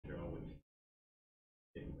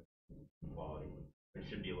quality. It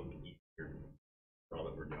should be a little bit easier for all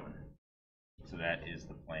that we're doing. So that is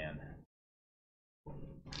the plan.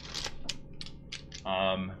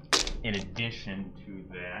 In addition to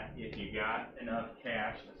that, if you got enough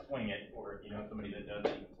cash to swing it, or if you know somebody that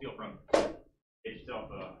does, you can steal from, get yourself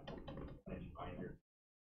a binder.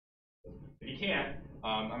 If you can't,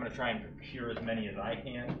 I'm going to try and procure as many as I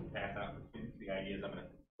can, pass out to students. The idea is I'm going to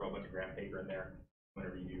throw a bunch of graph paper in there.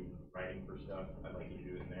 Whenever you do writing for stuff, I'd like you to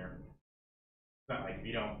do it in there. It's not like if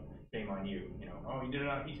you don't, shame on you. You know, oh, you did it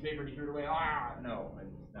on a piece of paper and you threw it away. Ah, no,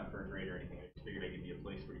 it's not for a grade or anything. I just figured I'd give you a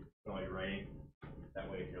place where you can put all your writing. That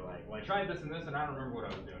way, if you're like, well, I tried this and this and I don't remember what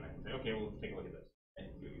I was doing, I can say, okay, well, let's take a look at this and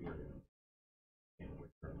see what you were doing. And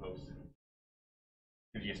we're post.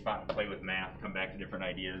 Gives you a spot to play with math, come back to different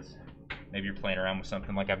ideas. Maybe you're playing around with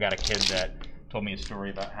something. Like I've got a kid that told me a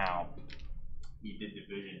story about how he did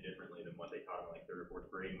division differently than what they taught him in like 3rd or 4th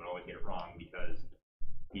grade and would always get it wrong because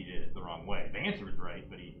he did it the wrong way. The answer was right,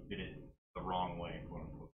 but he did it the wrong way, quote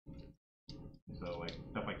unquote. So like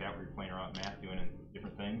stuff like that where you're playing around with math, doing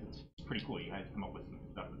different things, it's pretty cool. You guys come up with some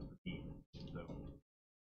stuff that's pretty neat. So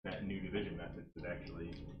that new division method is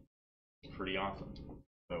actually pretty awesome.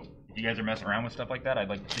 So if you guys are messing around with stuff like that, I'd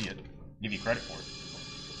like to see it. Give you credit for it.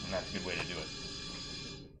 And that's a good way to do it.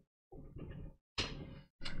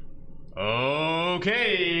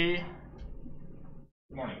 Okay.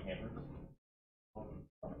 Good morning, campers.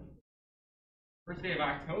 First day of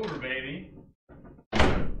October, baby.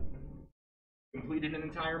 Completed an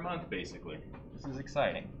entire month, basically. This is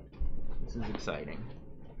exciting. This is exciting.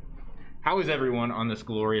 How is everyone on this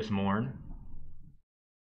glorious morn?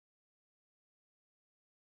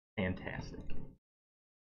 Fantastic.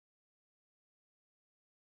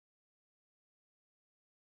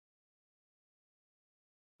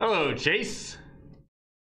 Hello, Chase.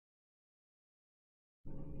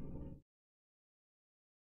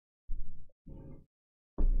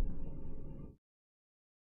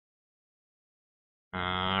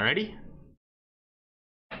 Alrighty.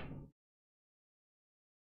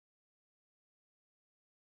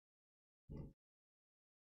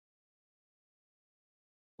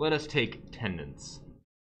 Let us take attendance.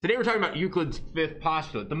 Today we're talking about Euclid's 5th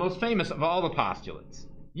postulate, the most famous of all the postulates.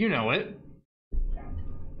 You know it.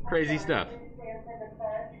 Crazy stuff.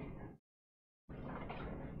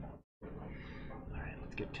 Alright,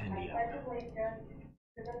 let's get Tendy up. I pledge allegiance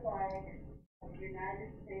to the flag of the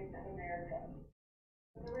United States of America,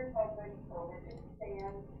 to the republic for which it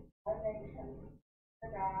stands, one nation,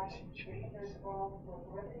 under God, indivisible, with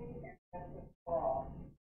liberty and justice for all.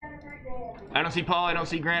 I don't see Paul, I don't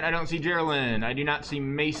see Grant, I don't see Geraldine, I do not see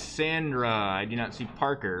Masandra, I do not see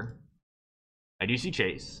Parker. I do see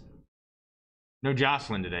Chase. No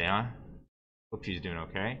Jocelyn today, huh? Hope she's doing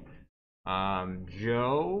okay.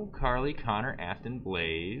 Joe, Carly, Connor, Afton,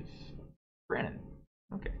 Blaze, Brennan.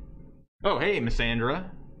 Okay. Oh, hey, Masandra.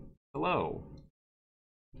 Hello.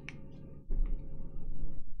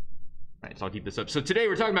 Alright, so I'll keep this up. So today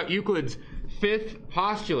we're talking about Euclid's 5th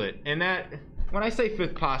postulate, and that, when I say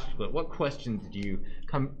 5th postulate, what questions do you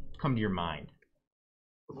come to your mind?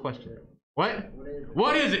 What question? What?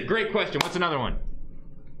 What is it? Great question. What's another one?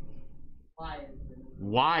 Why is it?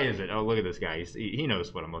 Why is it? Oh, look at this guy. He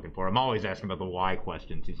knows what I'm looking for. I'm always asking about the why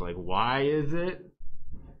questions. He's like, why is it?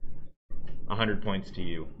 100 points to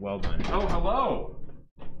you. Well done. Oh, hello.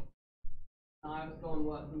 I was going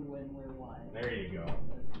what, who, when, where, why. There you go.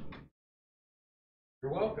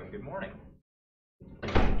 You're welcome. Good morning.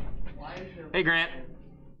 Why is there... Hey, Grant.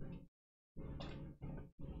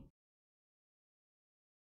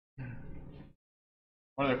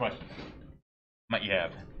 What other questions might you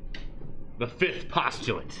have? The 5th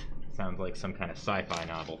postulate. Sounds like some kind of sci-fi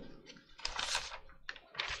novel.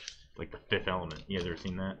 Like The Fifth Element. You guys ever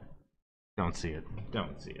seen that? Don't see it.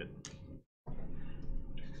 Don't see it.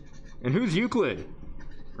 And who's Euclid?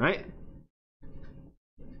 Right?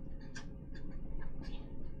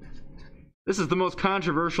 This is the most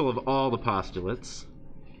controversial of all the postulates.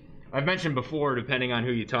 I've mentioned before, depending on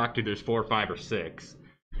who you talk to, there's 4, 5, or 6.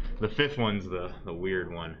 The 5th one's the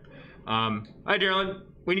weird one. Hi, Geraldine.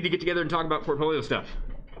 We need to get together and talk about portfolio stuff.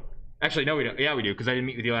 Actually, no, we don't. Yeah, we do, because I didn't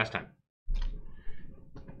meet with you last time.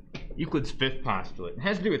 Euclid's 5th postulate. It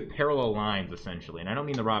has to do with parallel lines, essentially. And I don't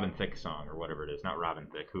mean the Robin Thicke song, or whatever it is. Not Robin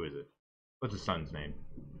Thicke. Who is it? What's his son's name?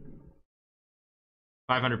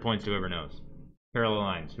 500 points to whoever knows. Parallel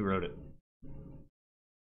lines. Who wrote it?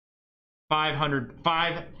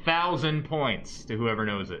 5,000 points to whoever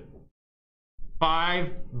knows it.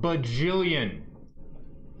 5 bajillion.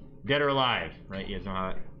 Dead or alive, right? You guys know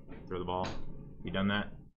how to throw the ball? You done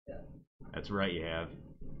that? Yeah. That's right, you have.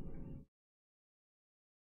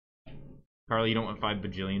 Carly, you don't want 5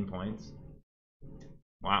 bajillion points?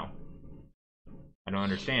 Wow. I don't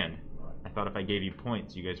understand. I thought if I gave you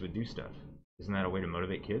points, you guys would do stuff. Isn't that a way to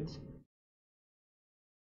motivate kids?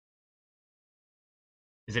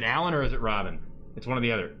 Is it Alan or is it Robin? It's one or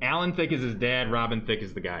the other. Alan Thicke is his dad, Robin Thicke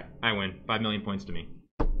is the guy. I win. 5 million points to me.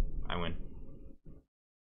 I win.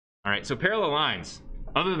 Alright, so parallel lines.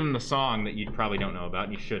 Other than the song that you probably don't know about,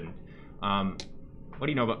 and you shouldn't. What do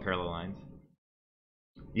you know about parallel lines?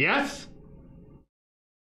 Yes?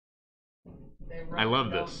 I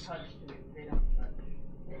love this. They don't touch.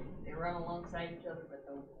 They run alongside each other, but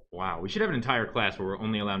don't touch. Wow, we should have an entire class where we're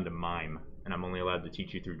only allowed to mime, and I'm only allowed to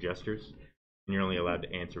teach you through gestures, and you're only allowed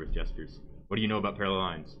to answer with gestures. What do you know about parallel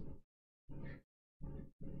lines?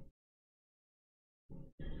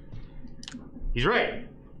 He's right.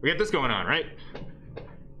 We got this going on, right?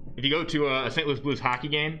 If you go to a St. Louis Blues hockey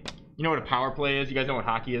game, you know what a power play is? You guys know what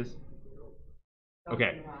hockey is?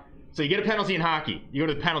 Okay. So you get a penalty in hockey. You go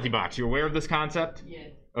to the penalty box. You aware of this concept?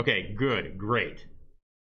 Yes. Okay, good, great.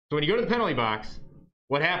 So when you go to the penalty box,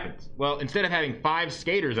 what happens? Well, instead of having 5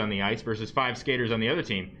 skaters on the ice versus 5 skaters on the other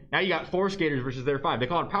team, now you got 4 skaters versus their 5. They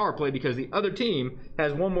call it power play because the other team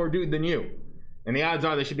has one more dude than you. And the odds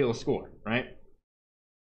are they should be able to score, right?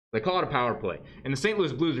 They call it a power play. And the St.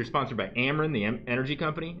 Louis Blues are sponsored by Ameren, the energy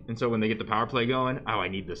company. And so when they get the power play going, oh, I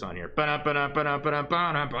need this on here. Right,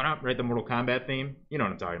 the Mortal Kombat theme. You know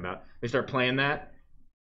what I'm talking about. They start playing that.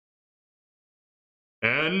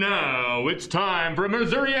 And now it's time for a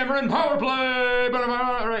Missouri Ameren power play.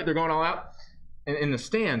 Right, they're going all out. And in the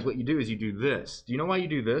stands, what you do is you do this. Do you know why you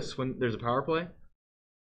do this when there's a power play?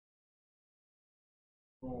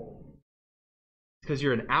 Oh. It's because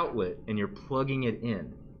you're an outlet and you're plugging it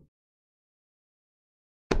in.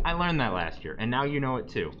 I learned that last year, and now you know it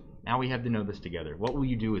too. Now we have to know this together. What will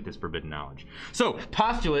you do with this forbidden knowledge? So,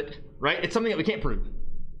 postulate, right? It's something that we can't prove.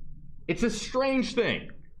 It's a strange thing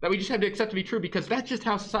that we just have to accept to be true because that's just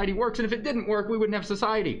how society works. And if it didn't work, we wouldn't have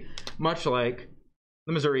society. Much like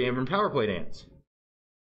the Missouri Ameren power play dance.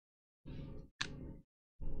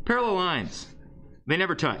 Parallel lines. They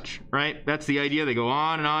never touch, right? That's the idea. They go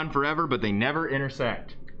on and on forever, but they never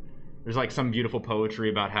intersect. There's like some beautiful poetry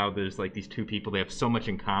about how there's like these two people, they have so much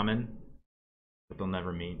in common, but they'll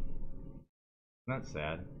never meet. Isn't that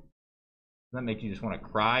sad? Doesn't that make you just want to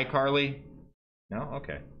cry, Carly? No?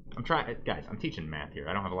 Okay. I'm trying, guys, I'm teaching math here.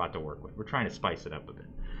 I don't have a lot to work with. We're trying to spice it up a bit.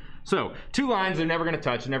 So, 2 lines they're never going to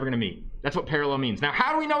touch, they're never going to meet. That's what parallel means. Now,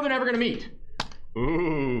 how do we know they're never going to meet?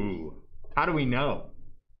 Ooh. How do we know?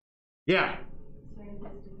 Yeah.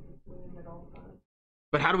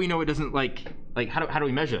 But how do we know it doesn't like how do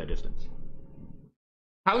we measure that distance?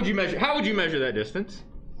 How would you measure that distance?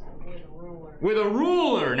 With a ruler. With a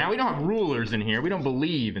ruler. Now we don't have rulers in here. We don't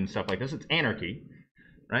believe in stuff like this. It's anarchy,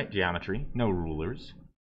 right? Geometry. No rulers.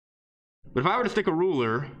 But if I were to stick a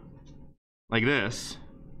ruler like this,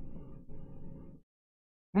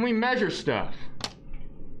 when we measure stuff,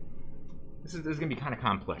 this is gonna be kind of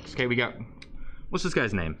complex. Okay, we got, what's this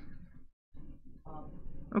guy's name?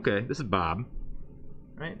 Okay, this is Bob.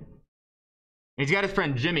 Right? And he's got his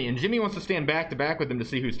friend Jimmy, and Jimmy wants to stand back to back with him to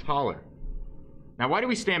see who's taller. Now, why do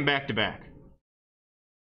we stand back to back?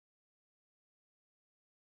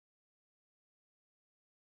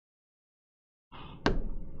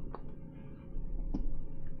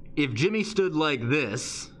 If Jimmy stood like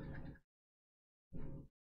this,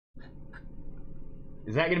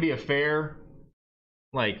 is that going to be a fair,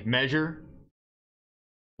 like, measure?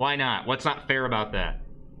 Why not? What's not fair about that?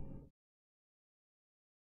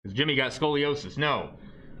 Because Jimmy got scoliosis. No.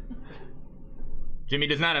 Jimmy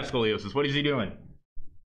does not have scoliosis. What is he doing?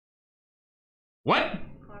 What?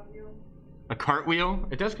 Cartwheel. A cartwheel?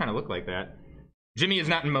 It does kind of look like that. Jimmy is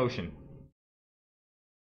not in motion.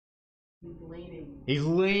 He's leaning. He's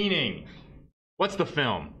leaning. What's the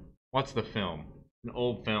film? What's the film? An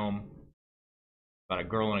old film about a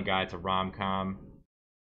girl and a guy. It's a rom-com.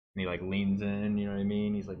 And he like leans in, you know what I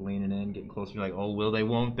mean? He's like leaning in, getting closer, like, oh, will they,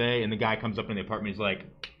 won't they? And the guy comes up in the apartment, he's like,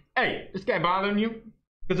 hey, this guy bothering you?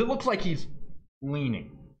 Because it looks like he's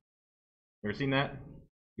leaning. You ever seen that?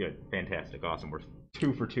 Good, fantastic, awesome. We're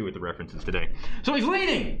 2 for 2 with the references today. So he's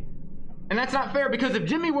leaning! And that's not fair because if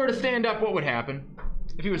Jimmy were to stand up, what would happen?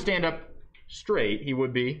 If he would stand up straight, he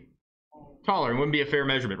would be taller and wouldn't be a fair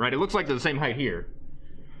measurement, right? It looks like they're the same height here.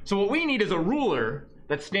 So what we need is a ruler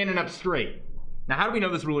that's standing up straight. Now, how do we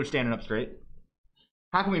know this ruler's standing up straight?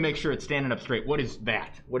 How can we make sure it's standing up straight? What is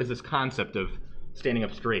that? What is this concept of standing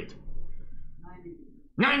up straight?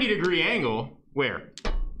 90-degree angle? Where?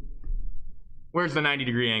 Where's the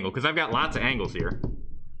 90-degree angle? Because I've got lots of angles here.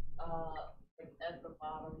 At the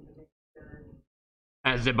bottom to make sure.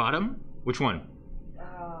 At the bottom? Which one?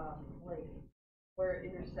 Like Where it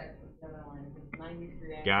intersects with the other line. It's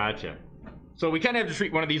 90-degree angle. Gotcha. So we kind of have to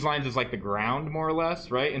treat one of these lines as like the ground, more or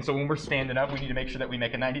less, right? And so when we're standing up, we need to make sure that we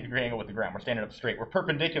make a 90-degree angle with the ground. We're standing up straight. We're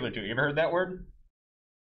perpendicular to it. You ever heard that word?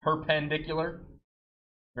 Perpendicular?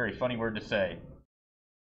 Very funny word to say.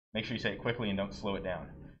 Make sure you say it quickly and don't slow it down.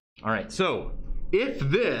 All right, so if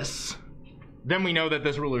this, then we know that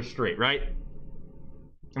this ruler is straight, right?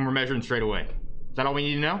 And we're measuring straight away. Is that all we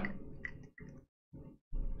need to know?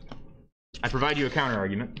 I provide you a counter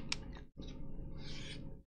argument.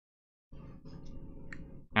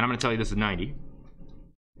 And I'm going to tell you this is 90.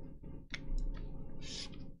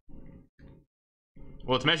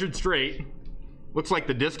 Well, it's measured straight. Looks like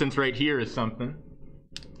the distance right here is something.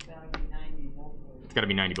 It's gotta be 90 both ways. It's got to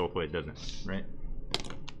be 90 both ways, doesn't it? Right?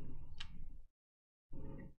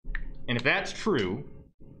 And if that's true,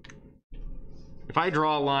 if I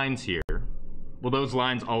draw lines here, will those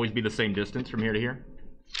lines always be the same distance from here to here?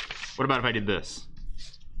 What about if I did this?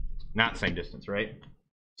 Not same distance, right?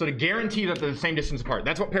 So to guarantee that they're the same distance apart,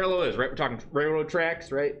 that's what parallel is, right? We're talking railroad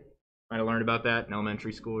tracks, right? Might have learned about that in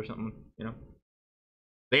elementary school or something, you know?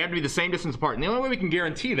 They have to be the same distance apart. And the only way we can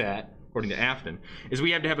guarantee that, according to Afton, is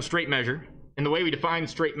we have to have a straight measure. And the way we define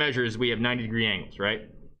straight measure is we have 90-degree angles, right?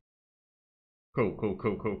 Cool.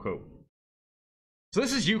 So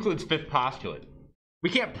this is Euclid's fifth postulate. We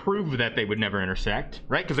can't prove that they would never intersect,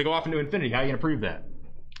 right? Because they go off into infinity. How are you going to prove that?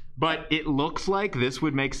 But it looks like this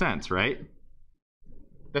would make sense, right?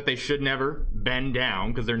 That they should never bend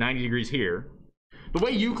down because they're 90 degrees here. The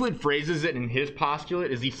way Euclid phrases it in his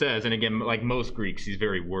postulate is he says, and again, like most Greeks, he's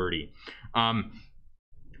very wordy.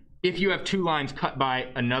 If you have two lines cut by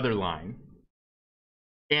another line,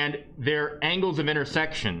 and their angles of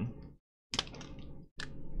intersection,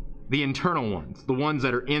 the internal ones, the ones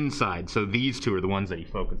that are inside, so these two are the ones that he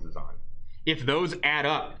focuses on. If those add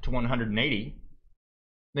up to 180,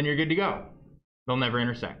 then you're good to go. They'll never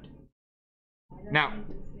intersect. Now,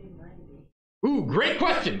 ooh, great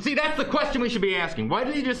question. See, that's the question we should be asking. Why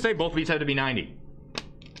did he just say both of these have to be 90?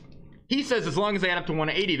 He says as long as they add up to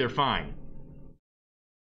 180, they're fine.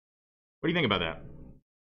 What do you think about that?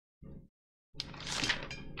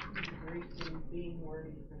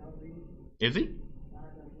 Is he?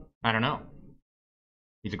 I don't know.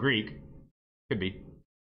 He's a Greek. Could be.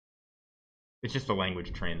 It's just a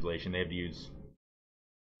language translation. They have to use...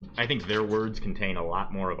 I think their words contain a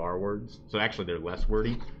lot more of our words. So actually they're less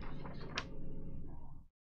wordy.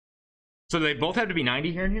 So they both have to be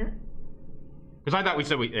 90 here and here? Because I thought we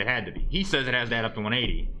said it had to be. He says it has to add up to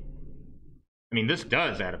 180. I mean, this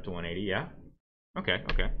does add up to 180, yeah? Okay.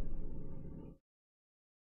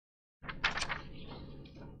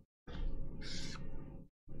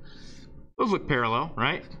 Those look parallel,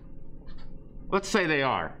 right? Let's say they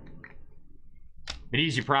are. An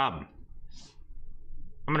easy problem.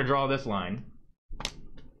 I'm going to draw this line.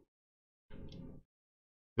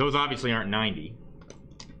 Those obviously aren't 90.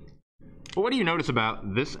 But what do you notice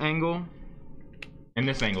about this angle and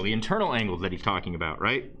this angle? The internal angles that he's talking about,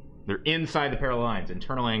 right? They're inside the parallel lines,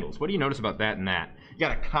 internal angles. What do you notice about that and that? You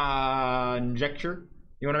got a conjecture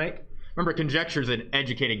you want to make? Remember, conjecture is an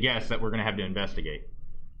educated guess that we're going to have to investigate.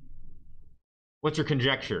 What's your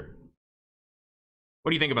conjecture?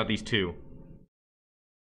 What do you think about these two?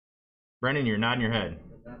 Brennan, you're nodding your head.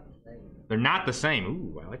 They're not the same.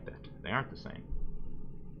 Ooh, I like that. They aren't the same.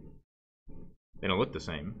 They don't look the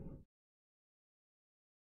same.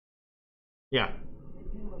 Yeah.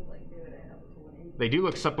 They do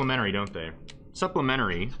look supplementary, don't they?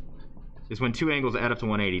 Supplementary is when two angles add up to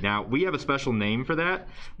 180. Now, we have a special name for that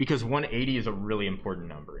because 180 is a really important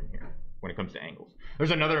number in here when it comes to angles.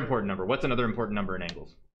 There's another important number. What's another important number in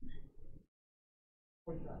angles?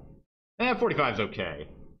 45. 45 is okay.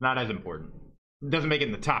 Not as important. It doesn't make it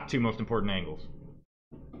in the top two most important angles.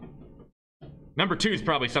 Number 2 is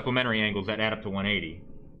probably supplementary angles that add up to 180.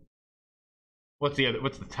 What's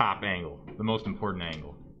the top angle? The most important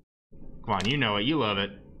angle? Come on, you know it. You love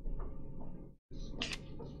it.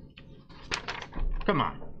 Come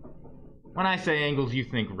on. When I say angles, you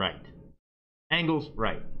think right. Angles,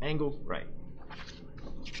 right. Angles, right.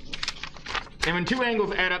 And when two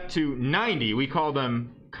angles add up to 90, we call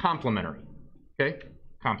them complementary. Okay?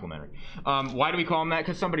 Complementary. Why do we call them that?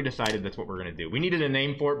 Because somebody decided that's what we're going to do. We needed a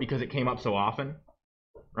name for it because it came up so often,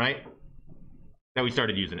 right? That we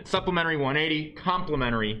started using it. Supplementary 180,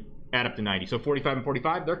 complementary add up to 90. So 45 and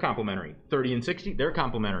 45, they're complementary. 30 and 60, they're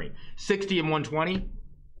complementary. 60 and 120,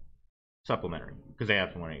 supplementary because they add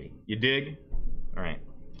up to 180. You dig? All right.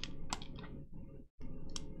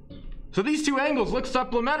 So these two angles look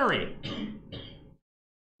supplementary.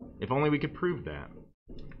 If only we could prove that.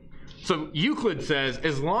 So Euclid says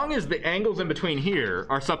as long as the angles in between here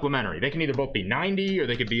are supplementary, they can either both be 90 or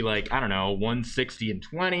they could be like, I don't know, 160 and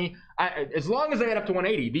 20. As long as they add up to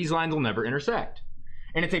 180, these lines will never intersect.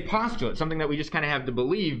 And it's a postulate, something that we just kind of have to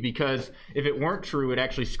believe, because if it weren't true, it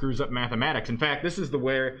actually screws up mathematics. In fact, this is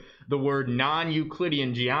where the word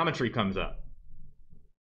non-Euclidean geometry comes up.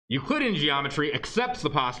 Euclidean geometry accepts the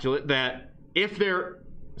postulate that if they're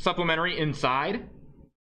supplementary inside,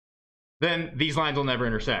 then these lines will never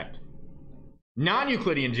intersect.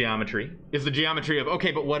 Non-Euclidean geometry is the geometry of,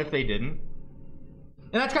 okay, but what if they didn't?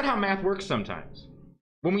 And that's kind of how math works sometimes.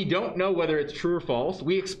 When we don't know whether it's true or false,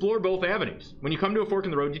 we explore both avenues. When you come to a fork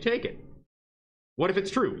in the road, you take it. What if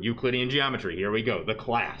it's true? Euclidean geometry. Here we go. The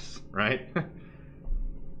class, right? Well,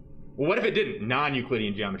 what if it didn't?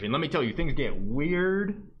 Non-Euclidean geometry. And let me tell you, things get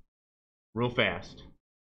weird real fast.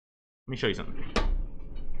 Let me show you something.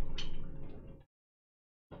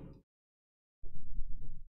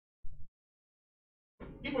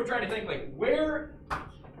 People are trying to think, like, where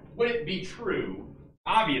would it be true?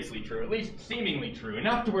 Obviously true, at least seemingly true,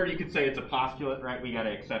 enough to where you could say it's a postulate, right? We got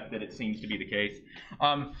to accept that it seems to be the case.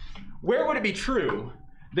 Where would it be true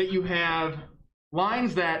that you have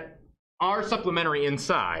lines that are supplementary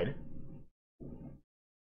inside,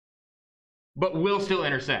 but will still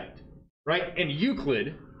intersect, right? And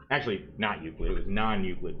Euclid, actually not Euclid, it was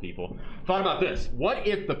non-Euclid people, thought about this. What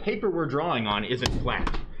if the paper we're drawing on isn't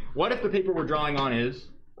flat? What if the paper we're drawing on is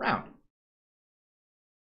round?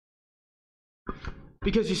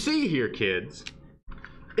 Because you see here, kids,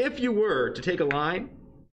 if you were to take a line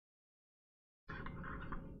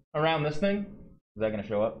around this thing, is that going to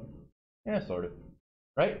show up? Yeah, sort of.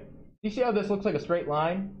 Right? You see how this looks like a straight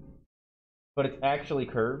line, but it's actually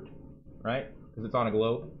curved, right? Because it's on a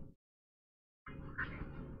globe.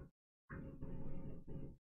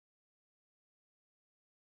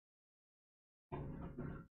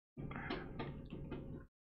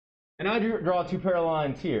 And I draw two parallel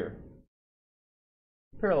lines here.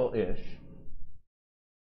 Parallel-ish.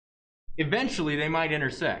 Eventually, they might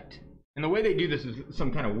intersect. And the way they do this is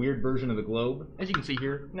some kind of weird version of the globe. As you can see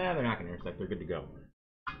here, nah, they're not going to intersect. They're good to go.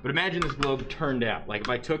 But imagine this globe turned out. Like if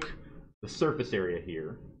I took the surface area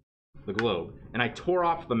here, the globe, and I tore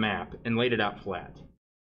off the map and laid it out flat. It's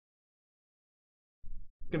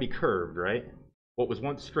going to be curved, right? What was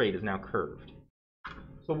once straight is now curved.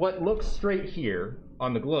 So what looks straight here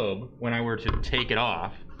on the globe, when I were to take it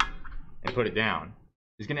off and put it down,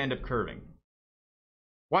 is going to end up curving.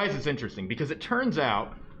 Why is this interesting? Because it turns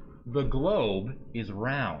out the globe is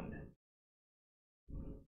round.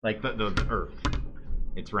 Like the Earth.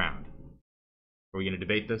 It's round. Are we going to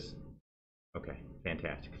debate this? Okay,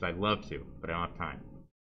 fantastic. Because I'd love to, but I don't have time.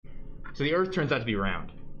 So the Earth turns out to be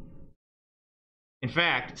round. In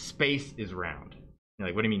fact, space is round. You're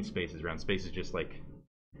like, what do you mean space is round? Space is just like,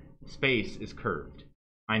 space is curved.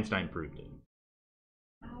 Einstein proved it.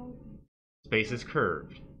 Space is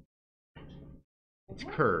curved. It's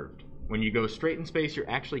curved. When you go straight in space, you're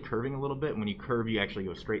actually curving a little bit. When you curve, you actually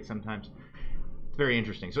go straight sometimes. It's very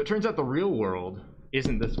interesting. So it turns out the real world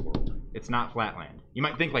isn't this world. It's not flatland. You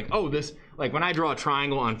might think like, oh, this, like when I draw a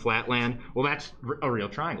triangle on flatland, well, that's a real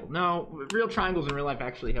triangle. No, real triangles in real life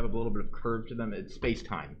actually have a little bit of curve to them. It's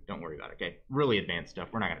space-time. Don't worry about it, okay? Really advanced stuff.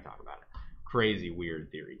 We're not going to talk about it. Crazy, weird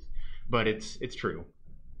theories. But it's true.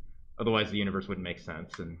 Otherwise, the universe wouldn't make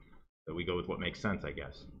sense, and so we go with what makes sense, I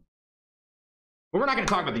guess. But we're not going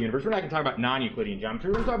to talk about the universe. We're not going to talk about non-Euclidean geometry.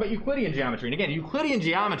 We're going to talk about Euclidean geometry. And again, Euclidean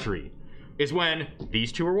geometry is when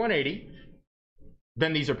these two are 180,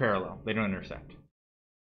 then these are parallel. They don't intersect.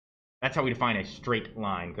 That's how we define a straight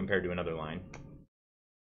line compared to another line.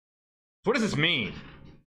 So what does this mean,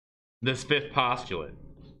 this fifth postulate?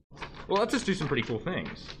 Well, let's just do some pretty cool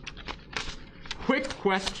things. Quick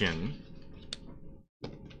question.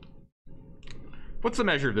 What's the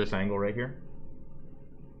measure of this angle right here?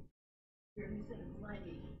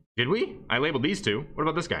 Did we? I labeled these two. What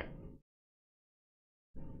about this guy?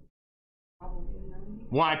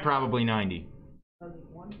 Why probably 90?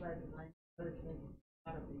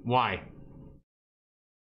 Why?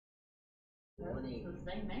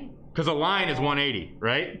 Because a line is 180,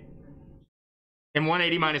 right? And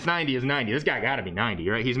 180 minus 90 is 90. This guy got to be 90,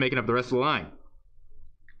 right? He's making up the rest of the line.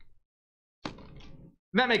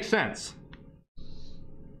 That makes sense.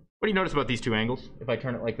 What do you notice about these two angles? If I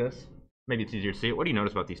turn it like this, maybe it's easier to see it. What do you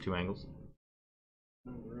notice about these two angles?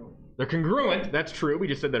 They're congruent. That's true. We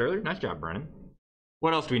just said that earlier. Nice job, Brennan.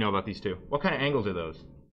 What else do we know about these two? What kind of angles are those?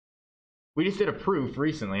 We just did a proof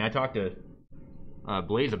recently. I talked to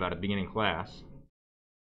Blaze about it at the beginning of class.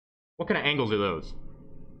 What kind of angles are those?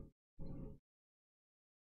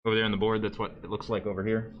 Over there on the board, that's what it looks like over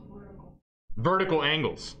here. Vertical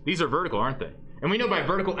angles. These are vertical, aren't they? And we know by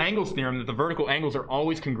vertical angles theorem that the vertical angles are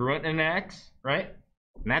always congruent in an x, right?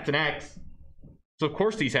 And that's an x. So of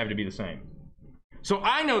course these have to be the same. So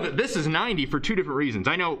I know that this is 90 for two different reasons.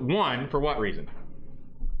 I know one, for what reason?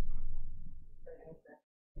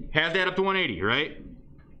 Has to add up to 180, right?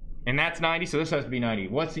 And that's 90, so this has to be 90.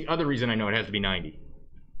 What's the other reason I know it has to be 90?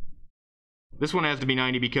 This one has to be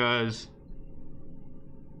 90 because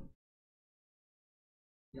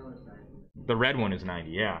the red one is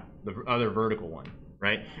 90, yeah. The other vertical one,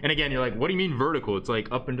 right? And again, you're like, what do you mean vertical? It's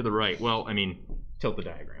like up and to the right. Well, I mean, tilt the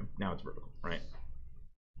diagram. Now it's vertical, right?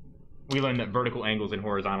 We learned that vertical angles and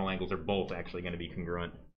horizontal angles are both actually going to be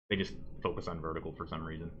congruent. They just focus on vertical for some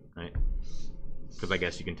reason, right? Because I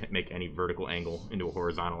guess you can make any vertical angle into a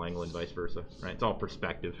horizontal angle and vice versa, right? It's all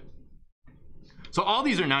perspective. So all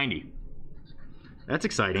these are 90. That's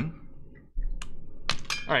exciting.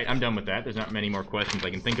 All right, I'm done with that. There's not many more questions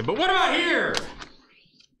I can think of. But what about here?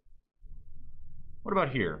 What about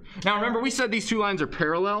here? Now remember, we said these two lines are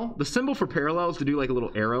parallel. The symbol for parallel is to do like a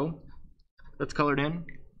little arrow that's colored in.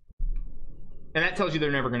 And that tells you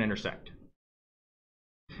they're never going to intersect.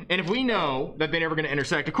 And if we know that they're never going to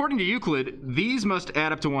intersect, according to Euclid, these must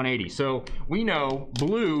add up to 180. So we know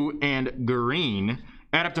blue and green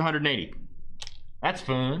add up to 180. That's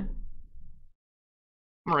fun. I'm going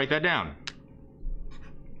to write that down.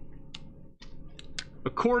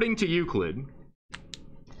 According to Euclid,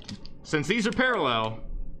 since these are parallel,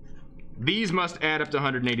 these must add up to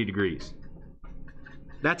 180 degrees.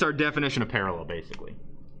 That's our definition of parallel, basically.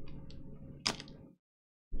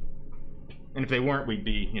 And if they weren't, we'd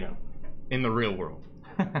be, you know, in the real world.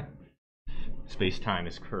 Space-time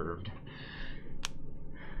is curved.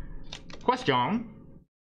 Question.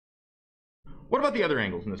 What about the other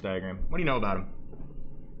angles in this diagram? What do you know about them?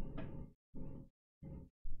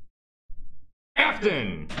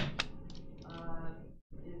 Afton!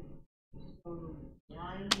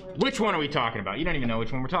 Which one are we talking about? You don't even know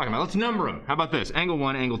which one we're talking about. Let's number them. How about this? Angle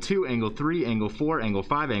 1, angle 2, angle 3, angle 4, angle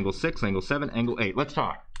 5, angle 6, angle 7, angle 8. Let's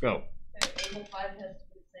talk. Go. Angle 5 has to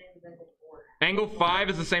be the same as angle 4. Angle 5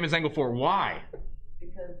 is the same as angle 4. Why?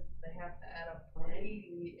 Because they have to add up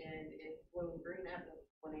 180, and if blue and green add up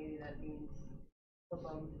 180, that means if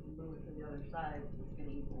I'm move it to the other side, it's going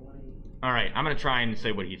to equal 180. All right, I'm going to try and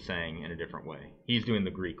say what he's saying in a different way. He's doing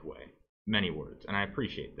the Greek way. Many words, and I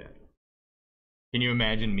appreciate that. Can you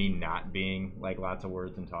imagine me not being like lots of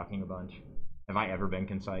words and talking a bunch? Have I ever been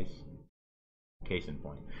concise? Case in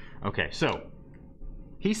point. Okay, so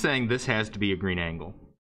he's saying this has to be a green angle.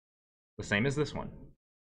 The same as this one.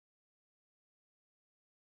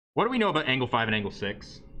 What do we know about angle 5 and angle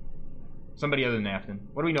 6? Somebody other than Afton.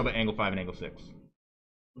 What do we know about angle 5 and angle 6?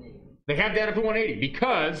 They have to add up to 180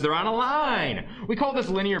 because they're on a line. We call this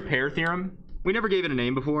linear pair theorem. We never gave it a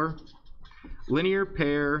name before. Linear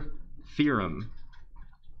pair theorem.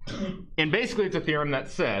 And basically it's a theorem that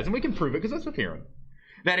says, and we can prove it because that's a theorem,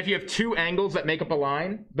 that if you have two angles that make up a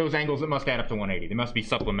line, those angles that must add up to 180. They must be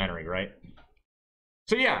supplementary, right?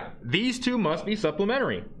 So yeah, these two must be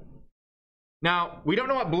supplementary. Now, we don't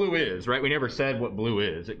know what blue is, right? We never said what blue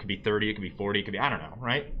is. It could be 30, it could be 40, it could be, I don't know,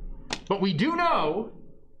 right? But we do know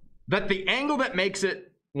that the angle that makes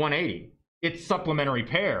it 180, its supplementary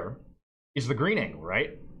pair, is the green angle,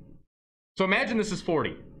 right? So imagine this is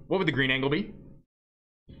 40. What would the green angle be?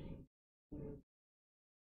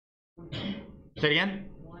 Say it again?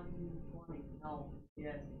 120. No.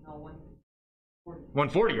 Yes. No. 140.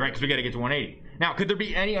 140, right? Because we got to get to 180. Now, could there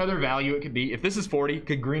be any other value it could be? If this is 40,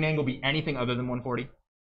 could green angle be anything other than 140?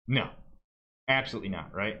 No. Absolutely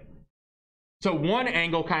not, right? So one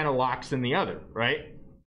angle kind of locks in the other, right?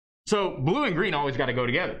 So blue and green always got to go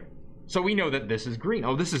together. So we know that this is green.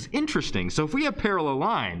 Oh, this is interesting. So if we have parallel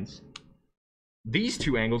lines, these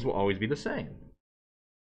two angles will always be the same.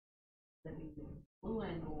 That means the blue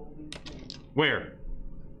angle will be the same. Where?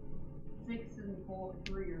 6 and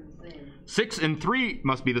 3 are the same. 6 and 3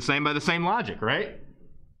 must be the same by the same logic, right?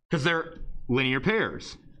 Because they're linear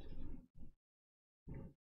pairs.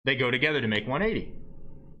 They go together to make 180.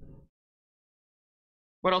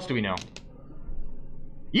 What else do we know?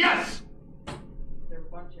 Yes! There are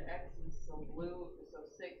a bunch of x's, so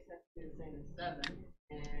 6 has to be the same as 7.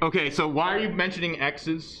 And Okay, so why are you mentioning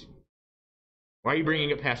x's? Why are you bringing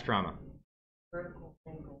it past trauma? vertical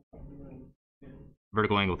angle theorem.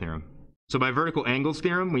 Vertical angle theorem. So by vertical angles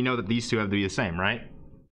theorem, we know that these two have to be the same, right?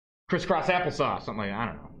 Crisscross applesauce, something like that. I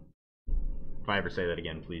don't know. If I ever say that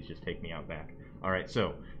again, please just take me out back. All right,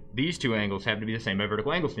 so these two angles have to be the same by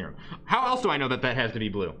vertical angles theorem. How else do I know that that has to be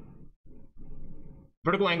blue?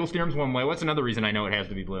 Vertical angles theorem's one way. What's another reason I know it has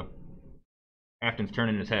to be blue? Afton's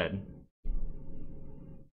turning his head.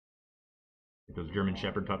 Those German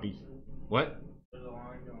Shepherd puppies. What? There's a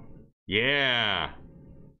line going. Yeah.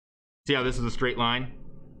 See how this is a straight line?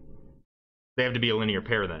 They have to be a linear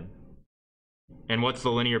pair then. And what's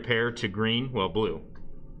the linear pair to green? Well, blue.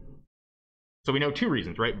 So we know two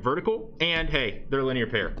reasons, right? Vertical and, hey, they're a linear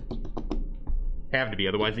pair. Have to be,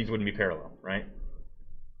 otherwise these wouldn't be parallel, right?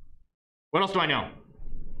 What else do I know?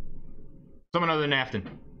 Someone other than Afton.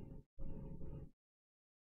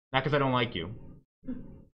 Not because I don't like you.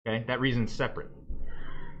 Okay, that reason's separate.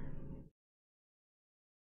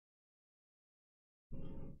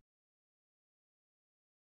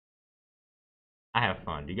 I have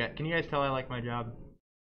fun. Can you guys tell I like my job?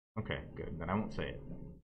 Okay, good. Then I won't say it.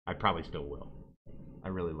 I probably still will. I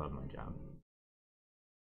really love my job.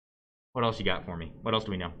 What else you got for me? What else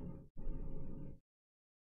do we know?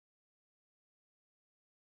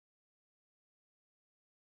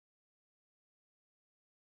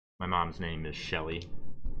 My mom's name is Shelly.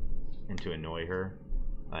 And to annoy her,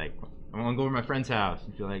 like, I want to go over to my friend's house.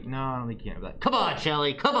 And she's like, no, I don't think you can. I'm like, come on,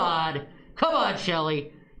 Shelly. Come on. Come on,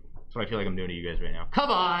 Shelly. That's what I feel like I'm doing to you guys right now. Come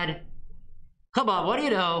on. Come on. What do you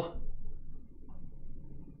know?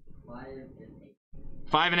 5 and 8.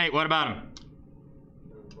 5 and 8. What about them?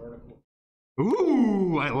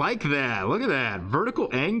 Ooh, I like that. Look at that. Vertical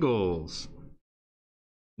angles.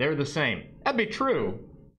 They're the same. That'd be true.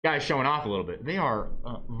 Guys showing off a little bit. They are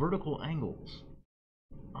vertical angles.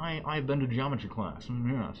 I've been to geometry class.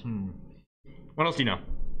 Yes. What else do you know?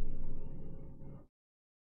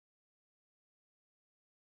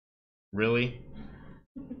 Really?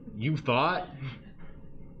 You thought?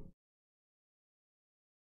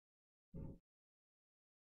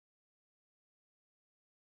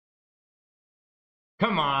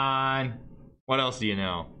 Come on. What else do you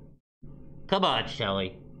know? Come on,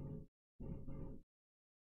 Shelly.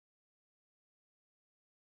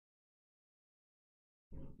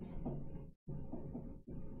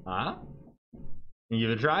 Huh? Can you give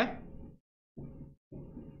it a try?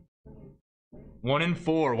 1 and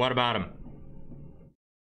 4. What about them?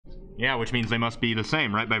 Yeah, which means they must be the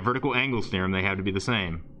same, right? By vertical angles theorem, they have to be the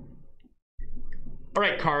same. All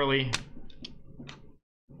right, Carly.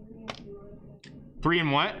 3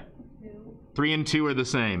 and what? 3 and 2 are the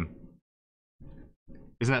same.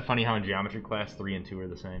 Isn't that funny how in geometry class 3 and 2 are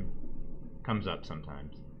the same? Comes up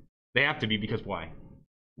sometimes. They have to be because why?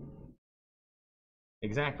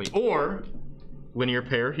 Exactly. Or linear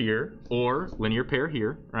pair here, or linear pair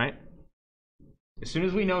here, right? As soon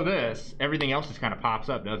as we know this, everything else just kind of pops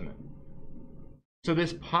up, doesn't it? So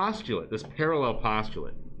this postulate, this parallel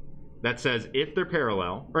postulate, that says if they're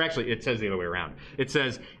parallel, or actually it says the other way around. It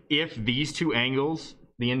says if these two angles,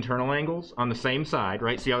 the internal angles, on the same side,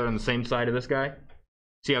 right? See how they're on the same side of this guy?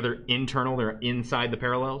 See how they're internal, they're inside the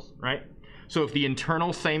parallels, right? So if the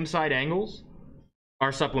internal same side angles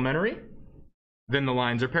are supplementary, then the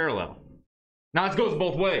lines are parallel. Now this goes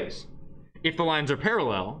both ways. If the lines are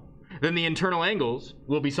parallel, then the internal angles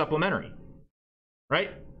will be supplementary,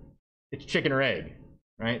 right? It's chicken or egg,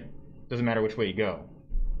 right? Doesn't matter which way you go.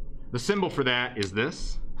 The symbol for that is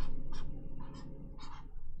this.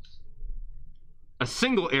 A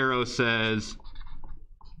single arrow says,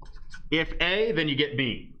 if A, then you get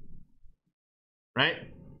B,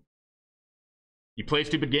 right? You play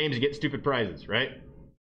stupid games, you get stupid prizes, right?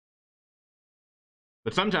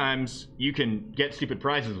 But sometimes you can get stupid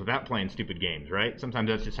prizes without playing stupid games, right? Sometimes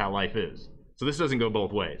that's just how life is. So this doesn't go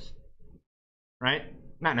both ways, right?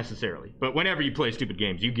 Not necessarily. But whenever you play stupid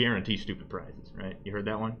games, you guarantee stupid prizes, right? You heard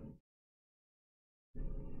that one?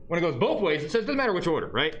 When it goes both ways, it says, doesn't matter which order,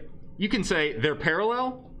 right? You can say they're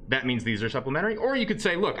parallel. That means these are supplementary. Or you could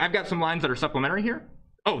say, look, I've got some lines that are supplementary here.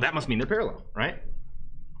 Oh, that must mean they're parallel, right?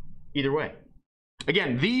 Either way.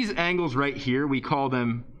 Again, these angles right here, we call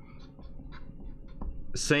them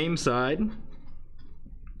same side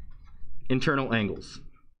internal angles.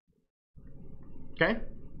 Okay?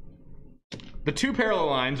 The two parallel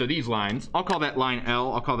lines are these lines. I'll call that line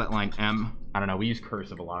L. I'll call that line M. I don't know. We use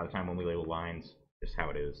cursive a lot of the time when we label lines. Just how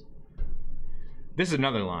it is. This is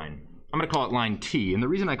another line. I'm going to call it line T. And the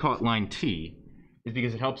reason I call it line T is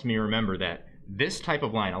because it helps me remember that this type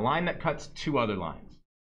of line, a line that cuts two other lines,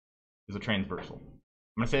 is a transversal.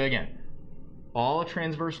 I'm going to say it again. All a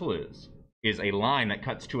transversal is a line that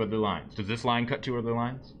cuts two other lines. Does this line cut two other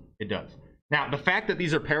lines? It does. Now, the fact that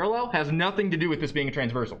these are parallel has nothing to do with this being a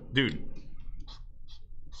transversal. Dude,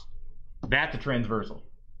 that's a transversal.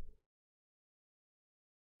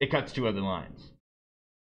 It cuts two other lines.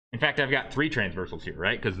 In fact, I've got 3 transversals here,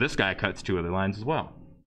 right? Because this guy cuts 2 other lines as well.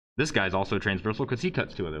 This guy's also transversal because he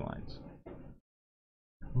cuts 2 other lines.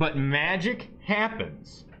 But magic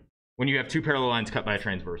happens when you have 2 parallel lines cut by a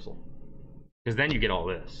transversal. Because then you get all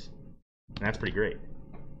this. And that's pretty great.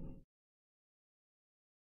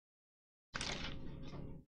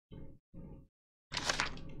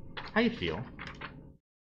 How you feel?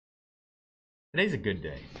 Today's a good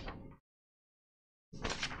day.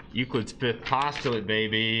 Euclid's fifth postulate,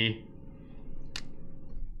 baby.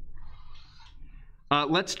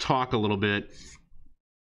 Let's talk a little bit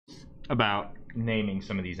about naming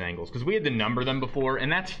some of these angles, because we had to number them before, and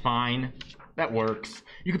that's fine. That works.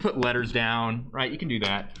 You can put letters down, right? You can do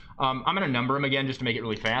that. I'm going to number them again just to make it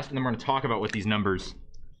really fast, and then we're going to talk about what these numbers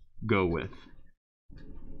go with.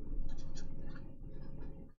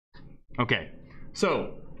 Okay,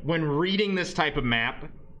 so when reading this type of map,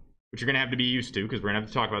 which you're going to have to be used to because we're going to have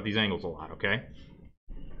to talk about these angles a lot, okay?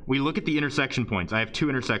 We look at the intersection points. I have 2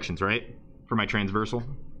 intersections, right, for my transversal.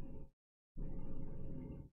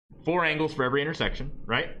 4 angles for every intersection,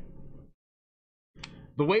 right?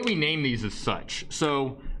 The way we name these is such.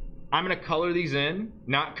 So I'm going to color these in,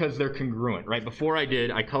 not because they're congruent, right? Before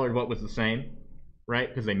I colored what was the same, right?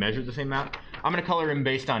 Because they measured the same amount. I'm going to color them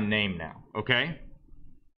based on name now, okay?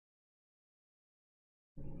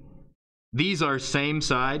 These are same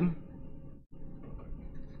side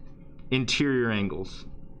interior angles.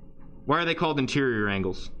 Why are they called interior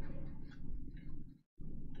angles?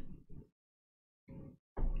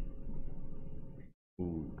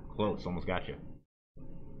 Ooh, close, almost got you.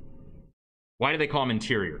 Why do they call them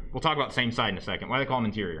interior? We'll talk about same side in a second. Why do they call them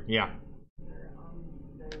interior? Yeah.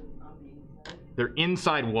 They're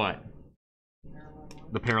inside what?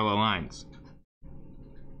 The parallel lines.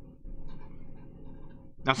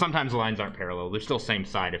 Now, sometimes the lines aren't parallel. They're still same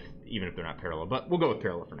side even if they're not parallel. But we'll go with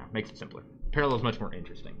parallel for now. Makes it simpler. Parallel is much more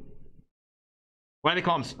interesting. Why do they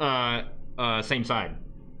call them same side?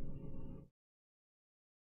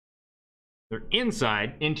 They're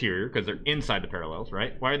inside, interior, because they're inside the parallels,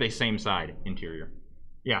 right? Why are they same side, interior?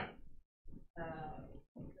 Yeah.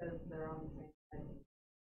 Because they're on the same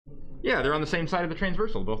side. Yeah, they're on the same side of the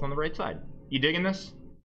transversal, both on the right side. You digging this?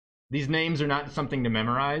 These names are not something to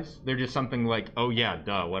memorize. They're just something like, oh yeah,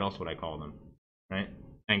 duh, what else would I call them? Right?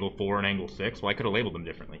 Angle 4 and angle 6. Well, I could have labeled them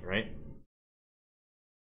differently, right?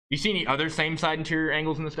 You see any other same side interior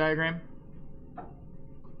angles in this diagram?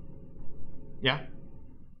 Yeah?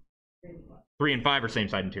 3 and 5 are same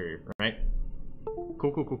side interior, right?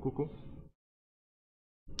 Cool, cool, cool, cool, cool.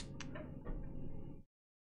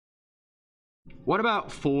 What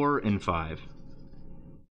about 4 and 5?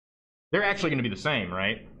 They're actually going to be the same,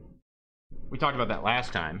 right? We talked about that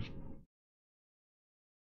last time.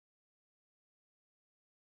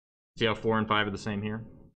 See how 4 and 5 are the same here?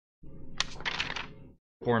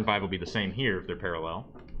 4 and 5 will be the same here if they're parallel.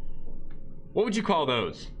 What would you call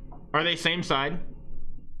those? Are they same side?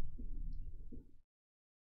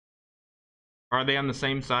 Are they on the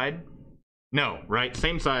same side? No, right?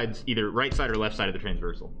 Same sides, either right side or left side of the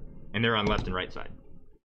transversal. And they're on left and right side.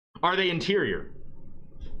 Are they interior?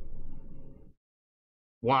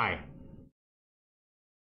 Why?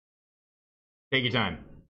 Take your time.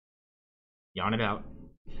 Yawn it out.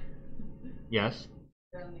 Yes?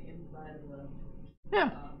 They're on the inside of the...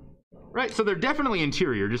 Yeah. Right, so they're definitely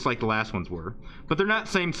interior, just like the last ones were. But they're not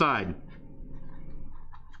same side.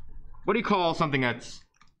 What do you call something that's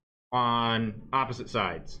on opposite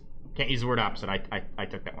sides? Can't use the word opposite. I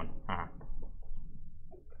took that one.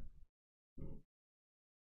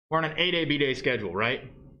 We're on an A-day, B-day schedule, right?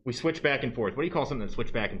 We switch back and forth. What do you call something that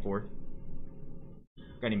switch back and forth?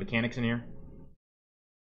 Got any mechanics in here?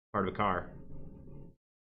 Part of a car.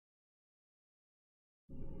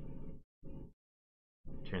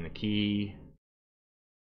 Turn the key.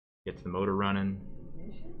 Gets the motor running.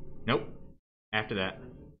 Nope. After that.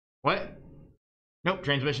 What? Nope,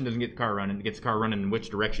 transmission doesn't get the car running. It gets the car running in which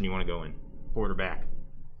direction you want to go in. Forward or back.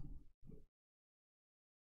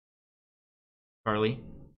 Carly?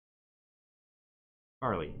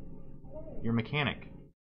 Carly. You're a mechanic.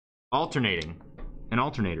 Alternating. An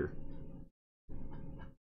alternator.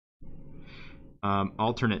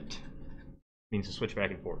 Alternate. Means to switch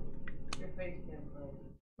back and forth. Your face cam froze.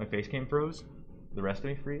 My face cam froze? The rest of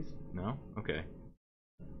me freeze? No? Okay.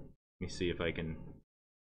 Let me see if I can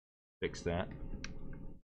fix that.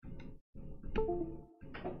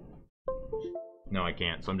 No, I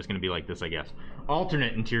can't, so I'm just going to be like this, I guess.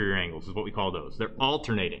 Alternate interior angles is what we call those. They're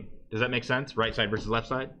alternating. Does that make sense? Right side versus left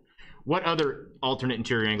side? What other alternate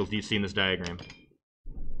interior angles do you see in this diagram?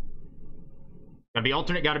 Gotta be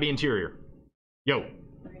alternate, gotta be interior. Yo.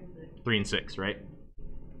 3 and 6, right?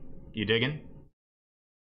 You digging?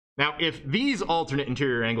 Now, if these alternate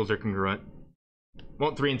interior angles are congruent,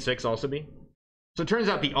 won't 3 and 6 also be? So it turns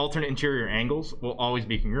out the alternate interior angles will always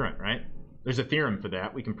be congruent, right? There's a theorem for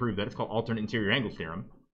that. We can prove that. It's called alternate interior angles theorem.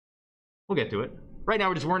 We'll get to it. Right now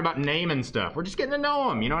we're just worrying about naming stuff. We're just getting to know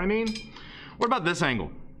them, you know what I mean? What about this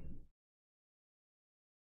angle?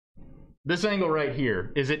 This angle right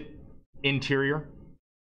here, is it interior?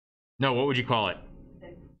 No, what would you call it?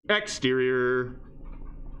 Exterior.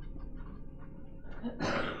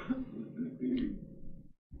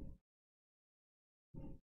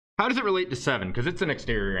 How does it relate to 7? Because it's an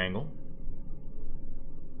exterior angle.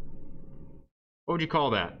 What would you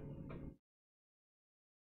call that?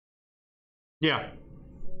 Yeah.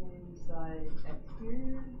 Same side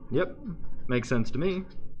exterior. Yep. Makes sense to me.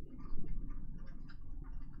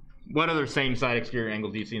 What other same side exterior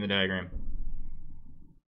angles do you see in the diagram?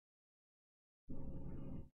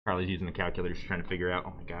 Carly's using the calculator. She's trying to figure out,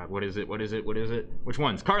 oh my god, what is it? What is it? What is it? Which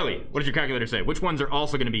ones? Carly, what does your calculator say? Which ones are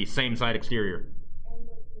also going to be same side exterior?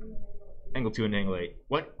 Angle 2 and angle 8.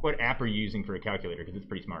 What app are you using for a calculator? Because it's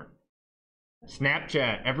pretty smart.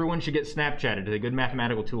 Snapchat. Everyone should get Snapchat. It's a good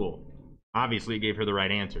mathematical tool. Obviously, it gave her the right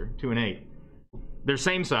answer. 2 and 8. They're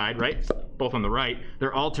same side, right? Both on the right.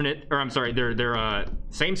 They're alternate, or I'm sorry, they're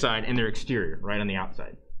same side and they're exterior, right on the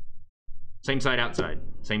outside. Same side outside.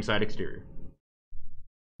 Same side exterior.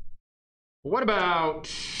 What about,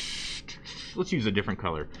 let's use a different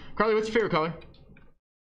color. Carly, what's your favorite color?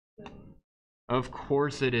 Of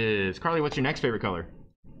course it is. Carly, what's your next favorite color?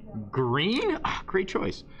 Green? Ah, great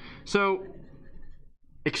choice. So,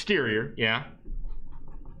 exterior, yeah.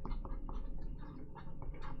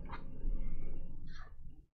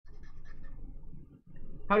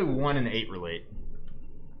 How do 1 and 8 relate?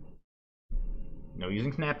 No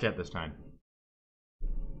using Snapchat this time.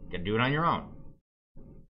 Gotta do it on your own.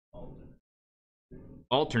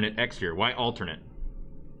 Alternate exterior. Why alternate?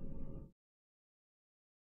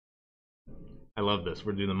 I love this.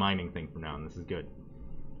 We're doing the miming thing from now on. This is good.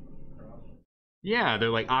 Yeah, they're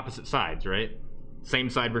like opposite sides, right? Same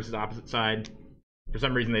side versus opposite side. For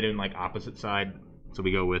some reason, they didn't like opposite side, so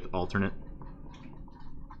we go with alternate.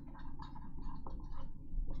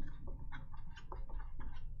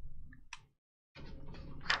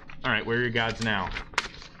 All right, where are your gods now?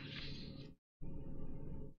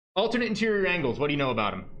 Alternate interior angles. What do you know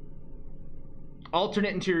about them?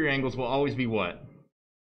 Alternate interior angles will always be what?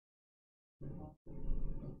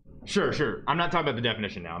 Sure. I'm not talking about the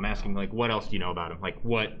definition now. I'm asking, like, what else do you know about them? Like,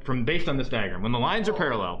 what, from based on this diagram, when the lines are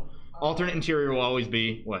parallel, alternate interior will always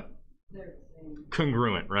be what?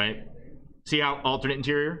 Congruent, right? See how alternate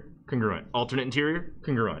interior? Congruent. Alternate interior?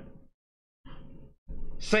 Congruent.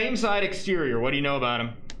 Same side exterior. What do you know about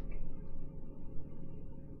them?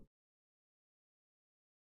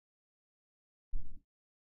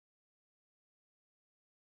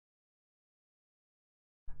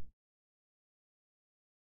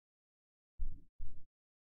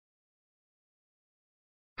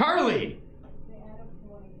 Carly!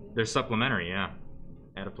 They're supplementary, yeah.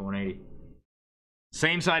 Add up to 180.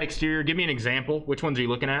 Same side exterior. Give me an example. Which ones are you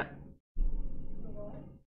looking at?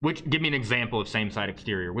 Give me an example of same side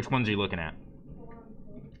exterior. Which ones are you looking at?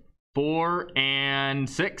 4 and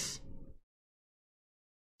 6.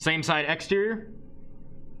 Same side exterior.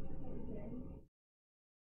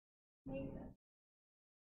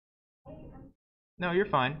 No, you're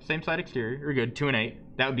fine. Same side exterior. You're good. 2 and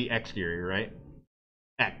 8. That would be exterior, right?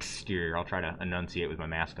 Exterior. I'll try to enunciate with my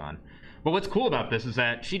mask on. But what's cool about this is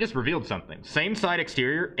that she just revealed something. Same side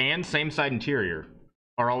exterior and same side interior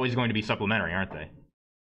are always going to be supplementary, aren't they?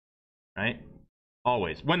 Right?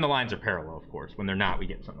 Always. When the lines are parallel, of course. When they're not, we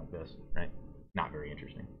get something like this, right? Not very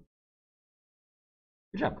interesting.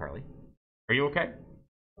 Good job, Carly. Are you okay?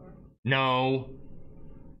 No.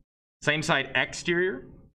 Same side exterior,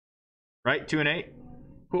 right? 2 and 8.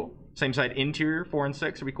 Cool. Same side interior, 4 and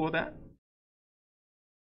 6. Are we cool with that?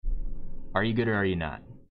 Are you good or are you not?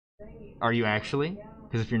 Are you actually?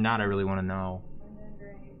 Because if you're not, I really want to know.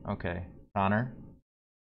 Okay. Connor?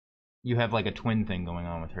 You have like a twin thing going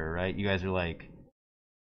on with her, right? You guys are like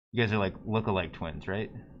look-alike twins, right?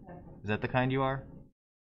 Is that the kind you are?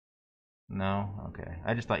 No? Okay.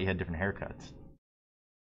 I just thought you had different haircuts.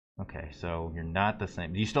 Okay, so you're not the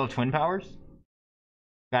same. Do you still have twin powers?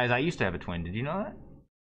 Guys, I used to have a twin. Did you know that?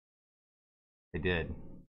 I did.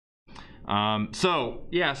 So,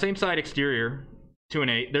 yeah, same side exterior, 2 and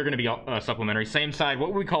 8. They're going to be supplementary. Same side,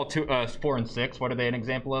 what would we call 4 and 6? What are they an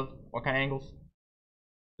example of? What kind of angles?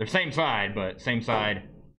 They're same side, but same side.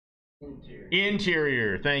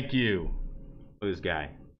 Interior, thank you. Look at this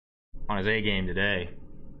guy. On his A game today. It's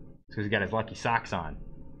because he's got his lucky socks on.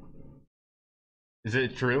 Is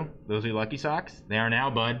it true? Those are your lucky socks? They are now,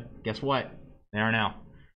 bud. Guess what? They are now.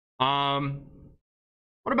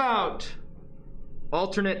 What about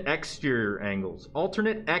alternate exterior angles?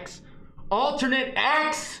 Alternate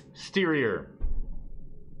exterior.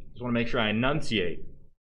 Just want to make sure I enunciate.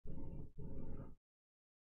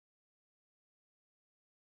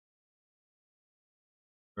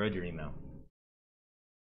 Read your email.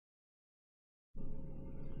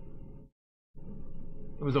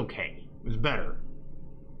 It was okay. It was better.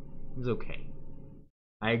 It was okay.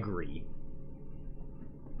 I agree.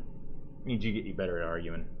 I need you to get better at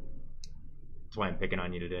arguing. That's why I'm picking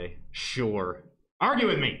on you today. Sure. Argue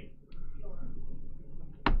with me!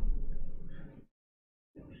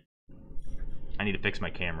 I need to fix my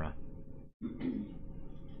camera.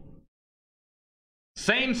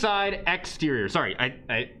 Same side exterior. Sorry,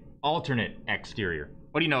 I alternate exterior.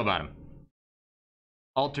 What do you know about him?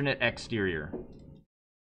 Alternate exterior.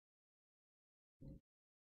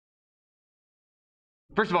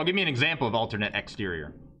 First of all, give me an example of alternate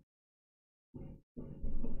exterior.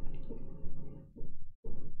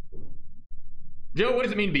 Joe, what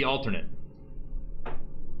does it mean to be alternate?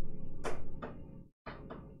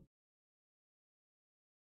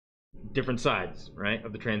 Different sides, right,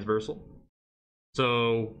 of the transversal.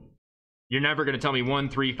 So you're never going to tell me 1,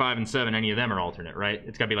 3, 5, and 7, any of them are alternate, right?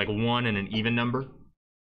 It's got to be like 1 and an even number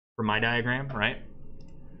for my diagram, right?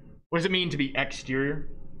 What does it mean to be exterior?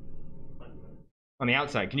 On the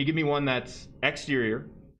outside. Can you give me one that's exterior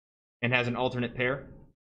and has an alternate pair?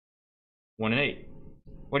 1 and 8.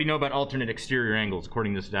 What do you know about alternate exterior angles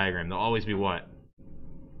according to this diagram? They'll always be what?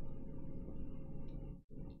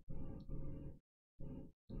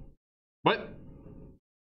 What?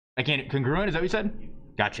 I can't. Congruent? Is that what you said?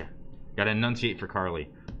 Gotcha. Gotta enunciate for Carly.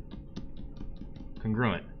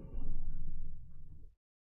 Congruent.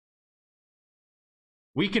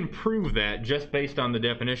 We can prove that just based on the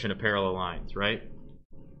definition of parallel lines, right?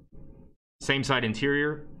 Same side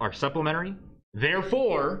interior are supplementary.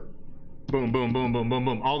 Therefore, boom, boom, boom, boom, boom,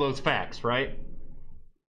 boom. All those facts, right?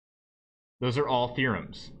 Those are all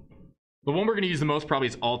theorems. The one we're going to use the most probably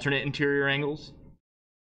is alternate interior angles.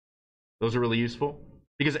 Those are really useful.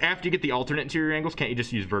 Because after you get the alternate interior angles, can't you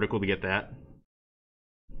just use vertical to get that?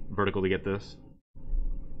 Vertical to get this.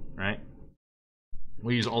 Right?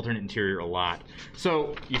 We use alternate interior a lot.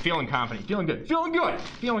 So, you feeling confident, feeling good, feeling good,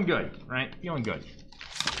 feeling good, right? Feeling good.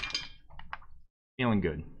 Feeling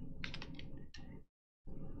good.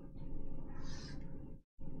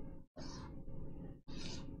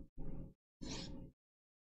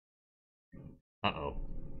 Uh-oh.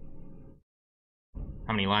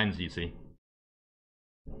 How many lines do you see?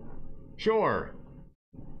 Sure.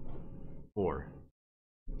 4.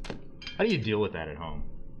 How do you deal with that at home?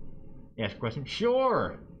 You ask a question?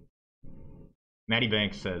 Sure. Maddie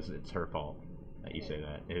Banks says it's her fault that you say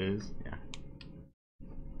that. It is? Yeah.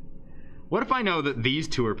 What if I know that these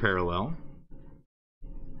two are parallel?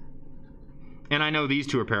 And I know these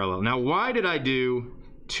two are parallel. Now, why did I do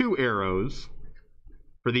 2 arrows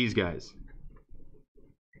for these guys?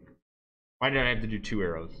 Why did I have to do 2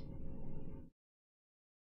 arrows?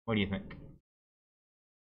 What do you think?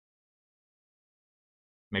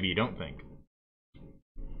 Maybe you don't think.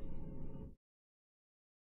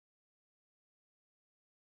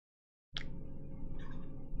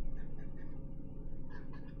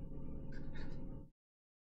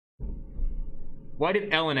 Why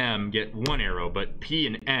did L and M get 1 arrow, but P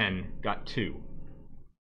and N got 2?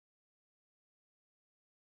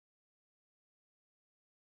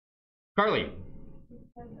 Carly.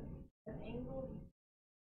 Because the angles,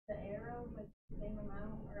 the arrows, like the same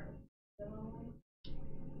amount or similar.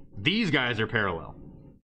 These guys are parallel.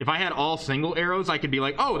 If I had all single arrows, I could be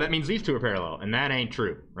like, oh, that means these two are parallel, and that ain't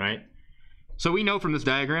true, right? So we know from this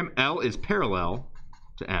diagram, L is parallel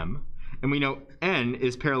to M, and we know N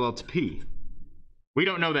is parallel to P. We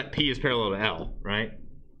don't know that P is parallel to L, right?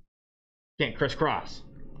 Can't crisscross. So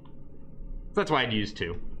that's why I'd use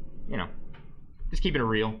 2. You know, just keeping it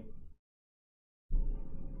real.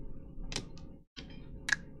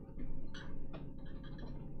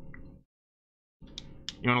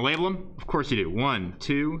 You want to label them? Of course you do. 1,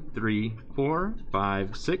 2, 3, 4,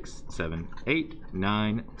 5, 6, 7, 8,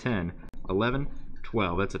 9, 10, 11,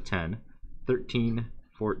 12. That's a 10. 13,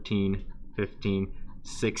 14, 15,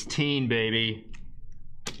 16, baby.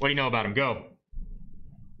 What do you know about them? Go.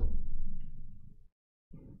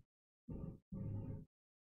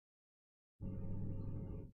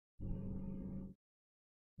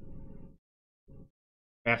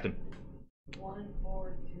 Afton. 1,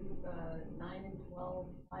 4, 2, 9 and 12,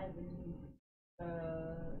 5 and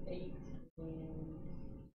 8 and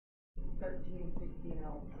 13, 16 are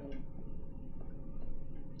all the same.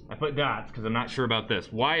 I put dots because I'm not sure about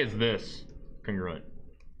this. Why is this congruent?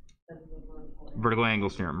 That's the vertical. Vertical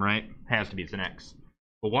angles theorem, right? Has to be. It's an X.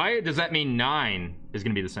 But why does that mean 9 is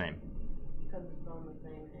going to be the same? Because it's on the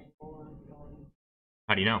same angle and it's going.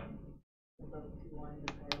 How do you know? Those two lines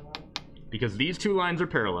are parallel. Because these two lines are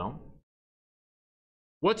parallel.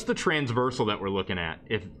 What's the transversal that we're looking at?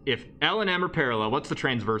 If L and M are parallel, what's the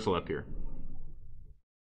transversal up here?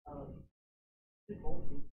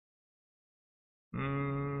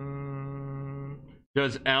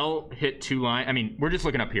 Does L hit two lines? I mean, we're just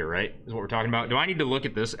looking up here, right? Is what we're talking about. Do I need to look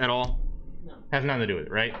at this at all? No. Has nothing to do with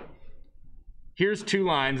it, right? Here's two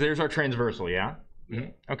lines. There's our transversal, yeah?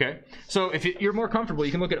 Okay. So if you're more comfortable,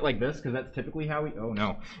 you can look at it like this, because that's typically how we... Oh,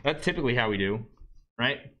 no. That's typically how we do,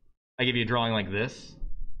 right? I give you a drawing like this.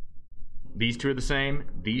 These two are the same.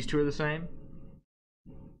 These two are the same.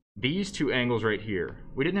 These two angles right here.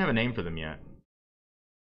 We didn't have a name for them yet.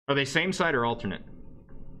 Are they same side or alternate?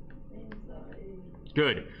 Same side.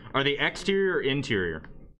 Good. Are they exterior or interior?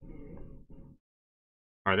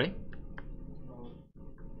 Are they?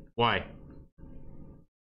 Why?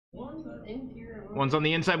 One's interior. One's on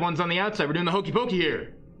the inside, one's on the outside. We're doing the hokey pokey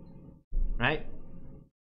here. Right?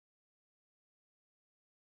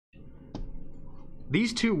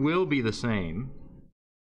 These two will be the same.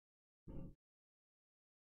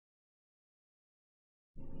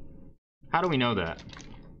 How do we know that?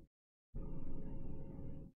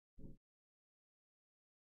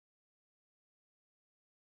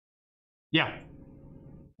 Yeah.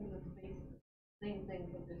 Same thing,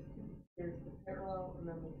 but there's the parallel and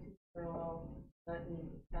then the two parallel. That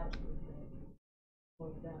means that's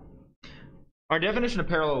goes down. Our definition of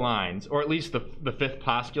parallel lines, or at least the fifth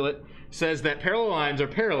postulate, says that parallel lines are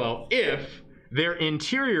parallel if their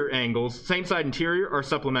interior angles, same side interior, are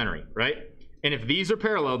supplementary, right? And if these are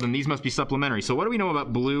parallel, then these must be supplementary. So what do we know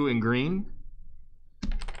about blue and green?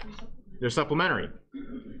 They're supplementary.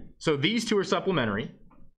 So these two are supplementary.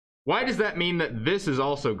 Why does that mean that this is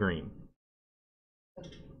also green?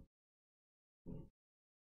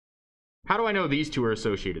 How do I know these two are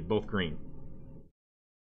associated, both green?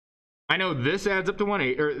 I know this adds up to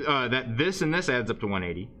 180, or that this and this adds up to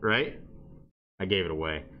 180, right? I gave it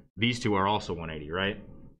away. These two are also 180, right?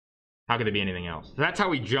 How could they be anything else? That's how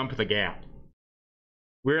we jump the gap.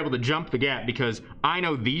 We're able to jump the gap because I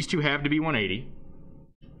know these two have to be 180,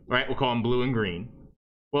 right? We'll call them blue and green.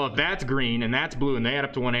 Well, if that's green and that's blue and they add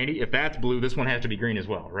up to 180, if that's blue, this one has to be green as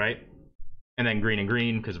well, right? And then green and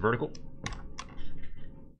green because vertical.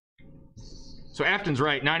 So Afton's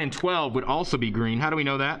right, 9 and 12 would also be green. How do we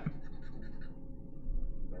know that?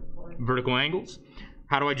 Vertical angles.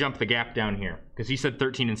 How do I jump the gap down here? Because he said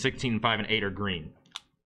 13 and 16 and 5 and 8 are green.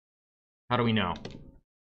 How do we know?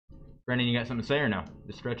 Brendan, you got something to say or no?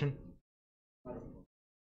 Just stretching?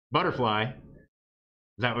 Butterfly. Is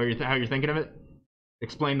that what how you're thinking of it?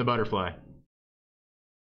 Explain the butterfly.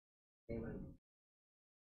 Can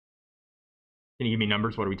you give me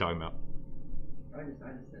numbers? What are we talking about?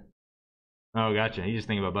 Oh, gotcha. You just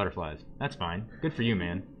think about butterflies. That's fine. Good for you,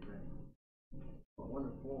 man.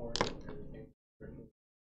 1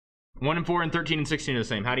 and 4 and 13 and 16 are the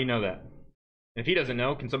same. How do you know that? And if he doesn't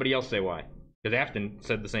know, can somebody else say why? Because Afton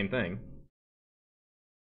said the same thing.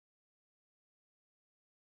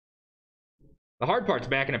 The hard part's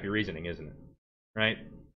backing up your reasoning, isn't it? Right?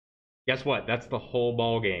 Guess what? That's the whole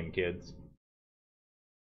ball game, kids.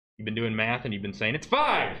 You've been doing math and you've been saying, it's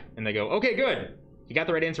 5! And they go, okay, good. You got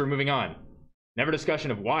the right answer, we're moving on. Never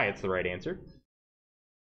discussion of why it's the right answer.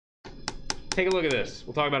 Take a look at this.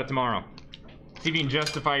 We'll talk about it tomorrow. See if you can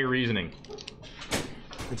justify your reasoning.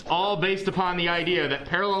 It's all based upon the idea that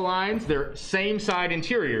parallel lines, their same side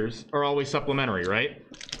interiors, are always supplementary, right?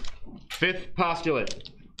 Fifth postulate.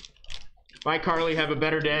 Bye, Carly. Have a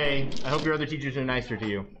better day. I hope your other teachers are nicer to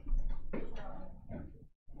you.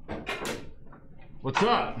 What's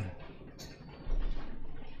up?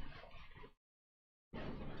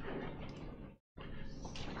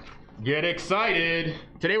 Get excited.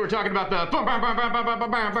 Today we're talking about the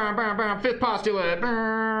fifth postulate.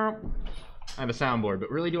 I have a soundboard, but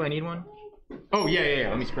really, do I need one? Oh, yeah.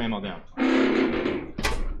 Let me spray them all down. Do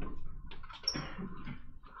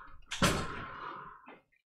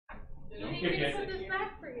we need to put this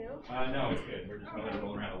back for you? No, it's good. We're just going to let it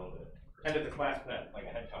roll around a little bit. And it's a class pet, like a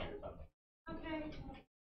hedgehog or something. Okay.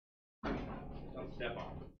 Don't step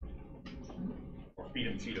on them. Or feed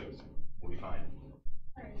them Cheetos. We'll be fine.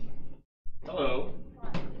 Alright. Hello.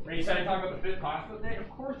 Are you excited to talk about the fifth postulate today? Of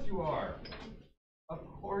course you are. Of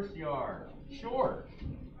course you are. Sure.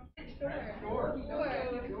 Sure.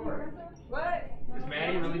 What? Is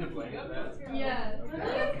Maddie really to blame for that? Yeah.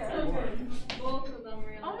 Both of them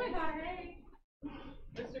really. Oh my god, hey.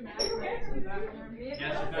 Mr. Matt is actually back in our meeting.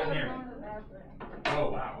 Yes, she's down here. Oh,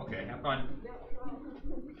 wow. Okay, have fun.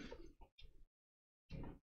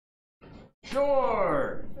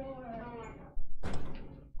 Sure.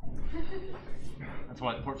 That's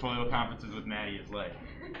what portfolio conferences with Maddie is like.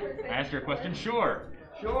 I asked her a question. Sure.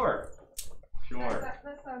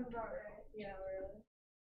 That sounds about right. Yeah,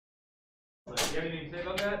 really. Do you have anything to say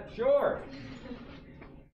about that? Sure.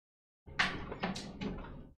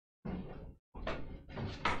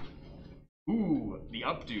 Ooh, the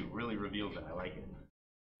updo really reveals it. I like it.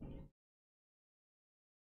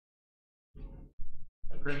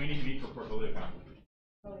 Corinne, we need to meet for portfolio conference.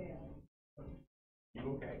 Oh, yeah.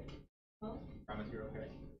 You okay? Huh? Promise you're okay?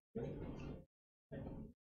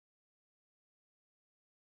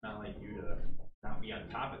 Not like you to not be on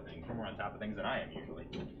top of things. You're more on top of things than I am usually.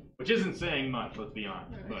 Which isn't saying much, let's be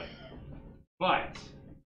honest. But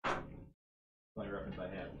the only reference I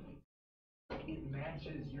have. It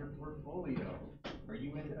matches your portfolio. Are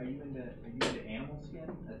you into animal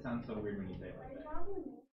skin? That sounds so weird when you say it like that.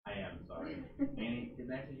 I am sorry. Annie, it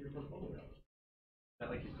matches your portfolio. Is that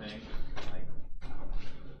like you're saying? Like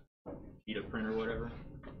eat a print or whatever?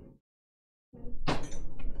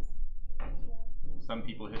 Some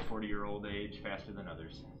people hit 40-year-old age faster than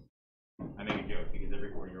others. I make a joke because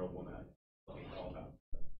every 40-year-old woman I it's all about.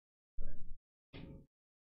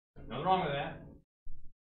 Nothing wrong with that.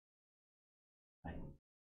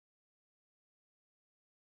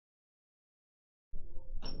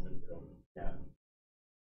 Yeah.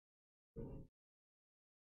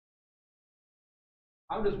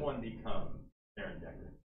 How does one become Aaron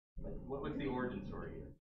Decker? Like, what's the origin story here?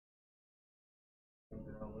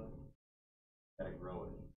 Gotta grow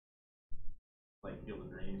it. Like Field of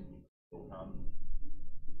Dreams, you will come.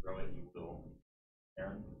 Grow it, you will.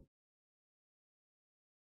 Aaron?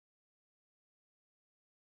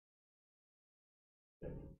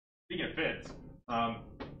 Speaking of fits, Jaden,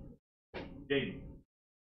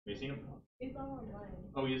 have you seen him? It's all online.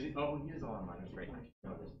 Oh, he is all online. That's right. I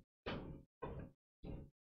noticed.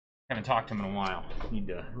 Haven't talked to him in a while. Need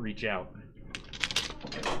to reach out.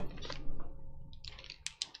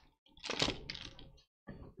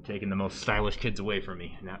 Taking the most stylish kids away from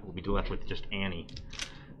me, and that will be left with just Annie.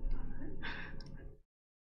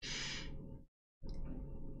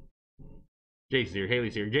 Jason's here,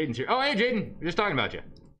 Haley's here, Jaden's here. Oh, hey, Jaden, we're just talking about you.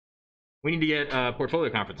 We need to get portfolio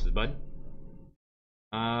conferences, bud.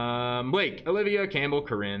 Blake, Olivia, Campbell,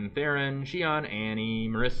 Corinne, Theron, Shion, Annie,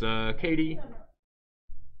 Marissa, Katie.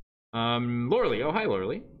 Lorley, oh hi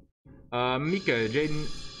Lorley. Mika, Jaden,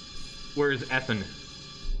 where's Ethan?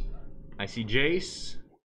 I see Jace.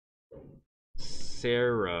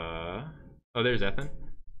 Sarah. Oh, there's Ethan.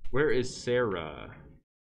 Where is Sarah?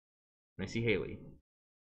 And I see Haley.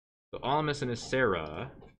 So all I'm missing is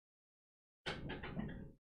Sarah.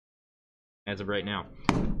 As of right now.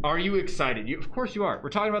 Are you excited? Of course you are.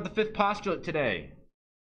 We're talking about the fifth postulate today.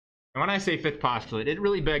 And when I say fifth postulate, it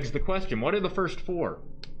really begs the question, what are the first four?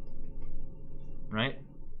 Right?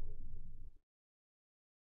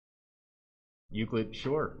 Euclid,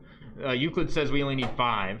 sure. Euclid says we only need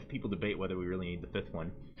 5. People debate whether we really need the 5th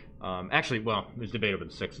one. Actually, well, there's debate over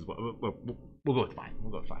the 6th as well. We'll go with 5.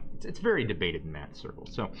 We'll go with 5. It's very debated in math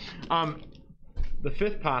circles. So, the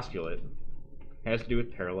 5th postulate has to do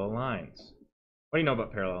with parallel lines. What do you know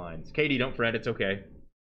about parallel lines? Katie, don't fret. It's okay.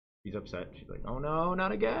 She's upset. She's like, oh no,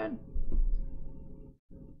 not again.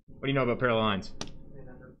 What do you know about parallel lines?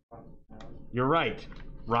 You're right.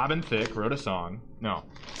 Robin Thicke wrote a song. No.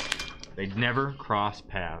 They'd never cross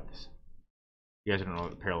paths. You guys don't know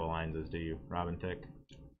what parallel lines is, do you? Robin Thicke?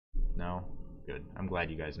 No? Good. I'm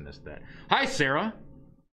glad you guys missed that. Hi, Sarah!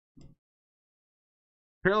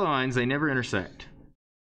 Parallel lines, they never intersect.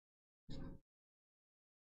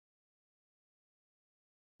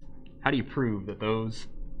 How do you prove that those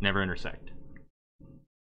never intersect?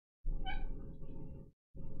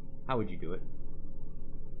 How would you do it?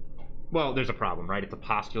 Well, there's a problem, right? It's a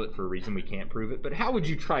postulate for a reason we can't prove it, but how would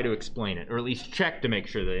you try to explain it, or at least check to make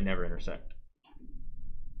sure that they never intersect?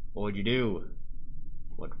 What would you do?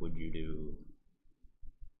 What would you do?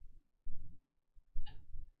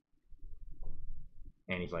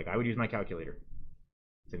 And he's like, I would use my calculator.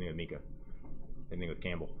 Same thing with Mika. Same thing with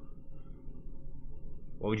Campbell.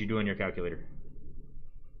 What would you do on your calculator?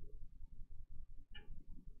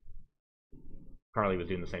 Carly was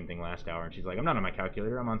doing the same thing last hour, and she's like, I'm not on my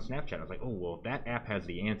calculator, I'm on Snapchat. I was like, oh, well, if that app has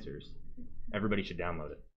the answers, everybody should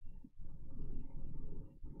download it.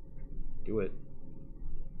 Do it.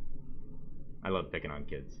 I love picking on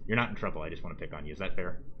kids. You're not in trouble, I just want to pick on you. Is that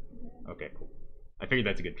fair? Okay, cool. I figured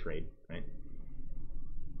that's a good trade, right?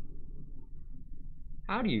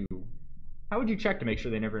 How would you check to make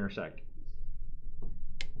sure they never intersect?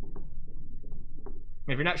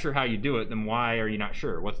 If you're not sure how you do it, then why are you not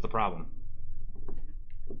sure? What's the problem?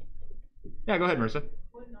 Yeah, go ahead, Marissa.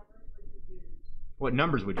 What numbers would you use? What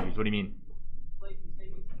numbers would you use? What do you mean? Like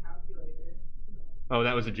Oh,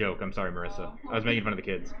 that was a joke. I'm sorry, Marissa. I was making fun of the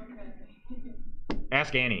kids.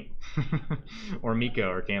 Ask Annie. Or Mika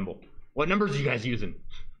or Campbell. What numbers are you guys using?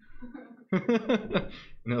 And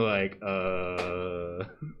they're like,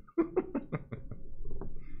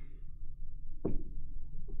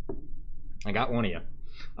 I got one of you.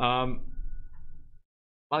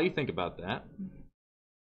 While you think about that,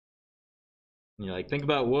 you're like, think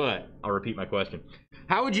about what? I'll repeat my question.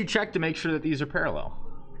 How would you check to make sure that these are parallel?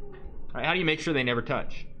 All right, how do you make sure they never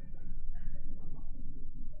touch?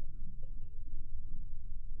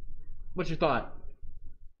 What's your thought?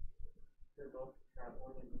 They're both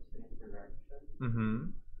traveling in the same direction.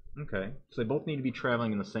 Mm-hmm. Okay. So they both need to be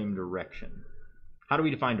traveling in the same direction. How do we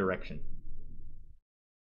define direction?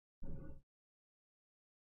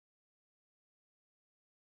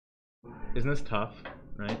 Isn't this tough,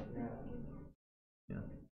 right? Yeah.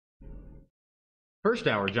 First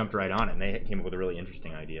hour jumped right on it, and they came up with a really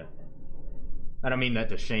interesting idea. I don't mean that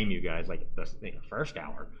to shame you guys, like the first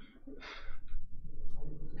hour. It's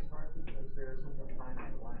hard because there isn't a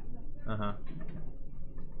finite length. Uh-huh.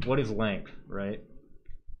 What is length, right?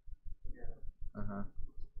 Yeah. Uh-huh.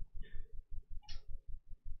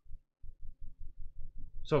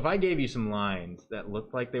 So if I gave you some lines that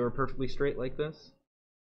looked like they were perfectly straight like this,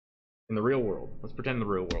 in the real world, let's pretend the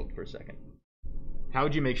real world for a second. How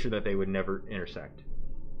would you make sure that they would never intersect?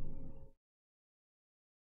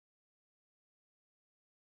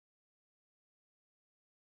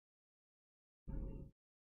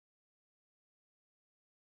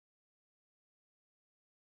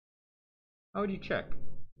 How would you check?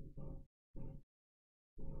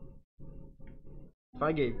 If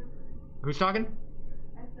I gave... Who's talking?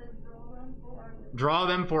 I said draw them forever. Draw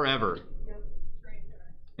them forever. Yep.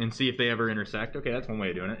 And see if they ever intersect. Okay, that's one way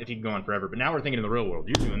of doing it, if you can go on forever. But now we're thinking in the real world.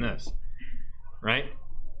 You're doing this. Right?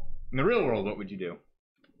 In the real world, what would you do?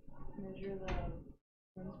 Measure the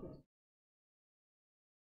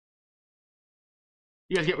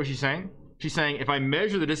You guys get what she's saying? She's saying if I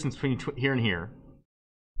measure the distance between here and here,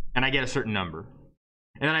 and I get a certain number,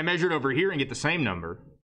 and then I measure it over here and get the same number,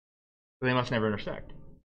 they must never intersect.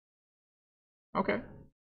 Okay.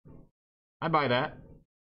 I buy that.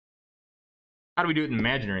 How do we do it in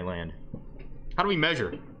imaginary land? How do we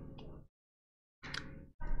measure?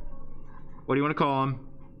 What do you want to call him?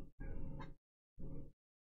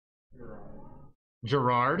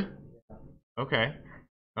 Gerard? Okay.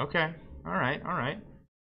 Okay. All right. All right.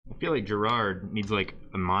 I feel like Gerard needs like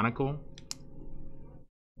a monocle.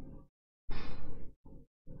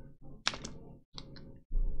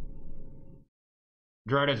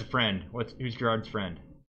 Gerard has a friend. Who's Gerard's friend?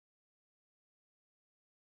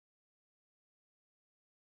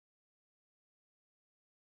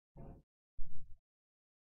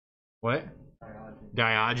 What?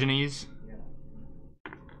 Diogenes.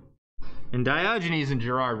 Yeah. And Diogenes and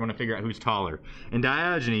Gerard want to figure out who's taller. And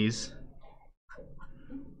Diogenes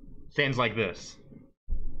stands like this.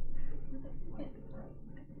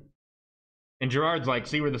 And Gerard's like,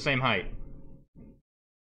 see, we're the same height.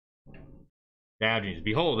 Diogenes,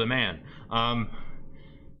 behold a man.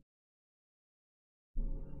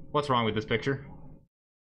 What's wrong with this picture?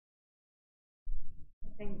 I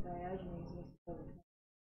think Diogenes needs to go to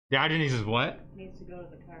Diogenes is what? needs to go to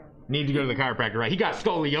the chiropractor. Need to go to the chiropractor, right? He got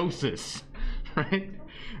scoliosis, right?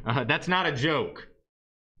 That's not a joke.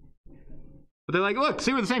 But they're like, look,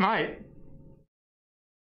 see, we're the same height.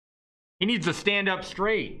 He needs to stand up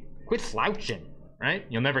straight. Quit slouching, right?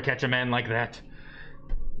 You'll never catch a man like that.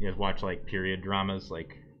 You guys watch like period dramas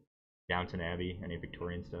like Downton Abbey, any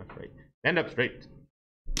Victorian stuff, right? Stand up straight.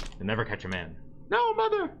 You'll never catch a man. No,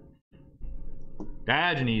 mother.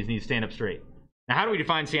 Diogenes needs to stand up straight. Now, how do we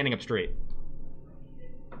define standing up straight?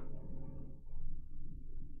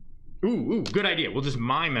 Ooh, good idea. We'll just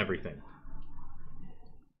mime everything.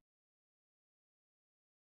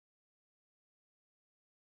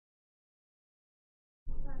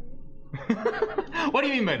 What do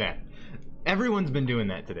you mean by that? Everyone's been doing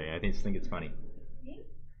that today. I just think it's funny.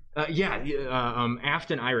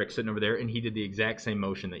 Afton Irick sitting over there, and he did the exact same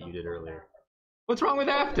motion that you did earlier. What's wrong with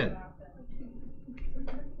Afton?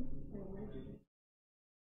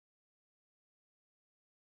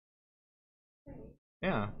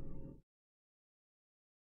 Yeah.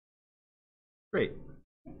 Great.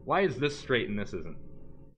 Why is this straight and this isn't?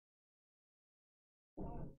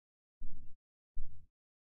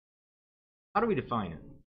 How do we define it?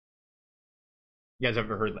 You guys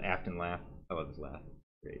ever heard Afton laugh? I love his laugh.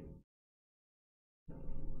 Great.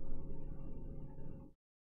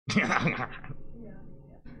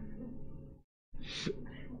 It's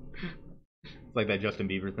like that Justin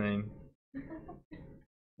Bieber thing.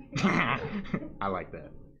 I like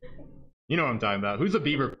that. You know what I'm talking about. Who's a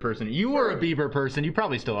Bieber person? You were a Bieber person. You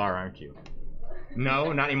probably still are, aren't you?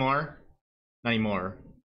 No, not anymore. Not anymore.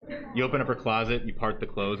 You open up her closet, you part the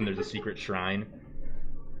clothes, and there's a secret shrine.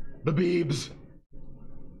 The Biebs.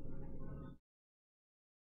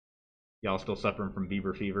 Y'all still suffering from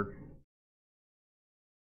Bieber fever?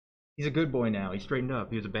 He's a good boy now. He's straightened up.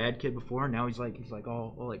 He was a bad kid before, and now he's like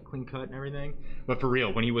all like clean cut and everything. But for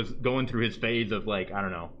real, when he was going through his phase of like, I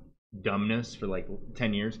don't know, dumbness for like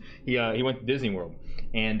 10 years, he went to Disney World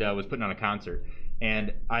and was putting on a concert.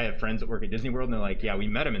 And I have friends that work at Disney World, and they're like, yeah, we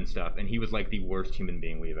met him and stuff, and he was like the worst human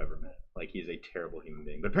being we've ever met. Like, he's a terrible human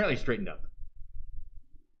being. But apparently he straightened up.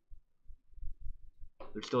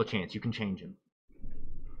 There's still a chance. You can change him.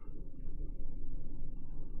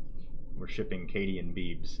 We're shipping Katie and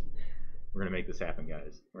Biebs. We're gonna make this happen,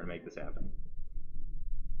 guys. We're gonna make this happen.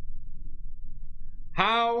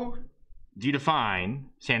 How do you define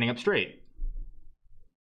standing up straight?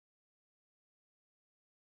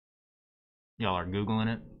 Y'all are Googling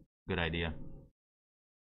it? Good idea.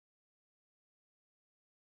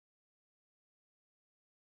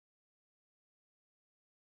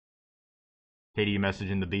 Katie, you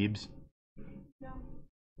messaging the Biebs? No.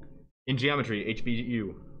 In geometry,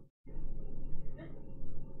 HBU.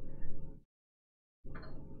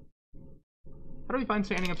 How do we find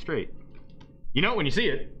standing up straight? You know it when you see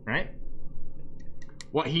it, right?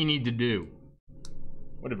 What he need to do.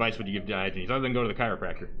 What advice would you give Diogenes other than go to the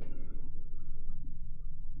chiropractor?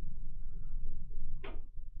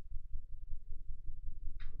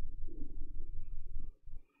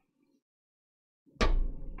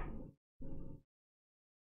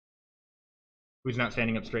 Who's not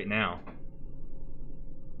standing up straight now?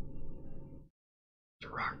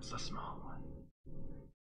 Gerard's the small one.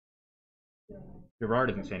 Gerard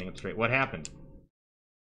isn't standing up straight. What happened?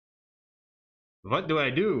 What do I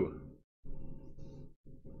do?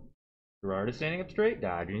 Gerard is standing up straight.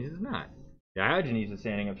 Diogenes is not. Diogenes is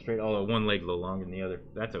standing up straight, although one leg's a little longer than the other.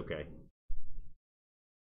 That's okay.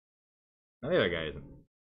 Now the other guy isn't.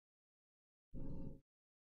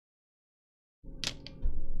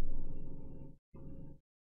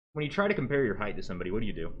 When you try to compare your height to somebody, what do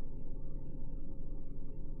you do?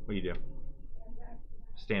 What do you do?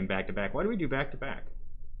 Stand back to back. Why do we do back to back?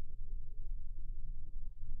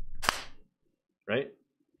 Right?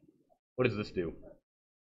 What does this do?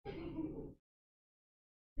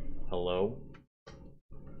 Hello?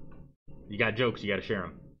 You got jokes, you gotta share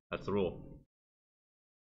them. That's the rule.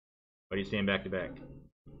 Why do you stand back to back?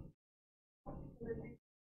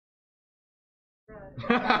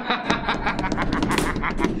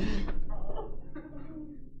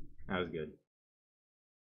 That was good.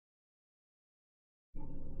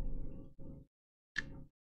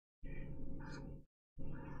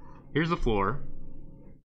 Here's the floor.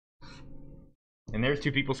 And there's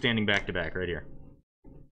two people standing back to back right here.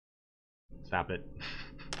 Stop it.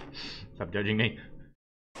 Stop judging me.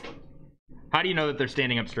 How do you know that they're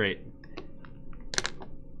standing up straight?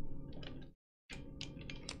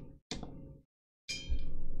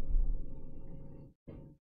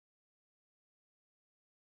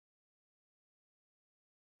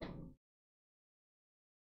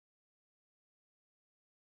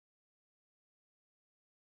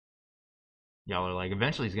 Y'all are like,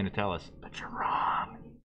 eventually he's gonna tell us, but you're wrong.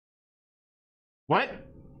 What?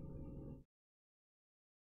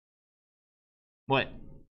 What?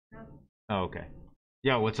 Oh, okay.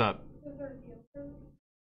 Yo, what's up?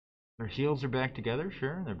 Their heels are back together,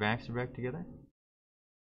 sure. Their backs are back together.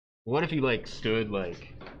 What if you like stood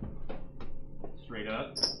like straight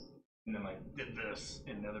up and then like did this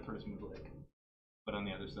and the other person was like, but on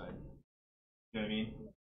the other side? You know what I mean?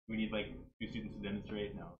 We need like two students to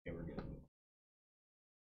demonstrate. No, okay, we're good.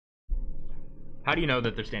 How do you know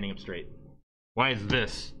that they're standing up straight? Why is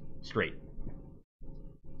this straight?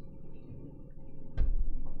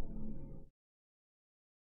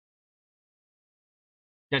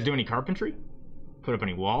 You guys do any carpentry? Put up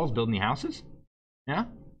any walls? Build any houses? Yeah?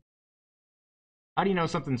 How do you know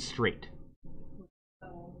something's straight?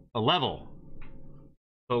 A level.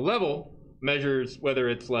 A level measures whether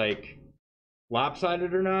it's like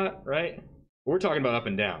lopsided or not, right? We're talking about up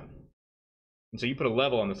and down. And so you put a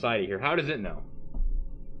level on the side of here. How does it know?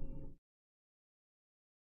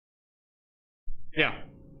 Yeah.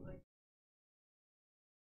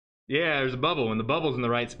 Yeah, there's a bubble. When the bubble's in the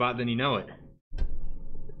right spot, then you know it.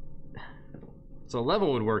 So a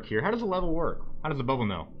level would work here. How does a level work? How does the bubble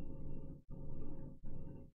know?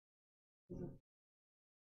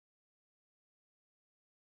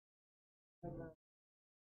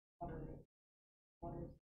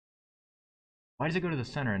 Why does it go to the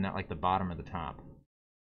center and not like the bottom or the top?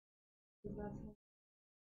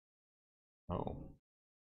 Oh.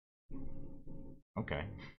 Okay.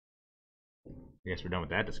 I guess we're done with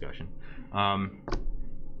that discussion.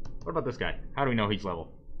 What about this guy? How do we know he's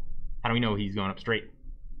level? How do we know he's going up straight?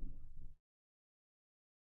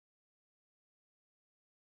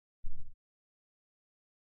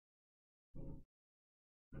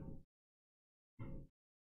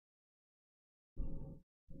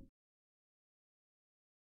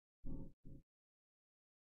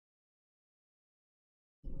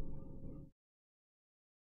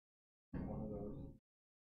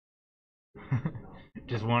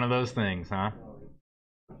 Just one of those things, huh?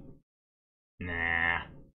 Nah.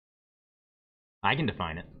 I can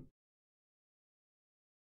define it.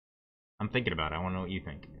 I'm thinking about it. I want to know what you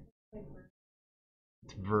think.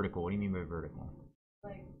 It's vertical. What do you mean by vertical?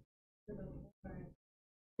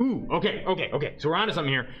 Ooh, okay. So we're onto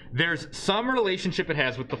something here. There's some relationship it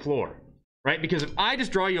has with the floor, right? Because if I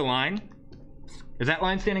just draw you a line, is that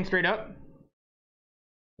line standing straight up?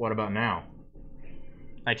 What about now?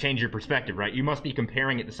 I change your perspective, right? You must be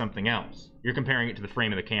comparing it to something else. You're comparing it to the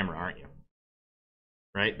frame of the camera, aren't you?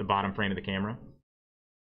 Right? The bottom frame of the camera?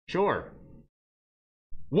 Sure.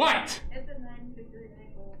 What? It's a 90-degree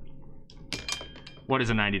angle. What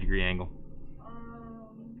is a 90-degree angle?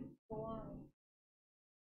 The line.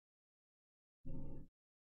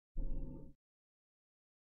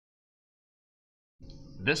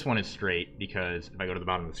 This one is straight because if I go to the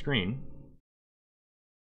bottom of the screen,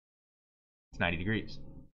 it's 90 degrees.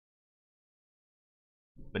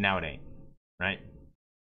 But now it ain't, right?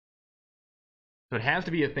 So it has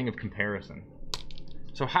to be a thing of comparison.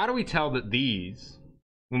 So how do we tell that these,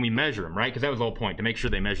 when we measure them, right? Because that was the whole point, to make sure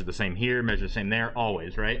they measure the same here, measure the same there,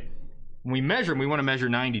 always, right? When we measure them, we want to measure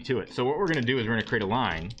 90 to it. So what we're going to do is we're going to create a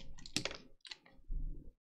line.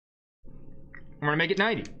 We're going to make it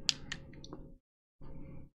 90.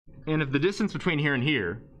 And if the distance between here and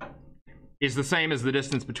here is the same as the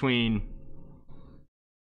distance between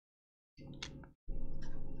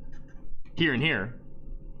here and here,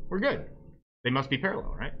 we're good. They must be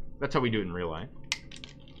parallel, right? That's how we do it in real life.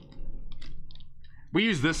 We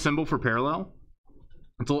use this symbol for parallel.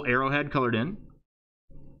 It's a little arrowhead colored in.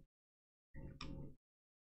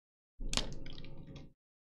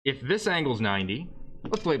 If this angle's 90,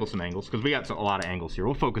 let's label some angles because we got a lot of angles here.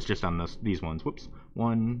 We'll focus just on these ones. Whoops.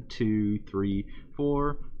 1, 2, 3,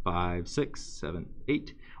 4, 5, 6, 7,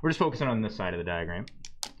 8. We're just focusing on this side of the diagram.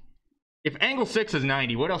 If angle 6 is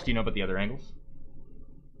 90, what else do you know about the other angles?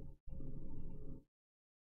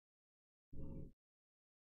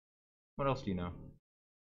 What else do you know?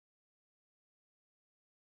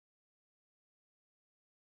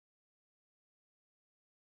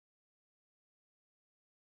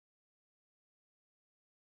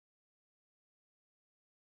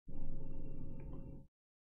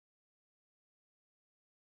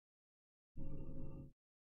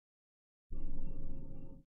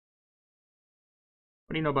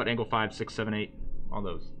 What do you know about angle 5, 6, 7, 8? All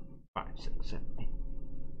those. 5, 6, 7, 8.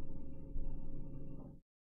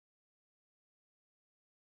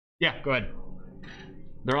 Yeah, go ahead.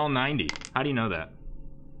 They're all 90. How do you know that?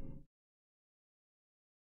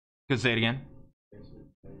 Because say it again.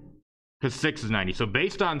 Because 6 is 90. So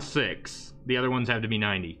based on 6, the other ones have to be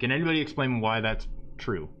 90. Can anybody explain why that's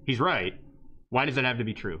true? He's right. Why does that have to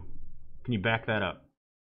be true? Can you back that up?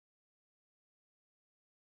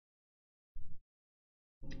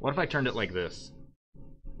 What if I turned it like this?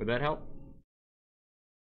 Would that help?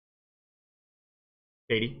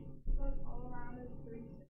 Katie? All around is 3,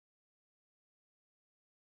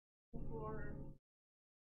 4.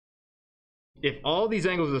 If all these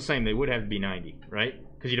angles are the same, they would have to be 90, right?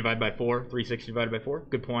 Because you divide by 4, 360 divided by 4.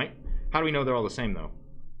 Good point. How do we know they're all the same, though?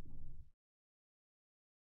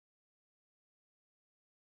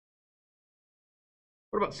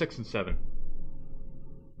 What about 6 and 7?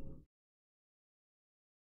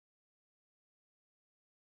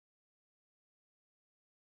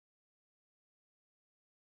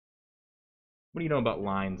 What do you know about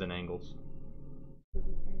lines and angles?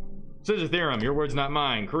 Scissor theorem. Your word's not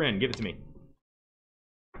mine. Corinne, give it to me.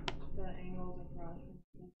 The angles across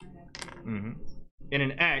In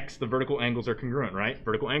an X, the vertical angles are congruent, right?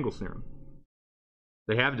 Vertical angle theorem.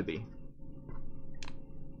 They have to be.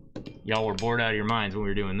 Y'all were bored out of your minds when we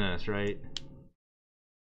were doing this, right?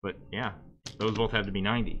 But yeah, those both have to be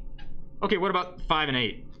 90. Okay, what about 5 and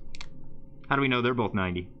 8? How do we know they're both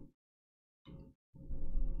 90?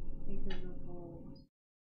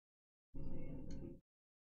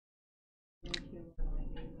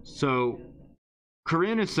 So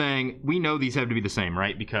Corinne is saying we know these have to be the same,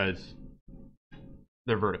 right? Because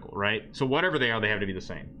they're vertical, right? So whatever they are, they have to be the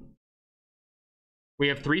same. We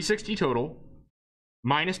have 360 total.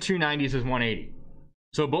 minus 2 90s is 180.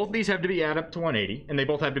 So both these have to be added up to 180, and they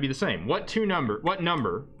both have to be the same. What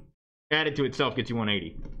number added to itself gets you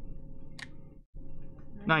 180?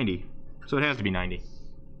 90. So it has to be 90.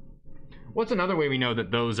 What's another way we know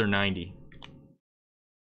that those are 90?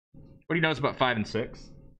 What do you notice about 5 and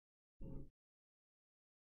 6?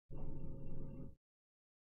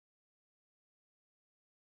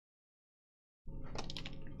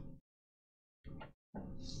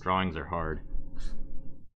 Drawings are hard.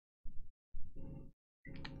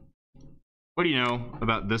 What do you know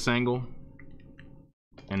about this angle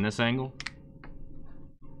and this angle?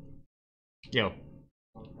 Yo.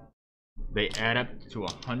 They add up to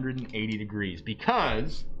 180 degrees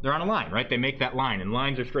because they're on a line, right? They make that line, and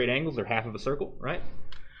lines are straight angles. They're half of a circle, right?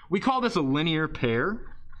 We call this a linear pair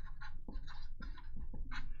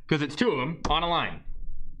because it's two of them on a line.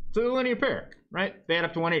 So they're a linear pair, right? They add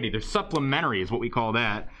up to 180. They're supplementary is what we call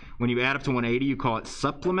that. When you add up to 180, you call it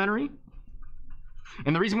supplementary.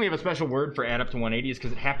 And the reason we have a special word for add up to 180 is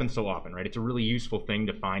because it happens so often, right? It's a really useful thing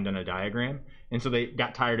to find on a diagram. And so they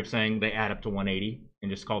got tired of saying they add up to 180 and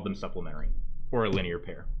just called them supplementary or a linear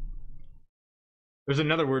pair. There's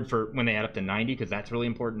another word for when they add up to 90 because that's really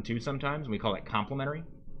important too sometimes. We call it complementary.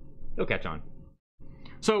 You'll catch on.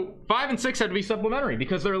 So 5 and 6 have to be supplementary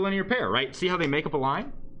because they're a linear pair, right? See how they make up a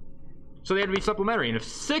line? So they have to be supplementary. And if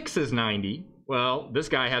 6 is 90, well, this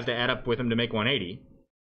guy has to add up with him to make 180.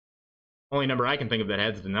 Only number I can think of that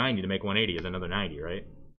adds to 90 to make 180 is another 90, right?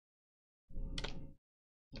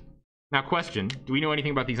 Now question, do we know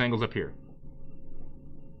anything about these angles up here?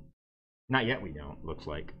 Not yet we don't, looks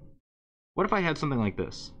like. What if I had something like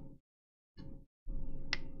this?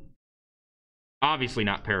 Obviously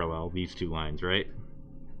not parallel, these two lines, right?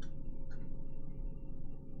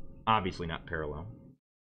 Obviously not parallel.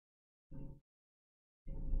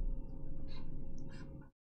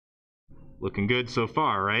 Looking good so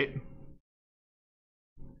far, right?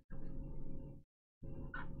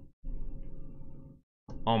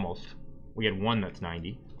 Almost. We had one that's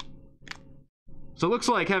 90. So it looks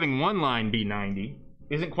like having one line be 90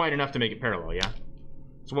 isn't quite enough to make it parallel, yeah?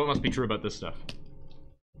 So what must be true about this stuff?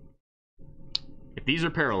 If these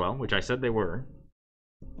are parallel, which I said they were,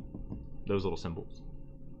 those little symbols,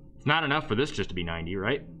 it's not enough for this just to be 90,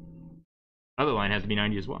 right? Other line has to be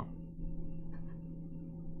 90 as well.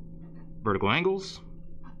 Vertical angles.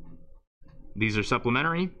 These are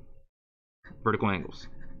supplementary. Vertical angles.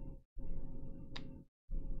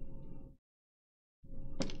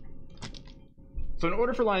 So in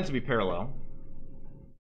order for lines to be parallel,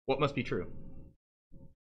 what must be true?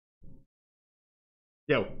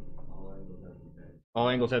 Yo. All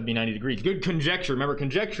angles have to be 90 degrees. Good conjecture. Remember,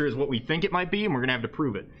 conjecture is what we think it might be, and we're going to have to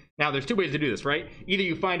prove it. Now, there's two ways to do this, right? Either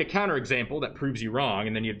you find a counterexample that proves you wrong,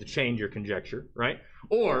 and then you have to change your conjecture, right?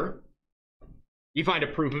 Or you find a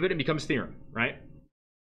proof of it and it becomes theorem, right?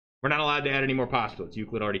 We're not allowed to add any more postulates.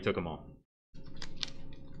 Euclid already took them all.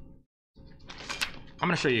 I'm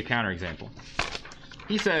going to show you a counterexample.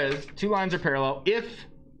 He says two lines are parallel if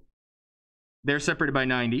they're separated by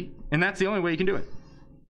 90, and that's the only way you can do it.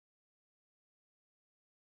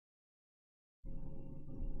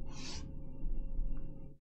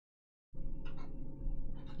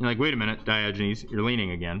 You're like, wait a minute, Diogenes, you're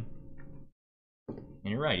leaning again. And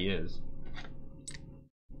you're right, he is.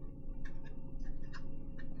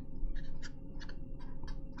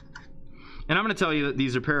 And I'm going to tell you that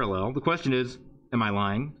these are parallel. The question is, am I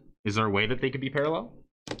lying? Is there a way that they could be parallel?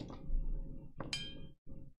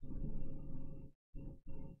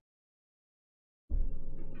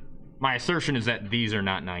 My assertion is that these are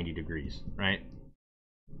not 90 degrees, right?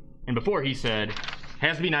 And before he said,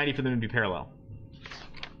 has to be 90 for them to be parallel.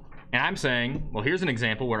 And I'm saying, well, here's an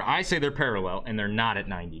example where I say they're parallel and they're not at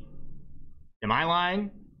 90. Am I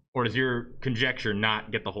lying? Or does your conjecture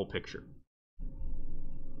not get the whole picture?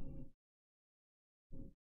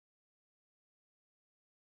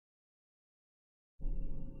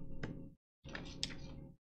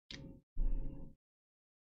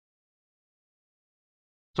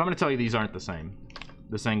 So I'm going to tell you these aren't the same.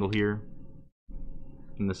 This angle here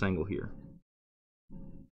and this angle here.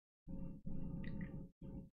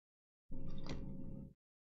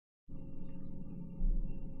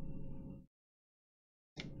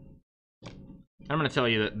 I'm going to tell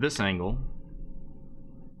you that this angle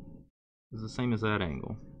is the same as that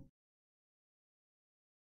angle.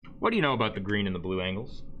 What do you know about the green and the blue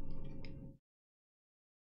angles?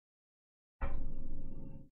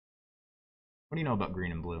 What do you know about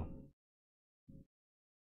green and blue?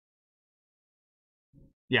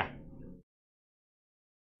 Yeah.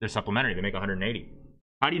 They're supplementary. They make 180.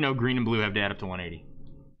 How do you know green and blue have to add up to 180?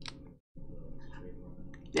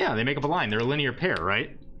 Yeah, they make up a line. They're a linear pair,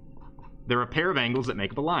 right? They're a pair of angles that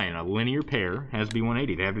make up a line. A linear pair has to be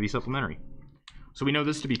 180. They have to be supplementary. So we know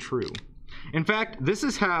this to be true. In fact, this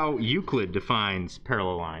is how Euclid defines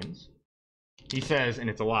parallel lines. He says, and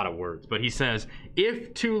it's a lot of words, but he says,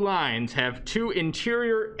 if two lines have two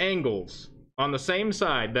interior angles on the same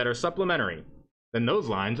side that are supplementary, then those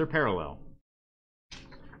lines are parallel.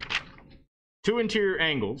 Two interior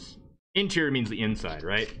angles. Interior means the inside,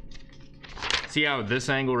 right? See how this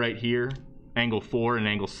angle right here, angle 4 and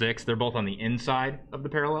angle 6, they're both on the inside of the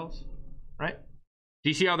parallels, right? Do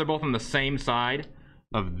you see how they're both on the same side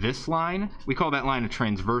of this line? We call that line a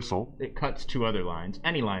transversal. It cuts two other lines.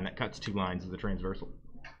 Any line that cuts two lines is a transversal.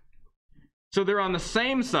 So they're on the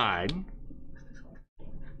same side,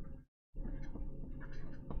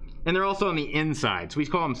 and they're also on the inside. So we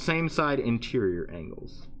call them same side interior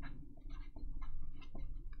angles.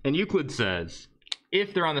 And Euclid says,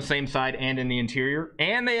 if they're on the same side and in the interior,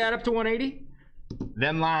 and they add up to 180,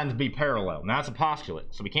 then lines be parallel. Now that's a postulate,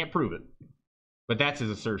 so we can't prove it. But that's his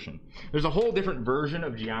assertion. There's a whole different version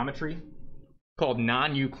of geometry called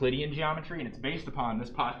non-Euclidean geometry, and it's based upon this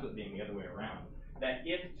postulate being the other way around. That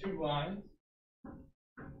if two lines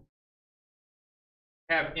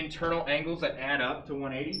have internal angles that add up to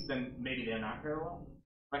 180, then maybe they're not parallel.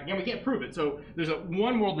 Right? Again, we can't prove it. So there's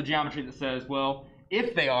one world of geometry that says, well,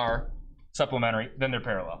 if they are supplementary, then they're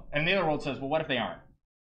parallel. And the other world says, well, what if they aren't?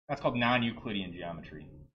 That's called non-Euclidean geometry.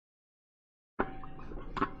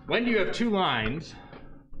 When do you have two lines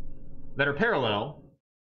that are parallel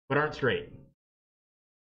but aren't straight?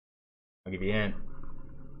 I'll give you a hint.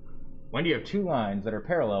 When do you have two lines that are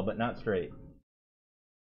parallel but not straight?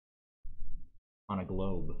 On a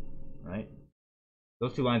globe, right?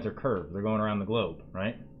 Those two lines are curved. They're going around the globe,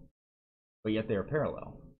 right? But yet they are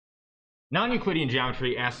parallel. Non-Euclidean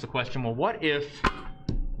geometry asks the question, well, what if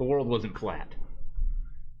the world wasn't flat?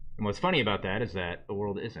 And what's funny about that is that the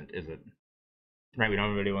world isn't, is it? Right, we don't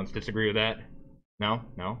have anybody wants to disagree with that? No?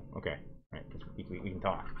 No? Okay. Right, we can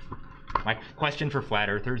talk. My question for flat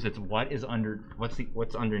earthers is what's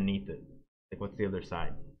underneath it? Like, what's the other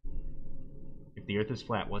side? If the earth is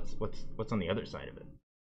flat, what's on the other side of it?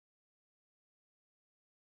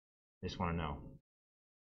 I just want to know.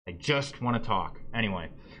 I just want to talk. Anyway,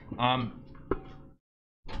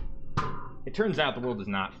 it turns out the world is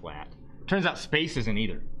not flat. It turns out space isn't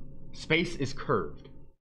either. Space is curved.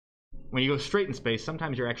 When you go straight in space,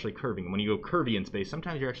 sometimes you're actually curving. When you go curvy in space,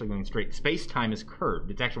 sometimes you're actually going straight. Space-time is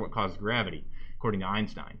curved. It's actually what caused gravity, according to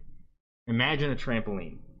Einstein. Imagine a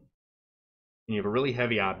trampoline. And you have a really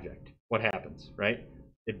heavy object. What happens, right?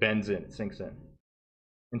 It bends in, it sinks in.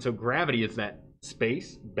 And so gravity is that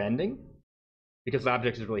space bending because the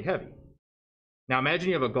object is really heavy. Now imagine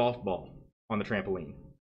you have a golf ball on the trampoline.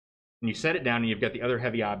 And you set it down and you've got the other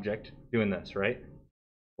heavy object doing this, right?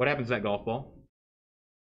 What happens to that golf ball?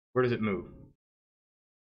 Where does it move?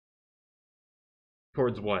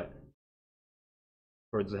 Towards what?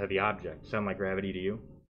 Towards the heavy object. Sound like gravity to you?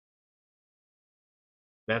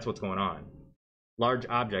 That's what's going on. Large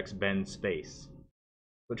objects bend space.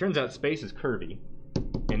 So it turns out space is curvy,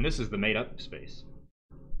 and this is the made-up space.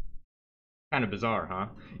 Kind of bizarre, huh?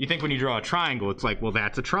 You think when you draw a triangle, it's like, well,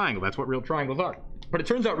 that's a triangle. That's what real triangles are. But it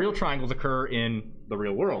turns out real triangles occur in the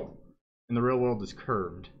real world, and the real world is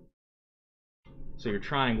curved. So your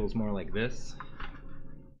triangle is more like this.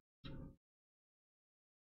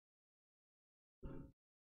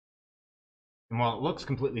 And while it looks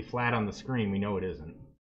completely flat on the screen, we know it isn't.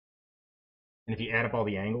 And if you add up all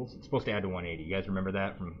the angles, it's supposed to add to 180. You guys remember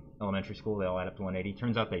that from elementary school? They all add up to 180.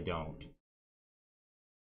 Turns out they don't.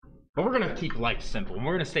 But we're going to keep life simple, and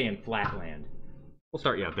we're going to stay in flatland. We'll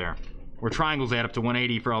start you out there. Where triangles add up to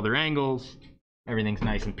 180 for all their angles. Everything's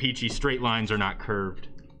nice and peachy. Straight lines are not curved.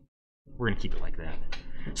 We're going to keep it like that.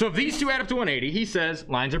 So if these two add up to 180, he says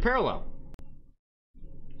lines are parallel.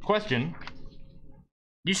 Question.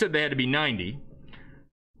 You said they had to be 90.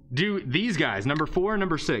 Do these guys, number 4 and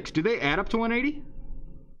number 6, do they add up to 180?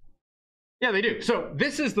 Yeah, they do. So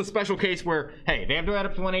this is the special case where, hey, they have to add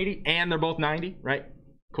up to 180 and they're both 90, right?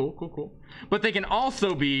 Cool, cool, cool. But they can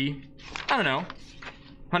also be, I don't know,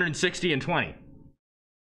 160 and 20.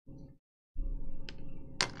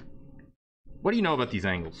 What do you know about these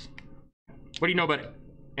angles? What do you know about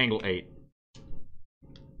angle 8?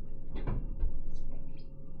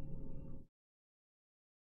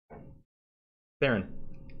 Theron.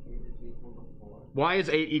 Why is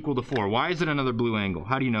 8 equal to 4? Why is it another blue angle?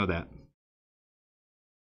 How do you know that?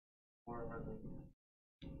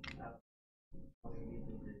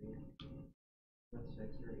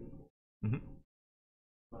 Mm-hmm.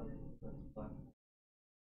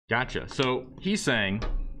 Gotcha. So he's saying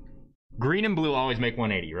Green and blue always make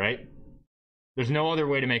 180, right? There's no other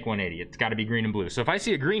way to make 180. It's got to be green and blue. So if I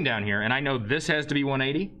see a green down here and I know this has to be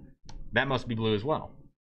 180, that must be blue as well.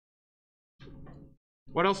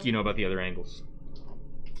 What else do you know about the other angles?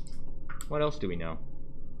 What else do we know?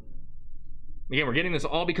 Again, we're getting this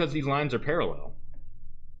all because these lines are parallel.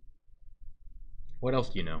 What else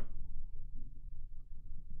do you know?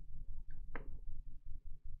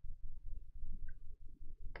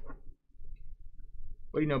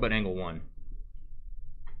 What do you know about angle 1?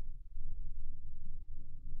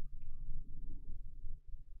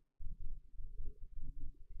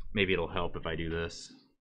 Maybe it'll help if I do this.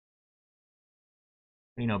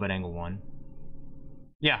 What do you know about angle 1?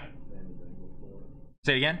 Yeah.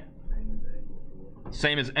 Say it again?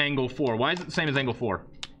 Same as angle 4. Why is it the same as angle 4?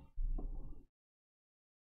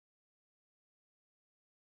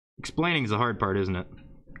 Explaining is the hard part, isn't it?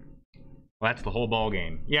 Well, that's the whole ball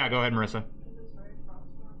game. Yeah, go ahead, Marissa.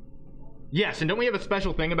 Yes, and don't we have a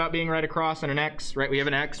special thing about being right across and an X, right? We have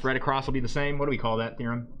an X, right across will be the same. What do we call that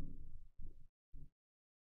theorem?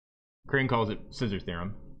 Crane calls it scissors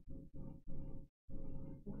theorem.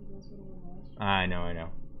 I know.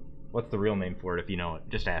 What's the real name for it if you know it?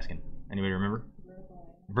 Just asking. Anybody remember?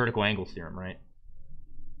 Vertical angles theorem, right?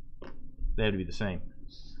 They have to be the same.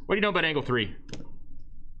 What do you know about angle 3?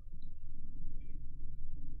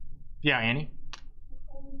 Yeah, Annie?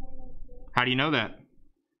 How do you know that?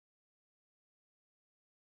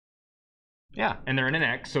 Yeah, and they're in an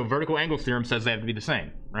X, so vertical angles theorem says they have to be the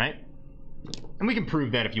same, right? And we can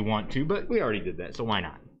prove that if you want to, but we already did that, so why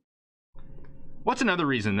not? What's another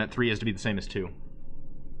reason that 3 has to be the same as 2?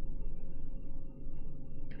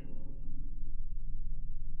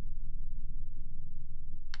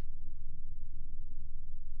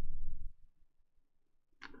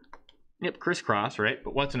 Yep, crisscross, right?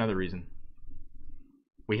 But what's another reason?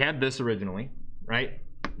 We had this originally, right?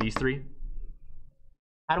 These 3.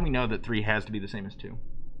 How do we know that 3 has to be the same as 2?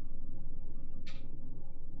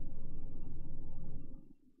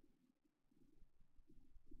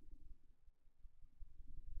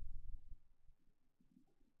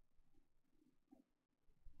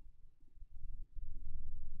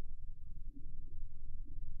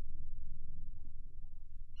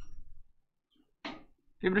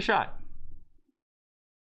 Give it a shot.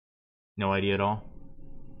 No idea at all?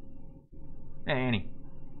 Hey, Annie.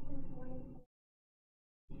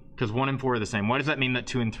 Because 1 and 4 are the same. Why does that mean that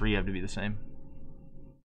 2 and 3 have to be the same?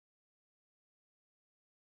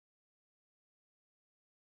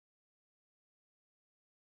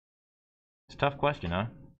 It's a tough question, huh?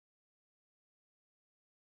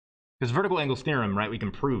 Because vertical angles theorem, right, we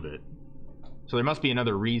can prove it. So there must be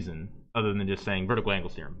another reason other than just saying vertical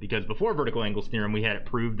angles theorem. Because before vertical angles theorem, we had it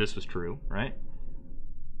proved this was true, right?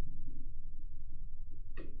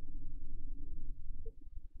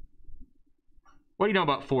 What do you know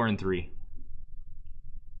about 4 and 3?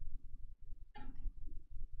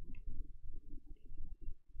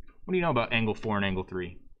 What do you know about angle 4 and angle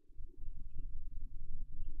 3?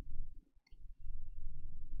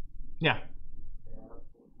 Yeah.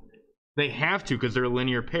 They have to because they're a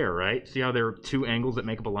linear pair, right? See how there are 2 angles that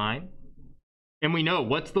make up a line? And we know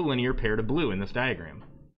what's the linear pair to blue in this diagram.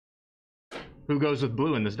 Who goes with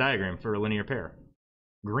blue in this diagram for a linear pair?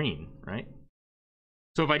 Green, right?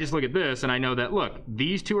 So if I just look at this and I know that, look,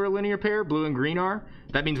 these 2 are a linear pair, blue and green are,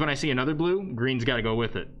 that means when I see another blue, green's got to go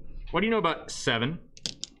with it. What do you know about 7?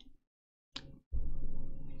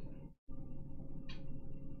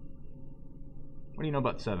 What do you know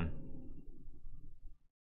about 7?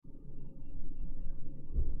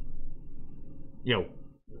 Yo.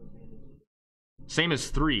 Same as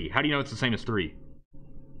 3. How do you know it's the same as 3?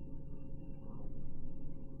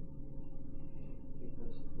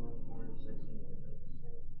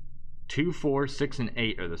 Two, 4, 6, and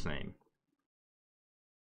 8 are the same.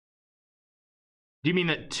 Do you mean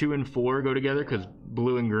that 2 and 4 go together because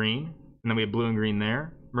blue and green? And then we have blue and green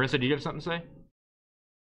there? Marissa, do you have something to say?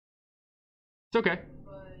 It's okay.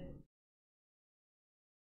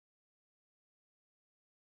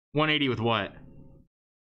 180 with what?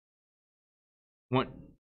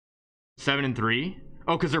 7 and 3?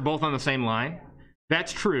 Oh, because they're both on the same line?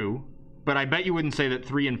 That's true, but I bet you wouldn't say that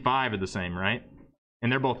 3 and 5 are the same, right?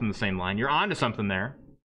 And they're both in the same line. You're on to something there.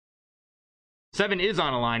 7 is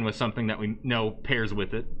on a line with something that we know pairs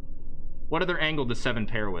with it. What other angle does 7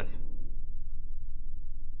 pair with?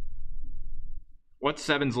 What's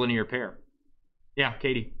 7's linear pair? Yeah,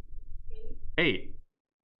 Katie. 8.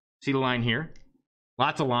 See the line here?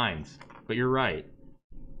 Lots of lines, but you're right.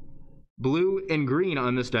 Blue and green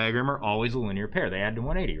on this diagram are always a linear pair. They add to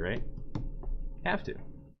 180, right? Have to.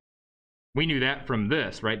 We knew that from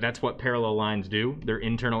this, right? That's what parallel lines do. Their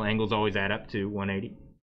internal angles always add up to 180.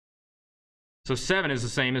 So 7 is the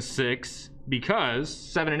same as 6 because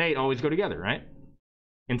 7 and 8 always go together, right?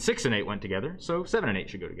 And 6 and 8 went together, so 7 and 8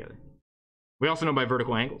 should go together. We also know by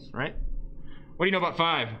vertical angles, right? What do you know about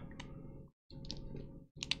 5?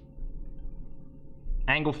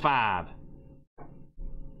 Angle 5.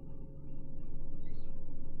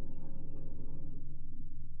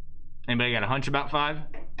 Anybody got a hunch about 5?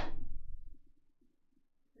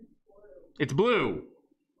 It's blue.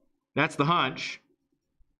 That's the hunch.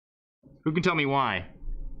 Who can tell me why?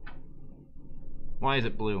 Why is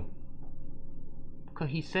it blue? Because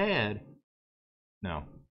he said. No.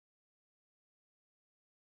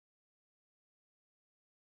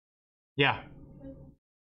 Yeah.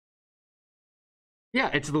 Yeah,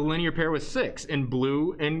 it's the linear pair with 6, and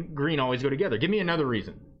blue and green always go together. Give me another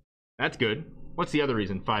reason. That's good. What's the other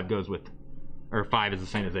reason 5 goes with, or 5 is the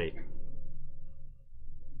same as 8?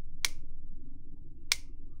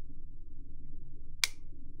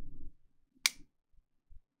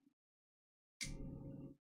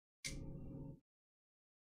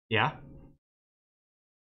 Yeah?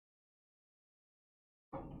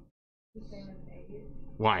 The same as 8.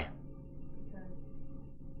 Why?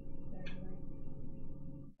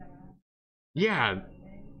 Yeah.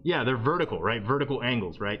 Yeah, they're vertical, right? Vertical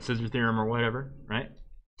angles, right? Scissor theorem or whatever, right?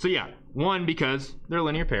 So yeah, 1 because they're a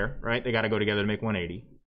linear pair, right? They got to go together to make 180.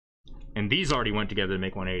 And these already went together to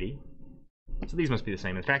make 180. So these must be the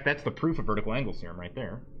same. In fact, that's the proof of vertical angles theorem right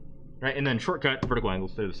there. Right? And then shortcut, vertical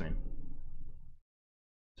angles, they're the same.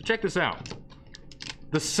 So check this out.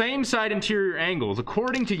 The same side interior angles,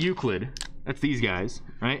 according to Euclid, that's these guys,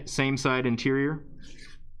 right? Same side interior.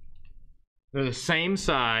 They're the same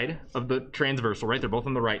side of the transversal, right? They're both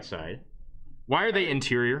on the right side. Why are they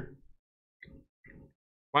interior?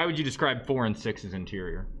 Why would you describe 4 and 6 as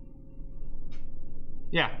interior?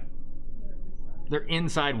 Yeah. They're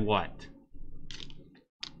inside what?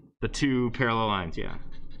 The two parallel lines, yeah.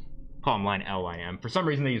 Call them line L, line M. For some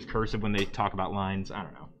reason they use cursive when they talk about lines. I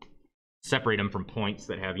don't know. Separate them from points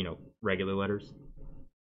that have, you know, regular letters.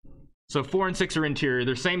 So 4 and 6 are interior.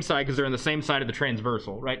 They're same side because they're on the same side of the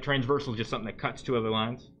transversal, right? Transversal is just something that cuts two other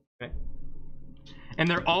lines, okay? And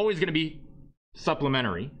they're always going to be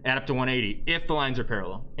supplementary, add up to 180, if the lines are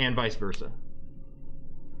parallel, and vice versa.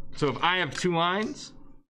 So if I have two lines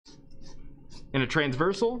in a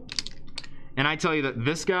transversal, and I tell you that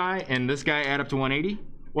this guy and this guy add up to 180,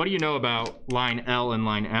 what do you know about line L and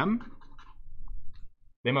line M?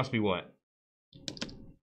 They must be what?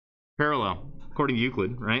 Parallel, according to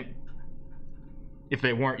Euclid, right? If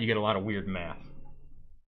they weren't, you get a lot of weird math.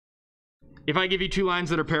 If I give you two lines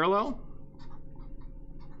that are parallel,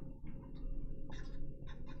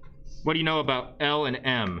 what do you know about L and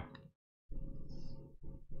M?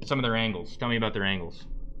 Some of their angles. Tell me about their angles.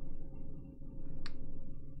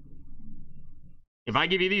 If I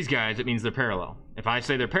give you these guys, it means they're parallel. If I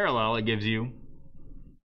say they're parallel, it gives you...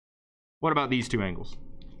 What about these two angles?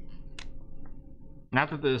 Not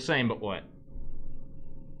that they're the same, but what?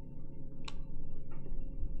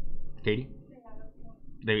 Katie?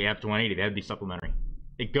 They add up to 180. They have to be supplementary.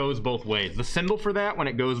 It goes both ways. The symbol for that, when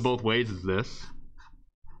it goes both ways, is this.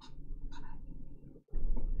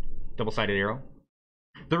 Double-sided arrow.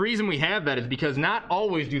 The reason we have that is because not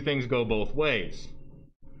always do things go both ways.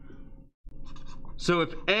 So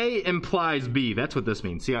if A implies B, that's what this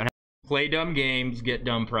means. See how it happens? Play dumb games, get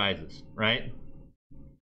dumb prizes, right?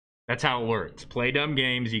 That's how it works. Play dumb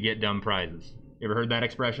games, you get dumb prizes. You ever heard that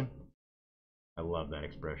expression? I love that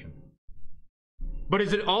expression. But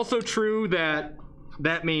is it also true that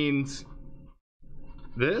that means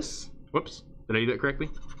this? Whoops, did I do that correctly?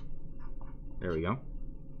 There we go.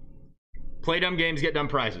 Play dumb games, get dumb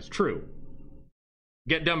prizes. True.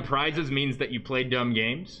 Get dumb prizes means that you play dumb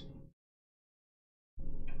games.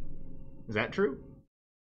 Is that true?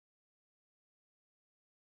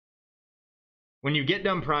 When you get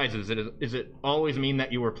dumb prizes, does it always mean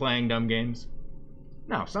that you were playing dumb games?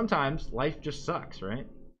 No, sometimes life just sucks, right?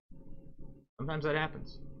 Sometimes that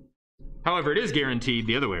happens. However, it is guaranteed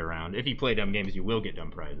the other way around. If you play dumb games, you will get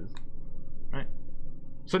dumb prizes, right?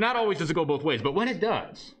 So not always does it go both ways, but when it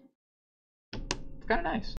does, it's kind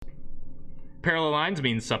of nice. Parallel lines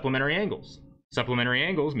means supplementary angles. Supplementary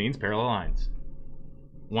angles means parallel lines.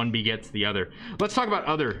 One begets the other. Let's talk about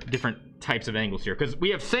other different types of angles here, because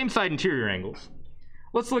we have same side interior angles.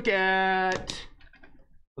 Let's look at,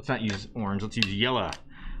 let's not use orange, let's use yellow.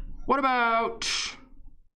 What about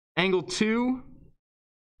angle 2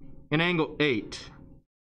 and angle 8?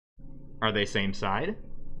 Are they same side?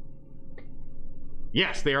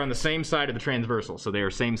 Yes, they are on the same side of the transversal, so they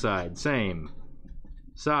are same side. Same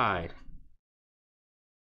side.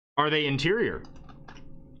 Are they interior?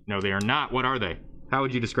 No, they are not. What are they? How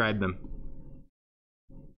would you describe them?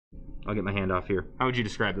 I'll get my hand off here. How would you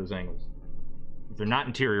describe those angles? If they're not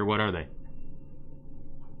interior, what are they?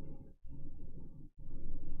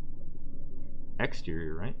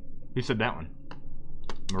 Exterior, right? Who said that one?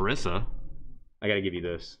 Marissa. I gotta give you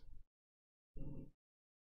this.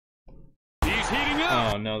 He's heating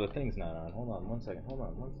up. Oh no, the thing's not on. Hold on 1 second. Hold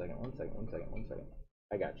on 1 second. 1 second. 1 second. 1 second.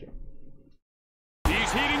 I got you.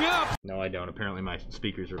 He's heating up. No, I don't. Apparently my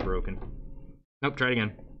speakers are broken. Nope, try it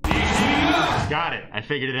again. He's heating up. Got it. I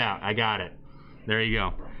figured it out. I got it. There you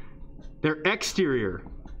go. They're exterior.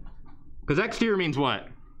 Because exterior means what?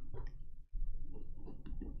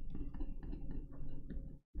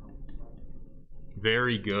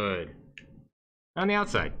 Very good. On the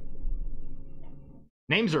outside.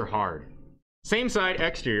 Names are hard. Same side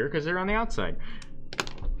exterior because they're on the outside.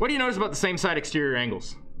 What do you notice about the same side exterior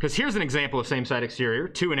angles? Because here's an example of same side exterior,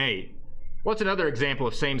 2 and 8. What's another example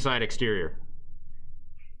of same side exterior?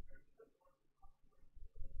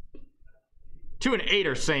 2 and 8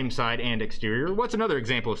 are same side and exterior. What's another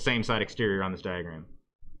example of same side exterior on this diagram?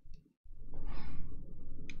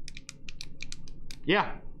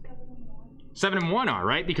 Yeah. 7 and 1 are,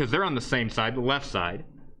 right? Because they're on the same side, the left side.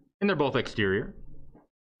 And they're both exterior.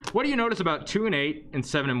 What do you notice about 2 and 8 and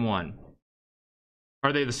 7 and 1?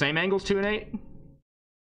 Are they the same angles, 2 and 8?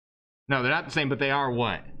 No, they're not the same, but they are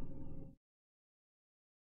what?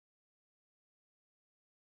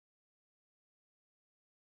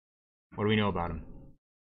 What do we know about them?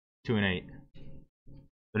 2 and 8.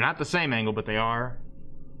 They're not the same angle, but they are.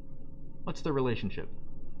 What's their relationship?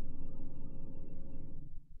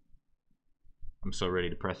 I'm so ready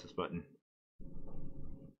to press this button.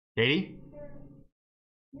 Katie?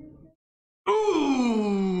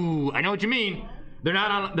 Ooh! I know what you mean. They're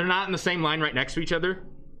not in the same line right next to each other.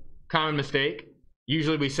 Common mistake.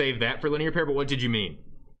 Usually we save that for linear pair, but what did you mean?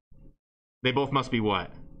 They both must be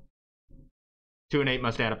what? 2 and 8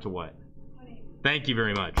 must add up to what? Thank you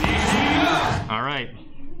very much. All right.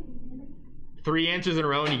 3 answers in a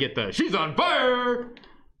row and you get the she's on fire!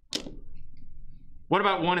 What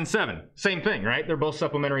about 1 and 7? Same thing, right? They're both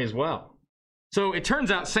supplementary as well. So it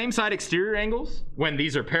turns out same side exterior angles, when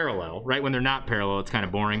these are parallel, right? When they're not parallel, it's kind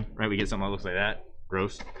of boring, right? We get something that looks like that.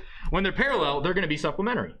 Gross. When they're parallel, they're going to be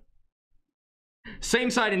supplementary. Same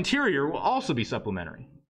side interior will also be supplementary.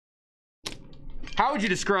 How would you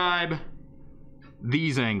describe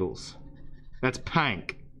these angles? That's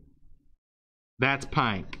pank. That's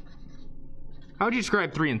pank. How would you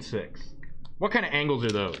describe 3 and 6? What kind of angles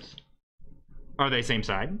are those? Are they same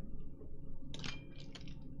side?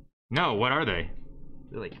 No, what are they?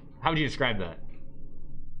 Like, how would you describe that?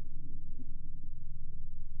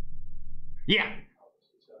 Yeah.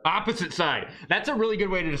 Opposite side. That's a really good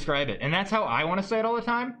way to describe it. And that's how I want to say it all the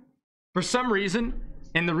time. For some reason,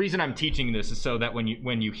 and the reason I'm teaching this is so that when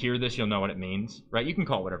you hear this, you'll know what it means, right? You can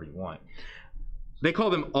call it whatever you want. They call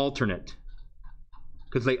them alternate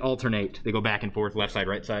because they alternate. They go back and forth, left side,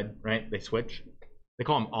 right side, right? They switch. They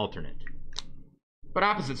call them alternate. But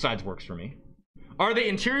opposite sides works for me. Are they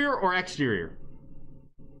interior or exterior?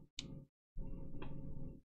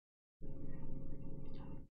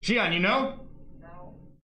 Xian, you know? No.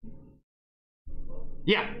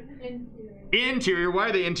 Yeah. Interior. Why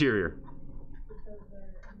are they interior?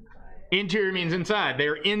 Interior means inside.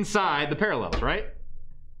 They're inside the parallels, right?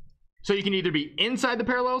 So you can either be inside the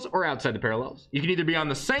parallels or outside the parallels. You can either be on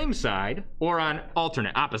the same side or on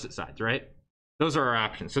alternate, opposite sides, right? Those are our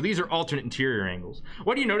options. So these are alternate interior angles.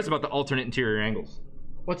 What do you notice about the alternate interior angles?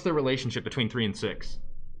 What's the relationship between 3 and 6?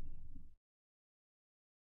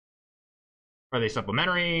 Are they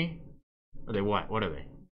supplementary? Are they what? What are they?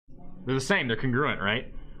 They're the same. They're congruent,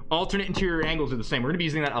 right? Alternate interior angles are the same. We're going to be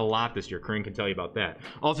using that a lot this year. Corinne can tell you about that.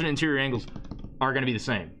 Alternate interior angles are going to be the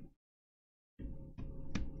same.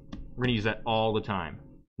 We're going to use that all the time.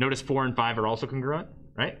 Notice 4 and 5 are also congruent,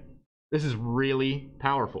 right? This is really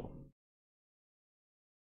powerful.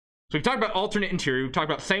 So we've talked about alternate interior, we've talked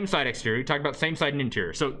about same side exterior, we've talked about same side and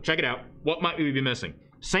interior. So check it out. What might we be missing?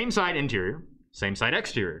 Same side interior, same side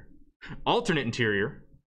exterior. Alternate interior.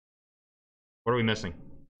 What are we missing?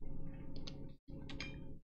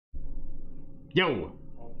 Yo.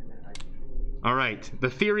 All right. The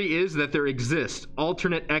theory is that there exist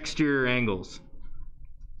alternate exterior angles.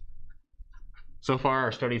 So far,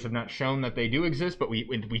 our studies have not shown that they do exist, but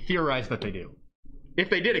we theorize that they do. If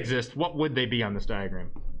they did exist, what would they be on this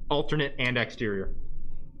diagram? Alternate and exterior.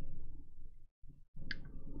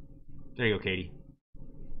 There you go, Katie.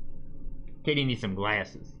 Katie needs some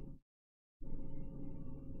glasses.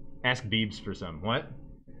 Ask Beebs for some. What?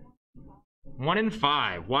 1 and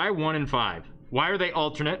 5. Why 1 and 5? Why are they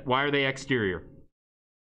alternate? Why are they exterior?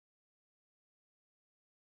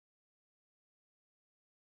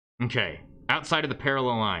 Okay, outside of the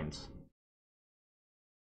parallel lines.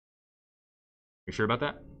 You sure about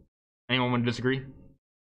that? Anyone want to disagree?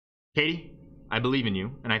 Katie, I believe in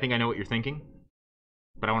you, and I think I know what you're thinking,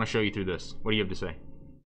 but I want to show you through this. What do you have to say?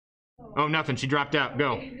 Oh, nothing. She dropped out.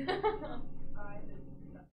 Go.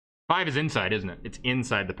 5 is inside, isn't it? It's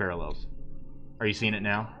inside the parallels. Are you seeing it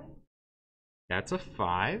now? That's a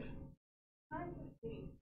 5. I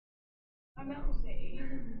meant to say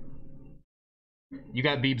 8. You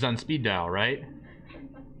got Beebs on speed dial, right?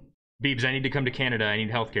 Beebs, I need to come to Canada. I need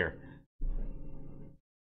healthcare.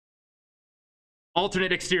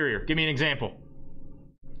 Alternate exterior. Give me an example.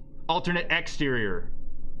 Alternate exterior.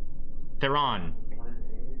 Theron.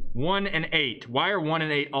 1 and 8. Why are 1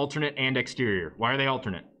 and 8 alternate and exterior? Why are they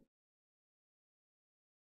alternate?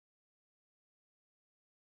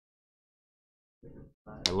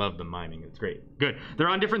 I love the miming. It's great. Good. They're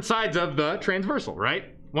on different sides of the transversal,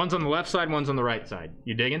 right? One's on the left side, one's on the right side.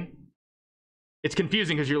 You digging? It's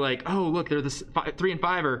confusing because you're like, oh, look, they're 3 and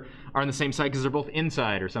 5 are on the same side because they're both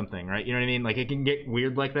inside or something, right? You know what I mean? Like, it can get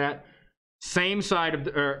weird like that. Same side of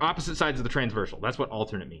or opposite sides of the transversal. That's what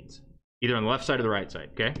alternate means. Either on the left side or the right side,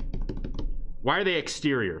 okay? Why are they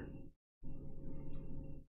exterior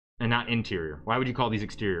and not interior? Why would you call these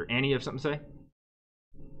exterior? Annie, you have something to say?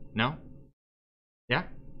 No? Yeah?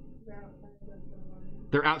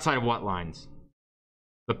 They're outside of what lines?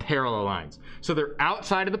 The parallel lines. So they're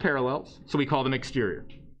outside of the parallels, so we call them exterior.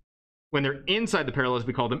 When they're inside the parallels,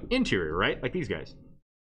 we call them interior, right? Like these guys.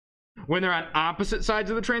 When they're on opposite sides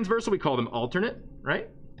of the transversal, we call them alternate, right?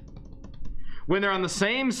 When they're on the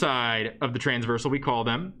same side of the transversal, we call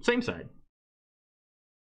them same side.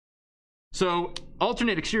 So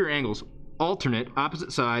alternate exterior angles, alternate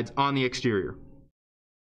opposite sides on the exterior.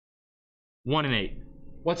 1 and 8.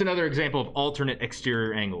 What's another example of alternate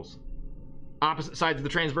exterior angles? Opposite sides of the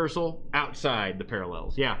transversal, outside the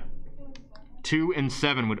parallels. Yeah. 2 and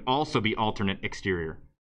 7 would also be alternate exterior.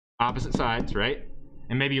 Opposite sides, right?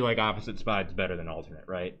 And maybe you like opposite sides better than alternate,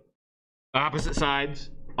 right? Opposite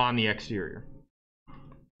sides on the exterior.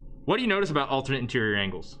 What do you notice about alternate interior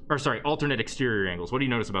angles? Or sorry, alternate exterior angles. What do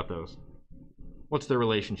you notice about those? What's their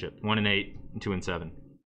relationship? 1 and 8 and 2 and 7.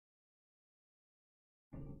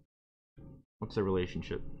 What's their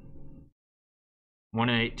relationship? 1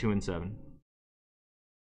 and 8, 2 and 7.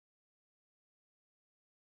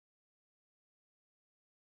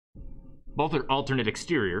 Both are alternate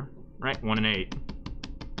exterior, right? 1 and 8.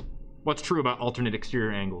 What's true about alternate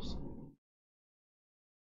exterior angles?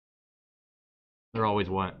 They're always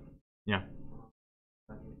what? Yeah.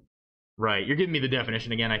 Right. You're giving me the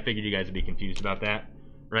definition again. I figured you guys would be confused about that,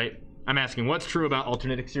 right? I'm asking what's true about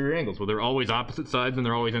alternate exterior angles? Well, they're always opposite sides and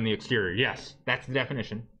they're always in the exterior. Yes, that's the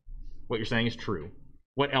definition. What you're saying is true.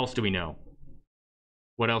 What else do we know?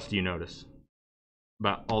 What else do you notice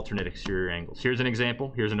about alternate exterior angles? Here's an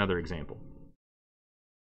example. Here's another example.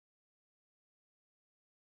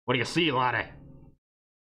 What do you see, Lottie?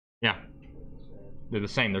 Yeah. They're the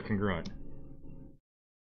same. They're congruent.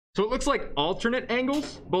 So it looks like alternate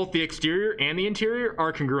angles, both the exterior and the interior,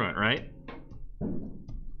 are congruent, right?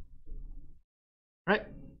 Right?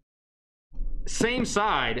 Same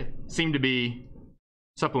side seem to be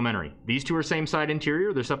supplementary. These two are same side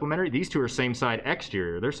interior, they're supplementary. These two are same side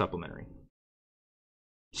exterior, they're supplementary.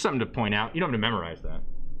 Something to point out. You don't have to memorize that.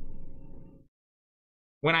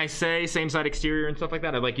 When I say same side exterior and stuff like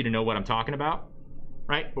that, I'd like you to know what I'm talking about,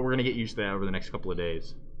 right? But we're gonna get used to that over the next couple of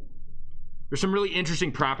days. There's some really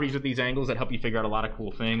interesting properties with these angles that help you figure out a lot of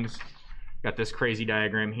cool things. Got this crazy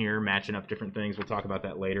diagram here, matching up different things. We'll talk about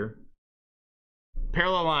that later.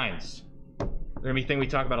 Parallel lines. They're gonna be a thing we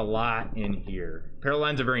talk about a lot in here. Parallel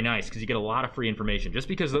lines are very nice because you get a lot of free information. Just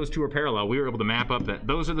because those two are parallel, we were able to map up that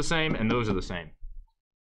those are the same and those are the same.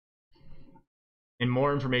 And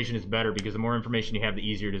more information is better because the more information you have, the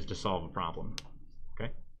easier it is to solve a problem.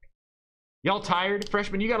 Okay? Y'all tired?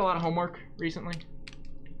 Freshmen, you got a lot of homework recently?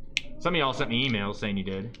 Some of y'all sent me emails saying you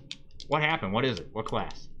did. What happened? What is it? What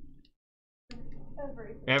class?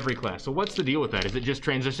 Every class. So what's the deal with that? Is it just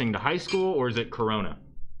transitioning to high school or is it Corona?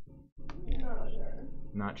 Not sure.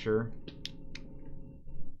 Not sure.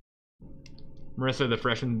 Marissa, the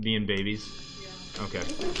freshmen being babies? Yeah. Okay.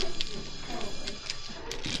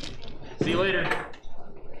 See you later.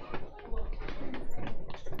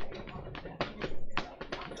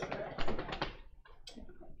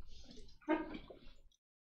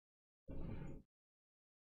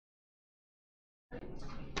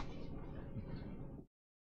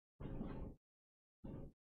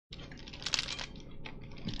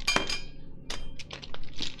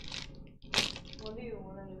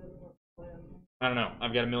 I don't know.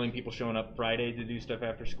 I've got a million people showing up Friday to do stuff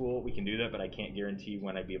after school. We can do that, but I can't guarantee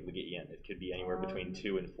when I'd be able to get you in. It could be anywhere between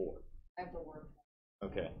 2 and 4. I have to work.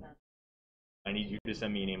 Okay. I need you to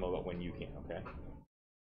send me an email about when you can, okay?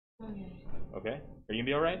 Okay. Okay? Are you gonna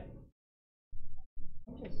be alright?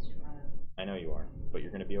 I'm just trying. I know you are, but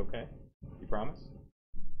you're gonna be okay? You promise?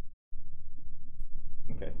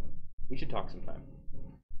 Okay. We should talk sometime.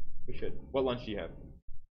 We should. What lunch do you have?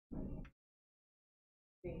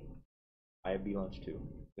 I have B lunch too.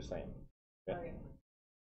 Just saying. Okay. Okay.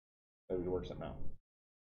 So we can work something out.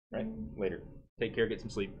 Right? Later. Take care, get some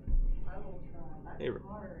sleep. I will try. Hey, That's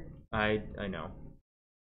hard. I know.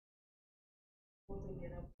 Supposed to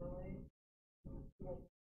get up early.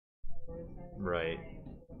 Right.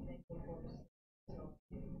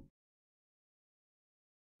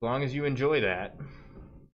 As long as you enjoy that.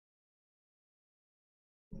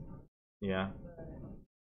 Yeah.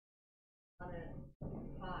 Not at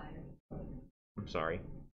 5. I'm sorry.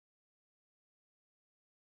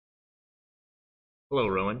 Hello,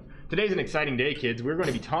 Rowan. Today's an exciting day, kids. We're going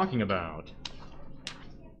to be talking about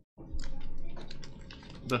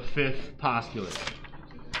the fifth postulate.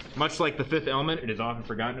 Much like the fifth element, it is often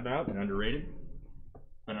forgotten about and underrated.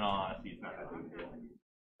 But in all honesty, it's not that big a deal.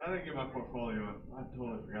 I didn't get my portfolio. I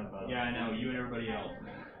totally forgot about it. Yeah, I know. You and everybody else.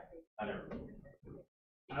 I don't.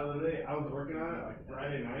 I was working on it like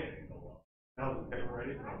Friday night. I was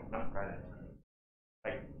ready. No, not Friday.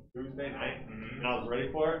 Like Tuesday night. And I was ready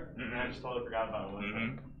for it. And I just totally forgot about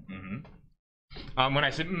it. When I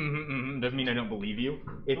said doesn't mean I don't believe you.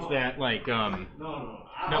 It's that like No,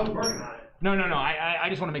 I was working on it. No. I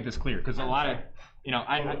just want to make this clear because a lot of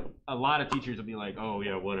a lot of teachers will be like, oh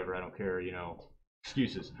yeah, whatever, I don't care,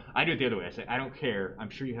 excuses. I do it the other way. I say, I don't care. I'm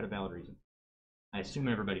sure you had a valid reason. I assume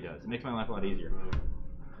everybody does. It makes my life a lot easier.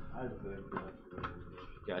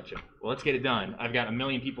 Gotcha. Well, let's get it done. I've got a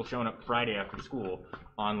million people showing up Friday after school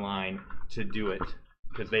online to do it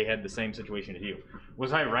because they had the same situation as you.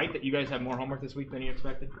 Was I right that you guys have more homework this week than you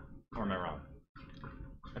expected? Or am I wrong?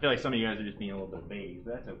 I feel like some of you guys are just being a little bit vague.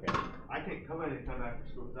 That's okay. I can't come anytime after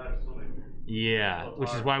school because I have so many. Yeah,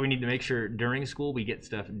 which is why we need to make sure during school we get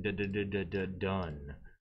stuff done.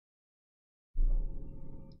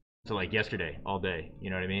 So like yesterday, all day,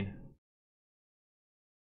 you know what I mean?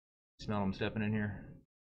 Smell them stepping in here.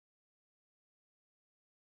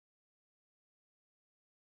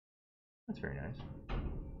 That's very nice.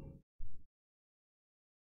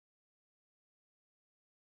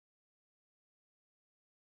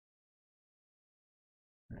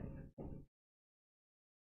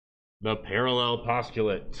 The parallel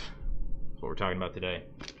postulate. That's what we're talking about today.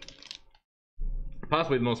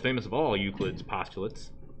 Possibly the most famous of all Euclid's postulates.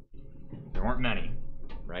 There weren't many,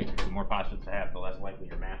 right? The more postulates you have, the less likely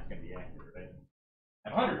your math's going to be accurate, right? I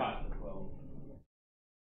have 100 postulates. Well,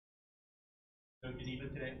 so Geneva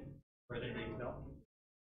today? Birthday day yourself?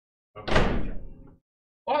 Okay.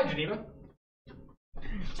 Oh, hi, Geneva.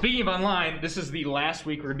 Speaking of online, this is the last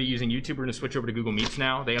week we're going to be using YouTube. We're going to switch over to Google Meets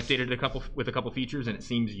now. They updated it with a couple features, and it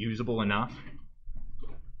seems usable enough.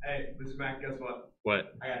 Hey, Mr. Mac, guess what?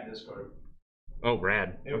 What? I got Discord. Oh,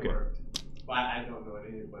 rad. It Okay. worked. But I don't know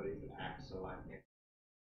anybody can hack, so I can't.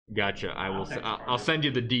 Gotcha. I'll send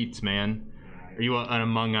you the deets, man. Are you an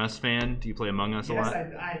Among Us fan? Do you play Among Us a lot?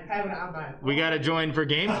 Yes, I have it on my phone. We gotta join for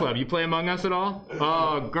Game Club. You play Among Us at all?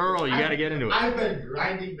 Oh, girl, you gotta get into it. I've been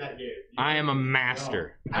grinding that game. I am a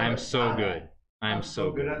master. I am so good. I am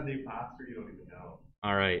so good. at the imposter, you don't even know.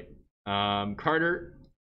 All right. Carter,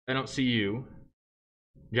 I don't see you.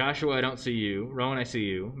 Joshua, I don't see you. Rowan, I see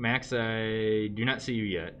you. Max, I do not see you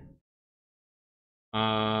yet.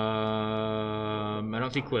 I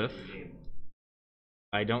don't see Cliff.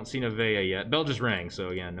 I don't see Nevaeh yet. Bell just rang, so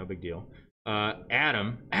again, no big deal.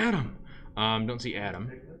 Adam. Don't see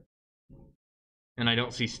Adam. And I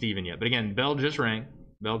don't see Steven yet. But again, Bell just rang.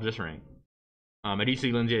 I do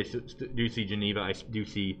see Lindsay. I do see Geneva. I do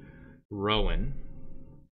see Rowan.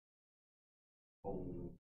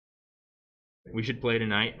 We should play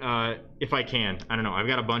tonight. If I can. I don't know. I've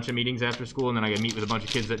got a bunch of meetings after school, and then I got to meet with a bunch of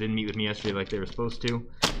kids that didn't meet with me yesterday like they were supposed to,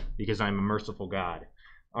 because I'm a merciful God.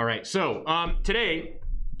 All right, so today,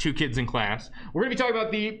 2 kids in class, we're going to be talking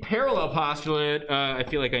about the parallel postulate. I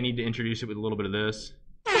feel like I need to introduce it with a little bit of this.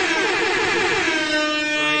 Right.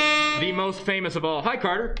 The most famous of all. Hi,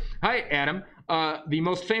 Carter. Hi, Adam. The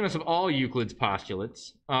most famous of all Euclid's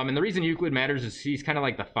postulates. And the reason Euclid matters is he's kind of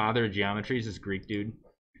like the father of geometry. He's this Greek dude.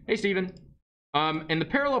 Hey, Steven. And the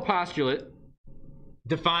parallel postulate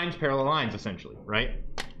defines parallel lines, essentially, right?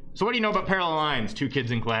 So what do you know about parallel lines, 2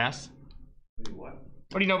 kids in class? What?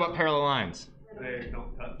 What do you know about parallel lines? They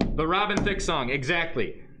don't touch. The Robin Thicke song,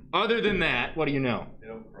 exactly. Other than that, what do you know? They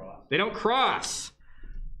don't cross. They don't cross.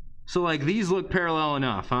 So like these look parallel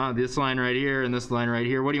enough, huh? This line right here and this line right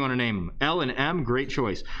here. What do you want to name them? L and M, great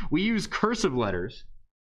choice. We use cursive letters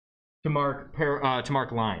to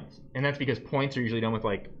mark lines, and that's because points are usually done with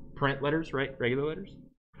like print letters, right? Regular letters.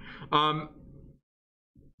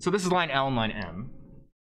 So this is line L and line M,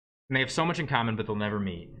 and they have so much in common, but they'll never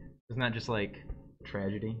meet. Isn't that just like a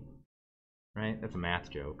tragedy? Right? That's a math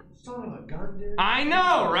joke. Son of a gun, dude. I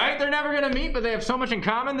know, right? They're never gonna meet, but they have so much in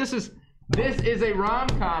common. This is a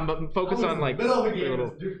rom-com, but focus on like little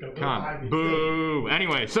boo.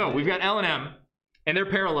 Anyway, so we've got L and M, and they're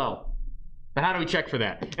parallel. But how do we check for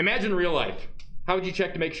that? Imagine real life. How would you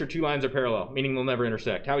check to make sure two lines are parallel, meaning they'll never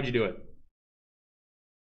intersect? How would you do it?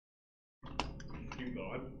 Keep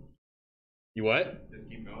going. You what? Just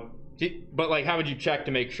keep going. But like, how would you check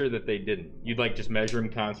to make sure that they didn't? You'd like just measure them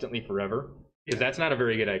constantly forever? Because that's not a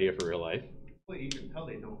very good idea for real life. Well, you can tell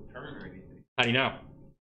they don't turn or anything. How do you know?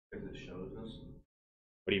 Because it shows us.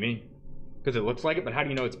 What do you mean? Because it looks like it, but how do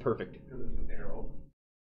you know it's perfect? Because it's an arrow.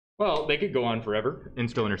 Well, they could go on forever and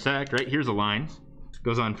still intersect, right? Here's a line.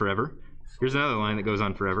 Goes on forever. Here's another line that goes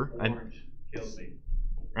on forever. Orange kills me.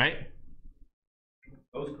 Right?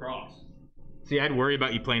 Those cross. See, I'd worry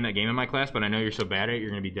about you playing that game in my class, but I know you're so bad at it,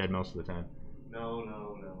 you're going to be dead most of the time.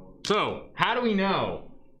 No. So, how do we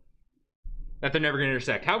know that they're never going to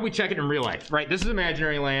intersect? How would we check it in real life? Right, this is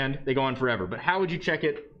imaginary land. They go on forever. But how would you check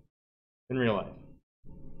it in real life?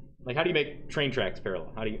 Like, how do you make train tracks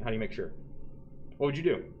parallel? How do you make sure? What would you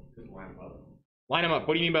do? Just line them up. Line them up.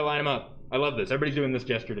 What do you mean by line them up? I love this. Everybody's doing this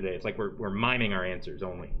gesture today. It's like we're miming our answers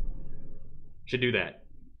only. Should do that.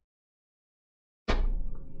 Just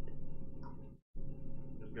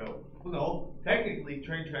go. Well, no. Technically,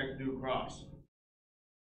 train tracks do cross.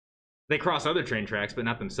 They cross other train tracks, but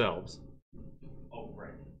not themselves. Oh,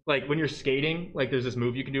 right. Like when you're skating, like there's this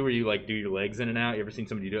move you can do where you like do your legs in and out. You ever seen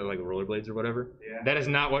somebody do it like with rollerblades or whatever? Yeah. That is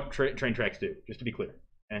not what train tracks do, just to be clear.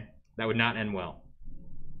 Okay? That would not end well.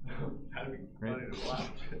 That'd be funny to watch.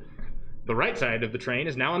 The right side of the train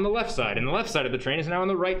is now on the left side, and the left side of the train is now on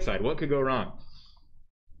the right side. What could go wrong?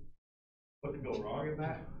 What could go wrong in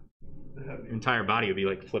that? Your entire body would be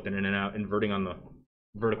like flipping in and out, inverting on the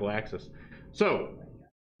vertical axis. So,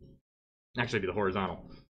 actually it'd be the horizontal.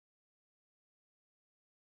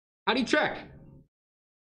 How do you check?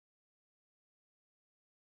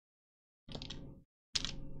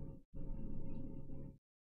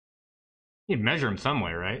 You can measure them some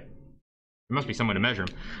way, right? There must be some way to measure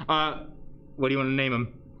them. What do you want to name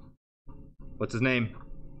him? What's his name?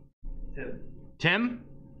 Tim. Tim?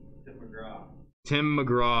 Tim McGraw. Tim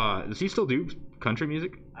McGraw. Does he still do country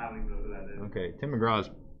music? I don't even know who that is. Okay, Tim McGraw is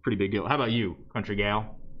a pretty big deal. How about you, country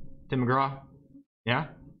gal? Tim McGraw? Yeah?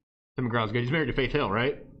 Tim McGraw's good. He's married to Faith Hill,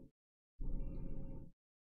 right?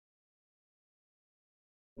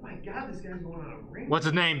 Oh my God, this guy's going on a ring. What's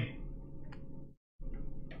his name?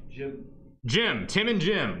 Jim. Jim. Tim and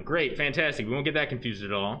Jim. Great, fantastic. We won't get that confused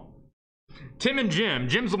at all. Tim and Jim.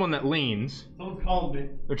 Jim's the one that leans. Someone's calling me.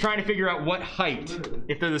 They're trying to figure out what height,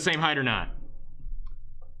 if they're the same height or not.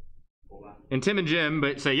 Hold on. And Tim and Jim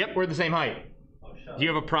but say, yep, we're the same height. Oh, shut Do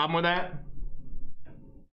you have a problem with that?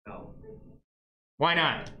 No. Why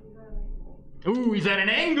not? Ooh, he's at an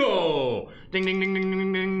angle! Ding, ding, ding, ding,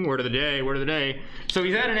 ding, ding. Word of the day, word of the day. So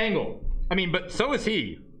he's at an angle. I mean, but so is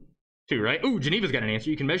he, too, right? Ooh, Geneva's got an answer.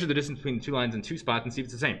 You can measure the distance between the two lines in two spots and see if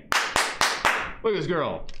it's the same. Look at this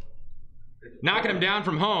girl. Knocking him down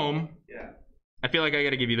from home. Yeah. I feel like I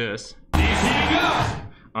gotta give you this. He's heating up.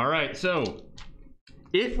 All right, so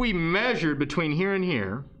if we measured between here and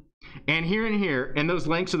here, and here, and those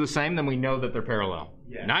lengths are the same, then we know that they're parallel.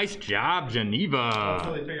 Yeah. Nice job, Geneva. That's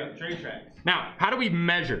how they figure out train tracks. Now, how do we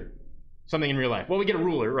measure something in real life? Well, we get a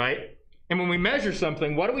ruler, right? And when we measure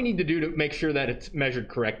something, what do we need to do to make sure that it's measured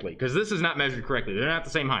correctly? Because this is not measured correctly. They're not the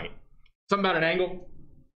same height. Something about an angle?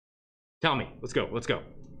 Tell me. Let's go. Let's go.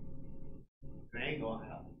 An angle.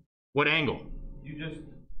 Hell. What angle? You just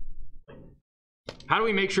How do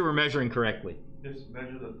we make sure we're measuring correctly?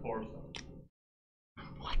 measure the torso.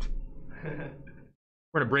 What?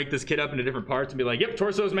 We're going to break this kid up into different parts and be like, yep,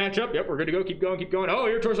 torsos match up. Yep, we're good to go. Keep going, keep going. Oh,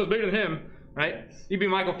 your torso's bigger than him, right? Yes. You'd be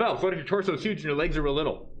Michael Phelps. What if your torso's huge and your legs are real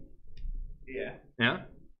little? Yeah. Yeah?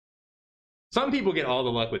 Some people get all the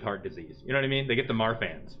luck with heart disease. You know what I mean? They get the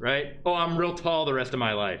Marfans, right? Oh, I'm real tall the rest of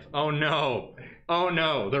my life. Oh, no. Oh,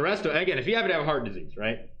 no. The rest of, again, if you happen to have heart disease,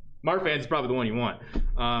 right? Marfan's probably the one you want.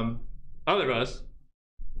 Other of us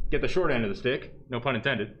get the short end of the stick. No pun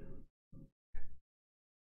intended.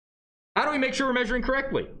 How do we make sure we're measuring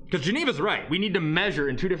correctly? Because Geneva's right. We need to measure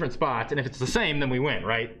in two different spots, and if it's the same, then we win,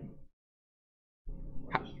 right?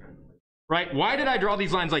 Right? Why did I draw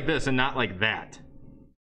these lines like this and not like that?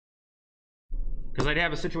 Because I'd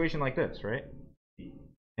have a situation like this, right?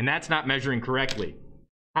 And that's not measuring correctly.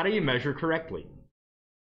 How do you measure correctly?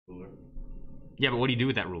 Ruler. Yeah, but what do you do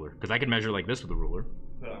with that ruler? Because I could measure like this with a ruler.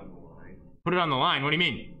 Put it on the line. Put it on the line. What do you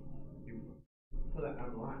mean? You put it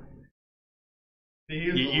on the line. See,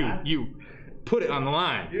 here's the line. You put it on the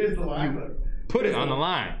line. Here's the line. Look. Put it on the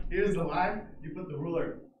line. Here's the line. You put the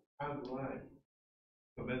ruler on the line.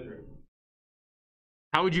 So measure it.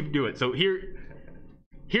 How would you do it? So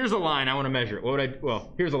here's a line I want to measure. What would I?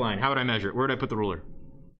 Well, here's a line. How would I measure it? Where would I put the ruler?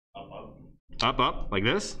 Up, like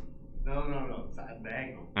this? No. Side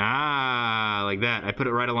diagonal. Ah, like that. I put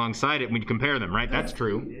it right alongside it and we compare them, right? That's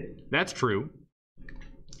true. That's true.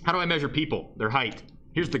 How do I measure people? Their height.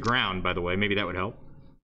 Here's the ground, by the way. Maybe that would help.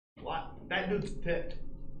 What? That dude's tipped.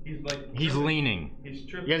 He's like. He's leaning. He's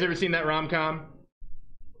tripping. You guys ever seen that rom-com?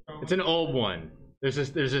 It's an old one. There's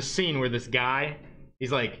this scene where this guy,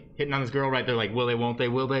 he's like hitting on this girl, right? They're like, will they, won't they,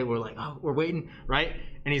 will they? We're like, oh, we're waiting, right?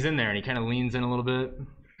 And he's in there and he kind of leans in a little bit,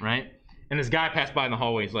 right? And this guy passed by in the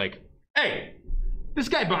hallway. He's like, hey, this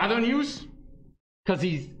guy bothering you? Because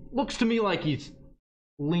he looks to me like he's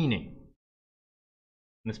leaning.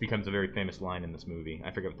 And this becomes a very famous line in this movie.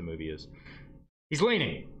 I forget what the movie is. He's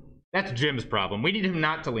leaning. That's Jim's problem. We need him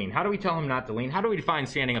not to lean. How do we tell him not to lean? How do we define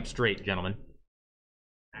standing up straight, gentlemen?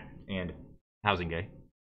 And housing gay.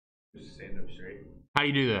 Just stand up straight. How do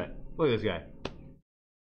you do that? Look at this guy.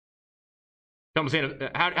 Tell him to stand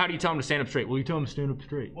up. How do you tell him to stand up straight? Well, you tell him to stand up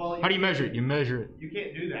straight. Well, how do you measure it? You measure it. You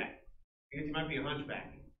can't do that. Because you might be a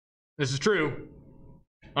hunchback. This is true.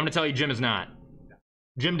 I'm going to tell you Jim is not.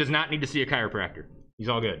 Jim does not need to see a chiropractor. He's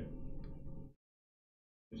all good.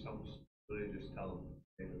 Just tell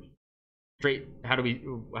him. Straight. How do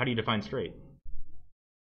you define straight?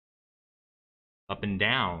 Up and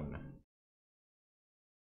down.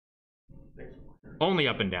 Only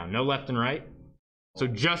up and down. No left and right. So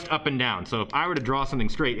just up and down. So if I were to draw something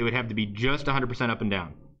straight, it would have to be just 100% up and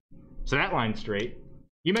down. So that line's straight.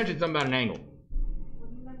 You mentioned something about an angle.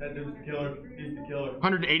 That dude's the killer. He's the killer.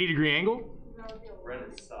 180 degree angle? Red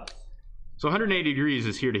is sus. So 180 degrees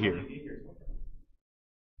is here to here.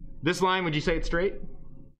 This line, would you say it's straight?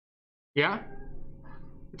 Yeah?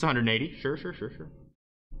 It's 180. Sure.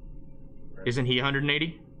 Isn't he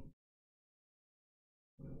 180?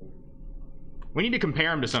 We need to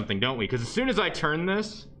compare him to something, don't we? Because as soon as I turn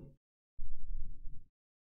this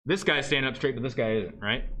guy's standing up straight, but this guy isn't,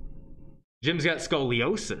 right? Jim's got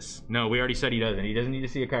scoliosis. No, we already said he doesn't. He doesn't need to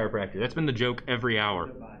see a chiropractor. That's been the joke every hour.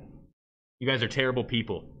 You guys are terrible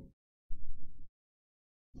people.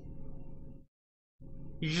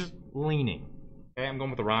 He's just leaning. Okay, I'm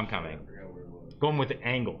going with the rom-com angle. Going with the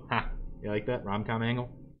angle. Ha! You like that? Rom-com angle?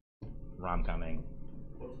 Rom-com angle.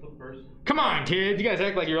 What's the first? Come on, kids. You guys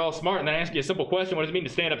act like you're all smart and then I ask you a simple question. What does it mean to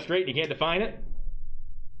stand up straight and you can't define it?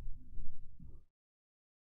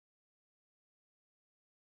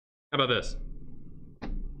 How about this?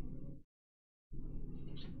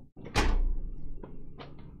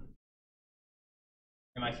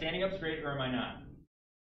 Am I standing up straight or am I not?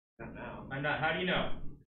 Not now. I'm not. How do you know?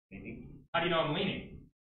 Leaning. How do you know I'm leaning?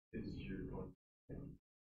 This is your going.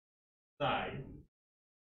 Side.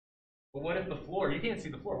 But what if the floor, you can't see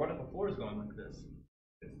the floor. What if the floor is going like this?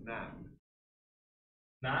 It's not.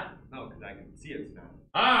 Not? No, because I can see it's not.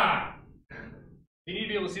 Ah! You need to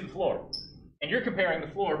be able to see the floor. And you're comparing the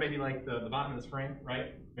floor, maybe like the bottom of this frame,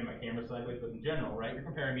 right? Maybe my camera sideways, but in general, right? You're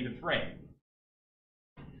comparing me to the frame.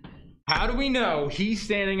 How do we know he's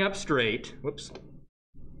standing up straight? Whoops.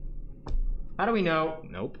 How do we know?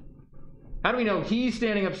 Nope. How do we know he's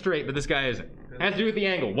standing up straight, but this guy isn't? It has to do with the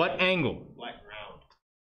angle. What angle? Black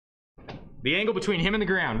ground. The angle between him and the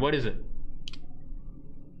ground, what is it?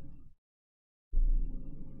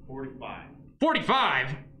 45. 45?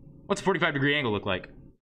 What's a 45-degree angle look like?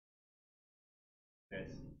 Yes.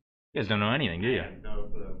 You guys don't know anything, do you? No,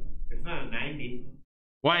 it's not a 90.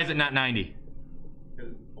 Why is it not 90?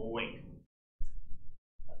 Because, oh wait.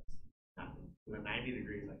 The 90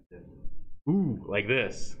 degrees like this. Ooh, like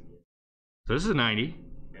this. So this is a 90.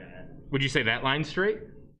 Yeah. Would you say that line's straight?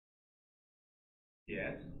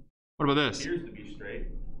 Yes. What about this? Appears to be straight.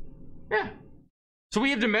 Yeah. So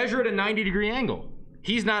we have to measure at a 90-degree angle.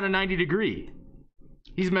 He's not a 90 degree.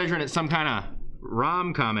 He's measuring at some kind of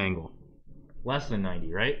rom-com angle. Less than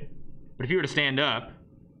 90, right? But if he were to stand up,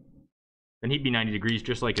 then he'd be 90 degrees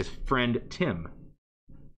just like his friend Tim.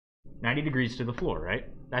 90 degrees to the floor, right?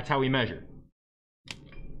 That's how we measure.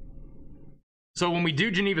 So when we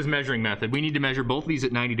do Geneva's measuring method, we need to measure both these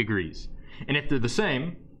at 90 degrees. And if they're the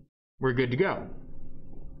same, we're good to go.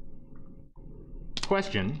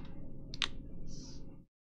 Question.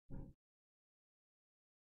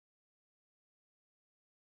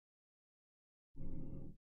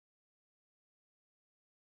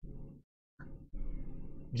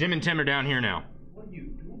 Jim and Tim are down here now. What are you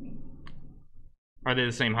doing? Are they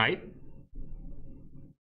the same height?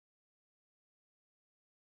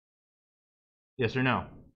 Yes or no?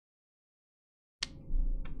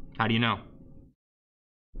 How do you know?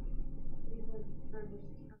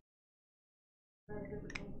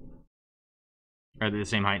 Are they the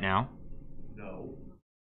same height now? No.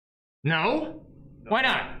 No? Why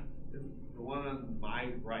not? The one on my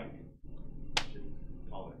right is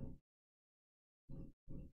taller.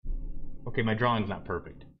 Okay, my drawing's not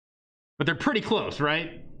perfect. But they're pretty close,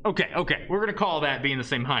 right? Okay, okay. We're gonna call that being the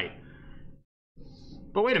same height.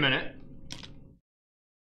 But wait a minute.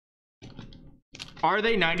 Are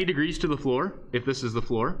they 90 degrees to the floor, if this is the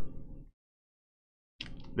floor?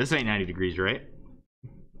 This ain't 90 degrees, right?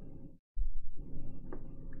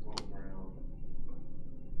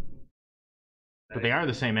 But they are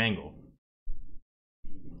the same angle.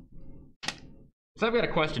 So I've got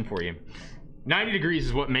a question for you. 90 degrees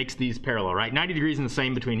is what makes these parallel, right? 90 degrees is the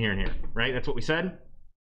same between here and here, right? That's what we said?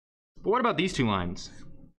 But what about these two lines?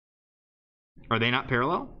 Are they not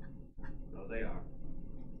parallel? No, they are.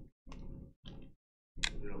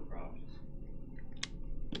 No problem.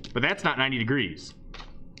 But that's not 90 degrees.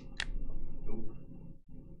 Nope.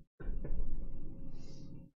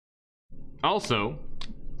 Also,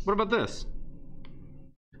 what about this?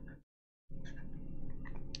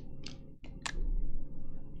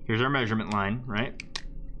 Here's our measurement line, right?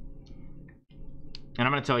 And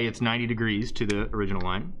I'm going to tell you it's 90 degrees to the original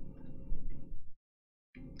line.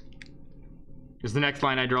 Is the next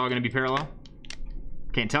line I draw going to be parallel?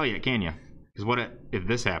 Can't tell you, can you? Because what if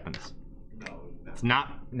this happens? No. It's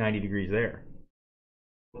not 90 degrees there.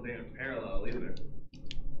 Well, they aren't parallel either.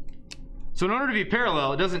 So in order to be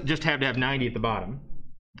parallel, it doesn't just have to have 90 at the bottom.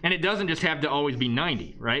 And it doesn't just have to always be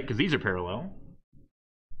 90, right? Because these are parallel.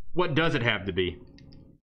 What does it have to be?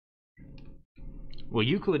 Well,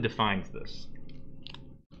 Euclid defines this.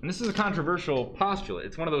 And this is a controversial postulate.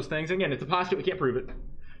 It's one of those things, again, it's a postulate, we can't prove it.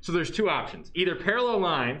 So there's two options. Either parallel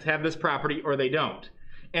lines have this property or they don't.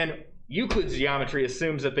 And Euclid's geometry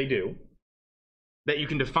assumes that they do. That you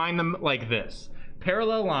can define them like this.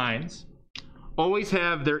 Parallel lines always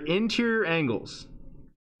have their interior angles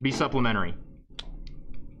be supplementary.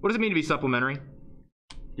 What does it mean to be supplementary? Do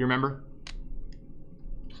you remember?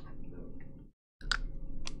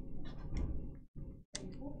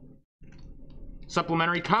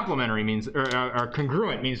 Supplementary, complementary means, or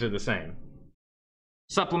congruent means they're the same.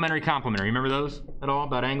 Supplementary, complementary. Remember those at all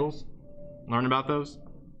about angles? Learn about those?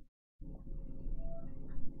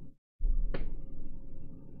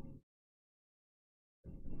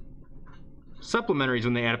 Supplementary is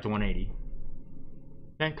when they add up to 180.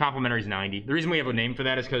 Okay, complementary is 90. The reason we have a name for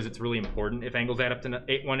that is because it's really important. If angles add up to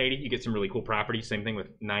 180, you get some really cool properties. Same thing with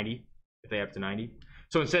 90, if they add up to 90.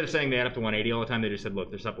 So instead of saying they add up to 180 all the time, they just said, look,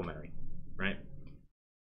 they're supplementary, right?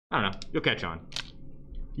 I don't know. You'll catch on.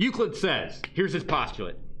 Euclid says, here's his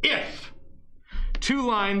postulate. If two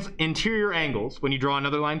lines' interior angles, when you draw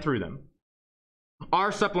another line through them,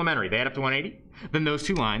 are supplementary, they add up to 180, then those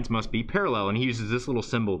two lines must be parallel. And he uses this little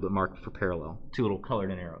symbol to mark for parallel, two little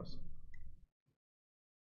colored in arrows.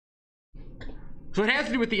 So it has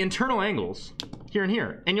to do with the internal angles here and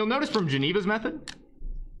here. And you'll notice from Geneva's method,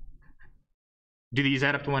 do these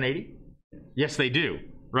add up to 180? Yes, they do,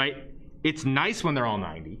 right? It's nice when they're all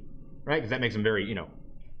 90, right? Because that makes them very,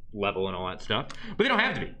 level and all that stuff. But they don't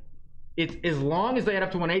have to be. It's as long as they add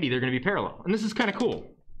up to 180, they're going to be parallel. And this is kind of cool.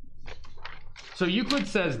 So Euclid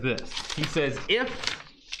says this. He says, if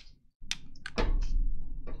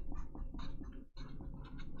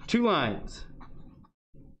two lines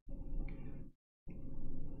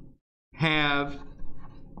have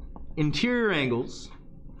interior angles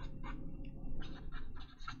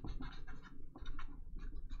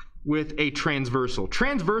with a transversal.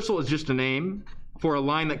 Transversal is just a name for a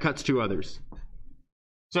line that cuts two others.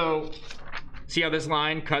 So, see how this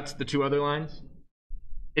line cuts the two other lines?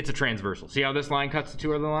 It's a transversal. See how this line cuts the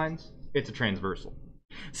two other lines? It's a transversal.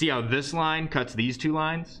 See how this line cuts these two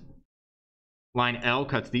lines? Line L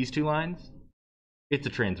cuts these two lines? It's a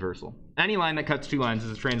transversal. Any line that cuts two lines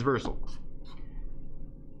is a transversal.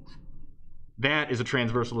 That is a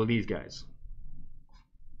transversal of these guys.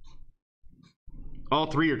 All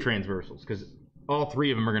three are transversals because all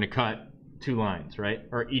three of them are going to cut two lines, right?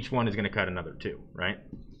 Or each one is going to cut another two, right?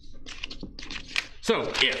 So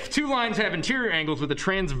if two lines have interior angles with a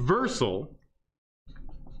transversal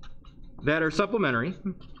that are supplementary,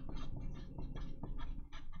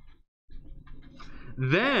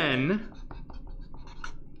 then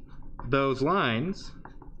those lines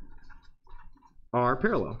are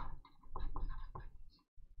parallel.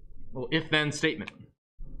 Well, if-then statement.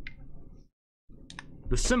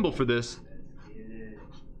 the symbol for this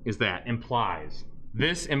is that, implies.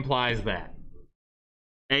 This implies that.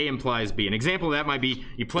 A implies B. An example of that might be,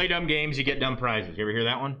 you play dumb games, you get dumb prizes. You ever hear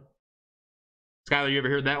that one? Skylar, you ever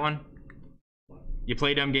heard that one? You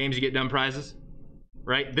play dumb games, you get dumb prizes?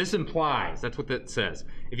 Right? This implies, that's what that says.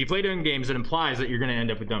 If you play dumb games, it implies that you're going to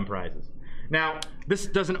end up with dumb prizes. Now, this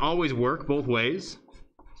doesn't always work both ways.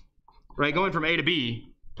 Right? Going from A to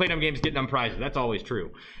B, play dumb games, get dumb prizes. That's always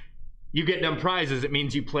true. You get dumb prizes, it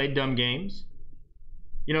means you played dumb games.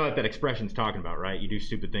 You know what that expression's talking about, right? You do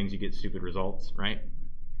stupid things, you get stupid results, right?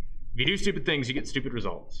 If you do stupid things, you get stupid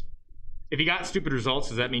results. If you got stupid results,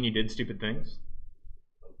 does that mean you did stupid things?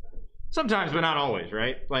 Sometimes, but not always,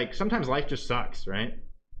 right? Like, sometimes life just sucks, right?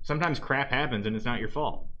 Sometimes crap happens and it's not your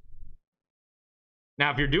fault.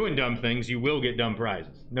 Now, if you're doing dumb things, you will get dumb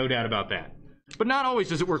prizes. No doubt about that. But not always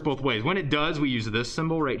does it work both ways. When it does, we use this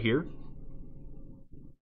symbol right here.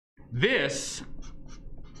 This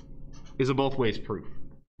is a both ways proof,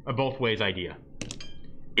 a both ways idea.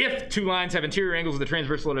 If two lines have interior angles of the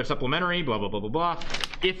transversal that are supplementary, blah, blah, blah, blah, blah.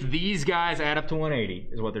 If these guys add up to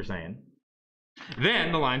 180, is what they're saying,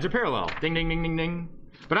 then the lines are parallel. Ding, ding, ding, ding, ding.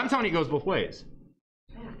 But I'm telling you it goes both ways.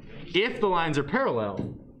 If the lines are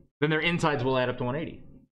parallel, then their insides will add up to 180.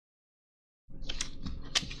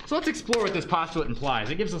 So let's explore what this postulate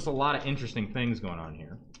implies. It gives us a lot of interesting things going on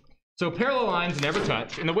here. So parallel lines never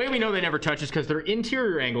touch, and the way we know they never touch is because their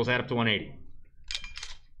interior angles add up to 180.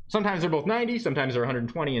 Sometimes they're both 90, sometimes they're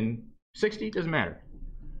 120 and 60, doesn't matter.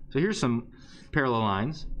 So here's some parallel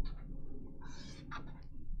lines.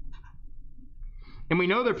 And we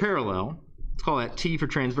know they're parallel. Let's call that T for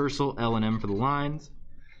transversal, L and M for the lines.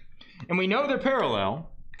 And we know they're parallel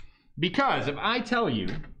because if I tell you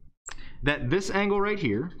that this angle right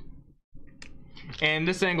here and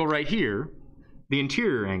this angle right here, the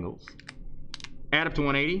interior angles, add up to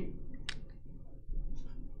 180,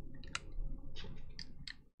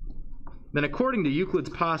 then according to Euclid's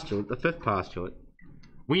postulate, the fifth postulate,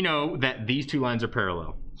 we know that these two lines are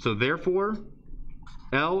parallel. So therefore,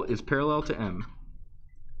 L is parallel to M.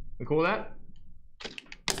 We cool with that?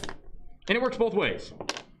 And it works both ways.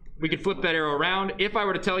 We could flip that arrow around. If I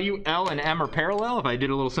were to tell you L and M are parallel, if I did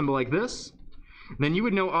a little symbol like this, then you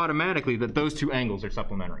would know automatically that those two angles are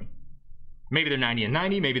supplementary. Maybe they're 90 and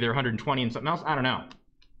 90, maybe they're 120 and something else, I don't know.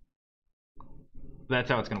 That's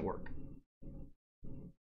how it's going to work.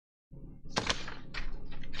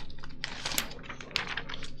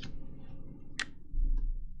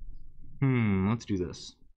 Let's do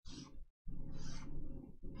this.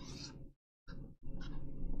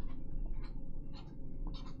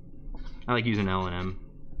 I like using L and M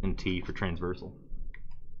and T for transversal.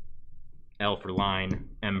 L for line,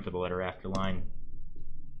 M for the letter after line,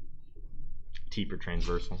 T for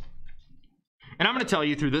transversal. And I'm going to tell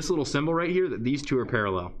you through this little symbol right here that these two are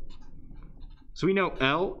parallel. So we know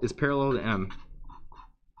L is parallel to M.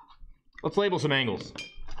 Let's label some angles.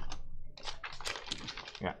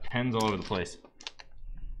 Got pens all over the place.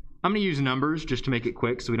 I'm going to use numbers just to make it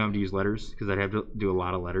quick so we don't have to use letters because I'd have to do a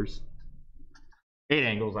lot of letters. 8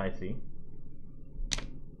 angles I see.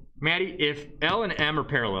 Maddie, if L and M are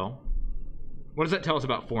parallel, what does that tell us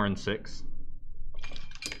about 4 and 6?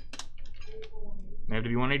 They have to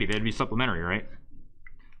be 180. They have to be supplementary, right?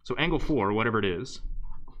 So angle 4, whatever it is,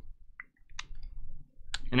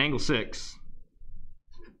 and angle 6,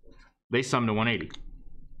 they sum to 180.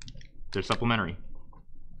 They're supplementary.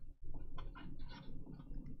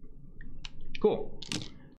 Cool.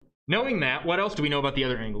 Knowing that, what else do we know about the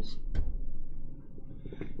other angles?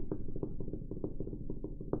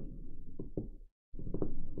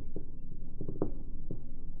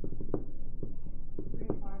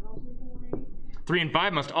 Three and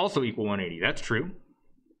 5 must also equal 180. That's true.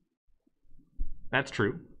 That's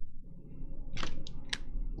true.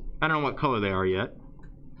 I don't know what color they are yet.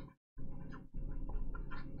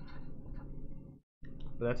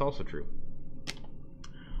 But that's also true.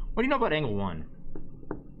 What do you know about angle 1?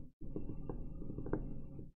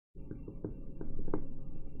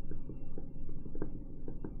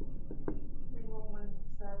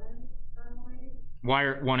 Why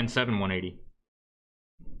are 1 and 7 180?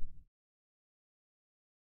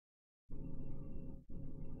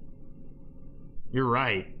 You're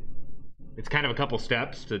right. It's kind of a couple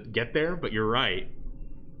steps to get there, but you're right.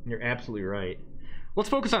 You're absolutely right. Let's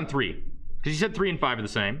focus on 3, because you said 3 and 5 are the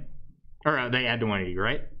same. Or they add to 180,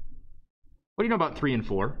 right? What do you know about 3 and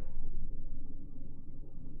 4?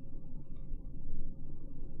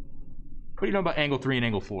 What do you know about angle 3 and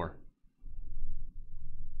angle 4?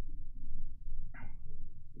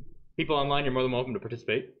 People online, you're more than welcome to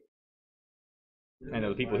participate. I know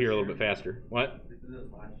the people here are a little bit faster. What?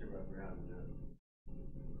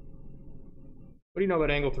 What do you know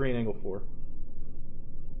about angle 3 and angle 4?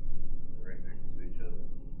 Right next to each other.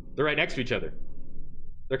 They're right next to each other.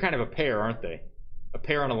 They're kind of a pair, aren't they? A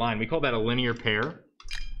pair on a line. We call that a linear pair.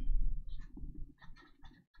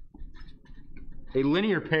 A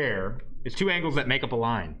linear pair is two angles that make up a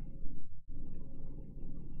line.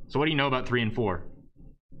 So what do you know about 3 and 4?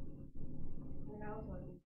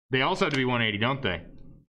 They also have to be 180, don't they?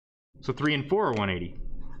 So 3 and 4 are 180.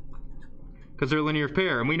 Because they're a linear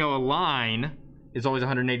pair. And we know a line is always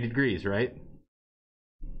 180 degrees, right?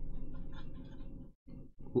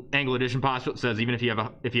 Angle addition postulate says even if you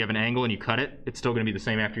have an angle and you cut it, it's still going to be the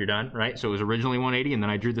same after you're done, right? So it was originally 180, and then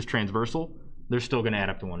I drew this transversal. They're still going to add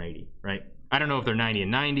up to 180, right? I don't know if they're 90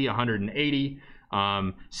 and 90, 180,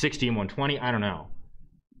 60 and 120. I don't know.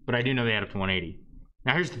 But I do know they add up to 180.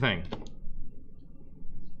 Now here's the thing.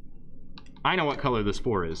 I know what color this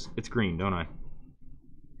 4 is. It's green, don't I?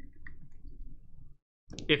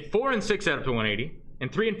 If 4 and 6 add up to 180,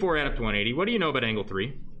 and 3 and 4 add up to 180, what do you know about angle 3?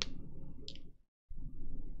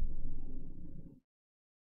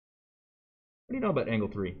 What do you know about angle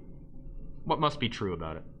 3? What must be true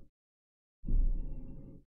about it?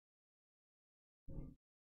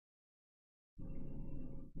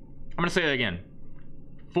 I'm going to say that again.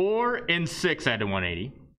 4 and 6 add to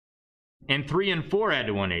 180, and 3 and 4 add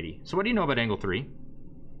to 180. So what do you know about angle 3?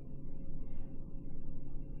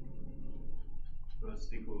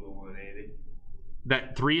 That's equal to 180.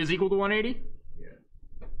 That 3 is equal to 180? Yeah.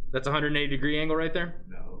 That's a 180 degree angle right there?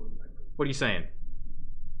 No. What are you saying?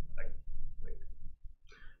 Wait.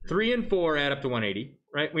 3 and 4 add up to 180,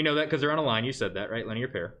 right? We know that because they're on a line. You said that, right? Linear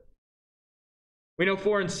pair. We know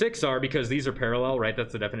 4 and 6 are because these are parallel, right?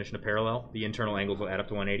 That's the definition of parallel. The internal angles will add up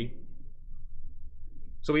to 180.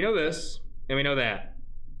 So we know this, and we know that.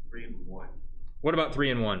 3 and 1. What about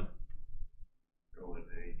 3 and 1? Go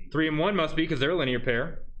 180. 3 and 1 must be because they're a linear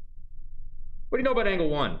pair. What do you know about angle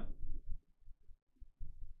 1?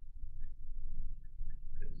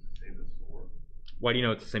 It's the same as 4. Why do you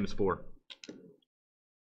know it's the same as 4?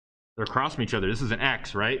 They're across from each other. This is an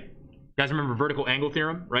X, right? You guys remember vertical angle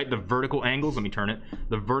theorem, right? The vertical angles, let me turn it.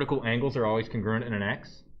 The vertical angles are always congruent in an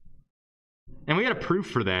X. And we got a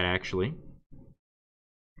proof for that, actually.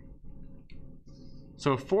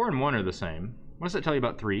 So if 4 and 1 are the same, what does that tell you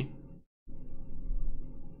about 3?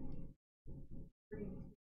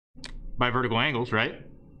 By vertical angles, right?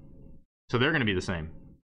 So they're going to be the same.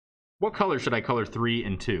 What color should I color 3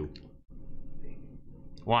 and 2?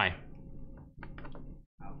 Why?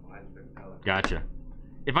 Gotcha.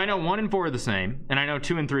 If I know 1 and 4 are the same, and I know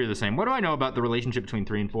 2 and 3 are the same, what do I know about the relationship between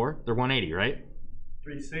 3 and 4? They're 180, right?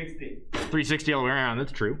 360. 360 all the way around,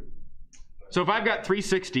 that's true. So if I've got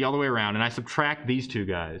 360 all the way around, and I subtract these two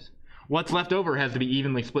guys, what's left over has to be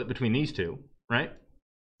evenly split between these two, right?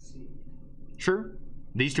 Sure.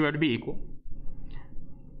 These two have to be equal.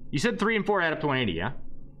 You said 3 and 4 add up to 180, yeah?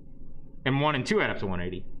 And 1 and 2 add up to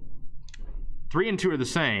 180. 3 and 2 are the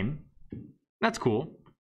same. That's cool.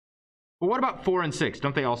 But what about 4 and 6?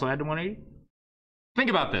 Don't they also add to 180? Think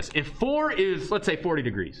about this. If 4 is, let's say, 40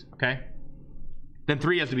 degrees, okay? Then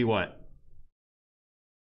 3 has to be what?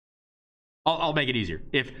 I'll make it easier.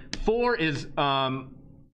 If 4 is,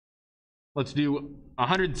 let's do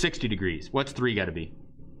 160 degrees. What's 3 got to be?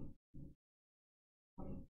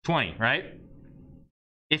 20, right?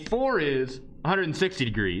 If 4 is 160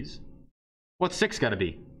 degrees, what's 6 got to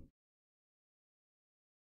be?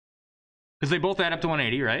 Because they both add up to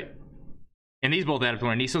 180, right? And these both add up to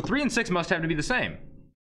 180. So 3 and 6 must have to be the same.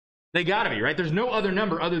 They got to be, right? There's no other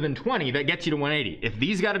number other than 20 that gets you to 180. If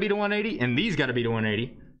these got to be to 180 and these got to be to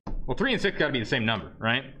 180, well, 3 and 6 got to be the same number,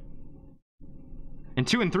 right? And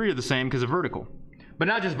 2 and 3 are the same because of vertical. But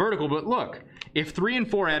not just vertical, but look. If 3 and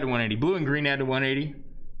 4 add to 180, blue and green add to 180,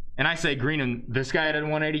 and I say green and this guy added to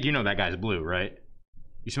 180, you know that guy's blue, right?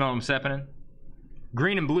 You smell what I'm stepping?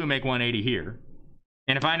 Green and blue make 180 here.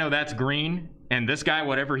 And if I know that's green, and this guy,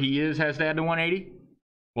 whatever he is, has to add to 180,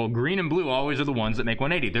 well, green and blue always are the ones that make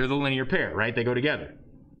 180. They're the linear pair, right? They go together.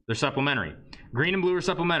 They're supplementary. Green and blue are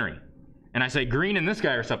supplementary. And I say green and this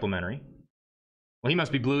guy are supplementary. Well, he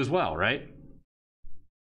must be blue as well, right?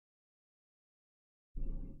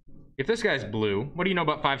 If this guy's blue, what do you know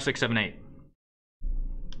about 5, 6, 7, 8?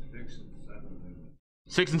 6 and 7.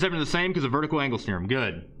 6 and 7 are the same because of vertical angles theorem.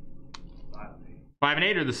 Good. 5 and 8. 5 and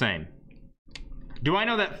 8 are the same. Do I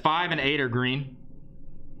know that 5 and 8 are green?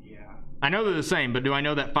 Yeah. I know they're the same, but do I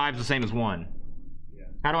know that 5 is the same as 1? Yeah.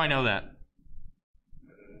 How do I know that?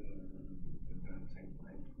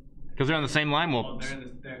 Because they're on the same line? Well, Well,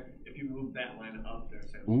 if you move that line up, they're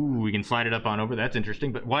same. ooh, we can slide it up on over. That's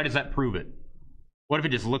interesting. But why does that prove it? What if it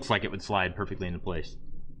just looks like it would slide perfectly into place?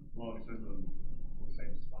 Well, it's in the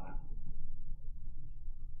same spot.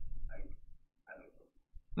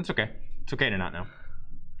 That's okay. It's okay to not know.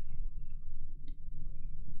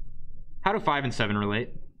 How do 5 and 7 relate?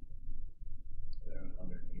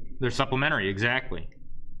 They're supplementary, exactly.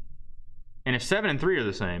 And if 7 and 3 are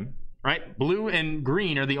the same, right? Blue and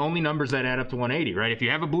green are the only numbers that add up to 180, right? If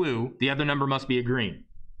you have a blue, the other number must be a green.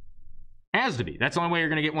 Has to be. That's the only way you're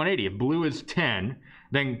going to get 180. If blue is 10,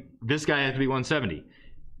 then this guy has to be 170.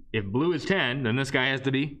 If blue is 10, then this guy has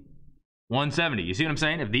to be 170. You see what I'm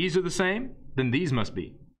saying? If these are the same, then these must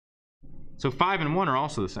be. So 5 and 1 are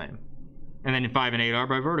also the same. And then 5 and 8 are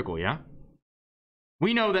by vertical, yeah?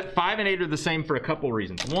 We know that 5 and 8 are the same for a couple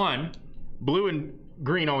reasons. One, blue and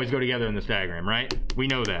green always go together in this diagram, right? We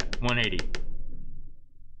know that. 180.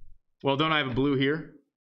 Well, don't I have a blue here?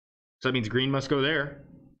 So that means green must go there.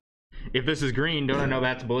 If this is green, don't I know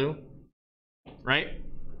that's blue? Right?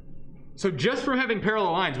 So just from having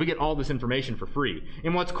parallel lines, we get all this information for free.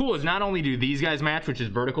 And what's cool is not only do these guys match, which is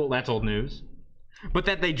vertical, that's old news, but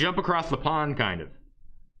that they jump across the pond, kind of.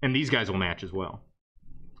 And these guys will match as well.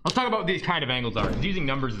 Let's talk about what these kind of angles are, because using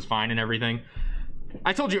numbers is fine and everything.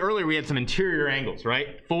 I told you earlier we had some interior angles,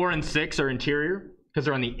 right? 4 and 6 are interior, because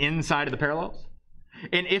they're on the inside of the parallels.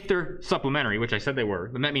 And if they're supplementary, which I said they were,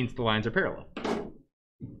 then that means the lines are parallel.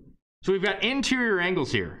 So we've got interior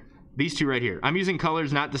angles here. These two right here. I'm using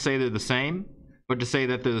colors not to say they're the same, but to say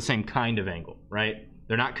that they're the same kind of angle, right?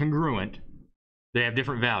 They're not congruent. They have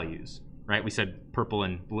different values, right? We said purple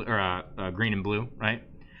and blue, or green and blue, right?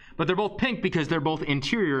 But they're both pink because they're both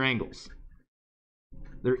interior angles.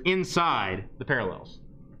 They're inside the parallels.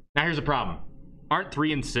 Now here's a problem. Aren't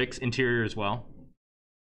 3 and 6 interior as well?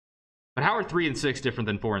 But how are 3 and 6 different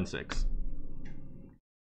than 4 and 6?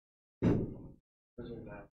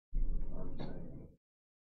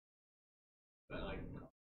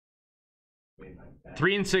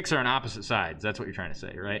 3 and 6 are on opposite sides. That's what you're trying to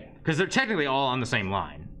say, right? Because they're technically all on the same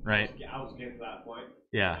line, right? Yeah, I was getting to that point.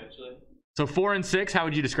 Yeah. Actually. So 4 and 6, how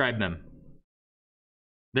would you describe them?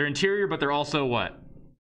 They're interior, but they're also what?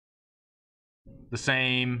 The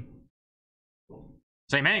same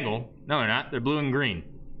angle. No, they're not. They're blue and green.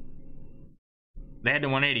 They had to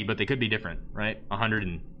 180, but they could be different, right?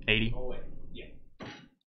 180. Oh wait, yeah.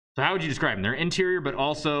 So how would you describe them? They're interior, but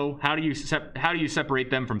also how do you separate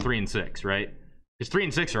them from 3 and 6, right? Because 3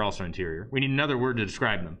 and 6 are also interior. We need another word to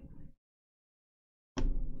describe them.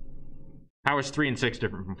 How is 3 and 6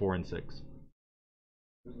 different from 4 and 6?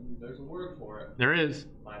 There's a word for it. There is.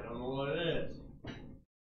 I don't know what it is.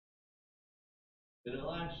 Did it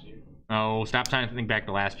last year? Oh, stop trying to think back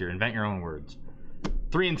to last year. Invent your own words.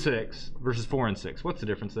 3 and 6 versus 4 and 6. What's the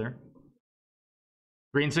difference there?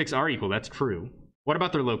 3 and 6 are equal. That's true. What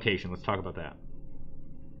about their location? Let's talk about that.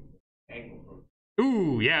 Angle.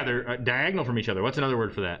 Ooh, yeah, they're diagonal from each other. What's another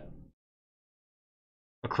word for that?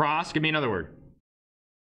 Across? Give me another word.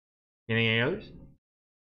 Any others?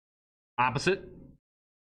 Opposite?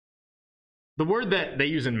 The word that they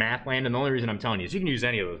use in math land, and the only reason I'm telling you is you can use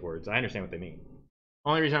any of those words. I understand what they mean.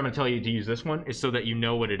 Only reason I'm going to tell you to use this one is so that you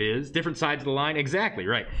know what it is. Different sides of the line. Exactly,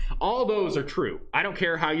 right. All those are true. I don't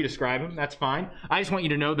care how you describe them. That's fine. I just want you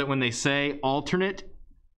to know that when they say alternate,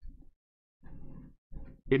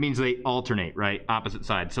 it means they alternate, right? Opposite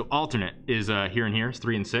sides. So alternate is here and here. It's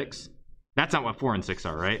 3 and 6. That's not what 4 and 6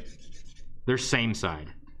 are, right? They're same side.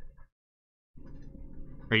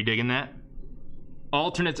 Are you digging that?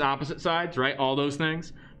 Alternates, opposite sides, right? All those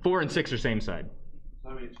things. 4 and 6 are same side. So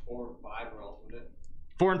that means 4 and 5 are alternate.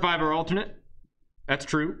 4 and 5 are alternate. That's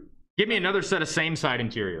true. Give me another set of same side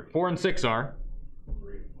interior. 4 and 6 are.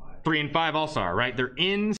 3 and 5. 3 and 5 also are, right? They're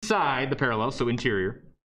inside the parallel, so interior.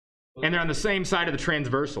 And they're on the same side of the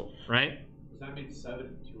transversal, right? Does that mean 7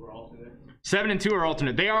 and 2 are alternate? 7 and 2 are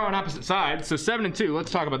alternate. They are on opposite sides. So 7 and 2, let's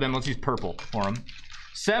talk about them. Let's use purple for them.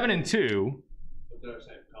 7 and 2. But they're the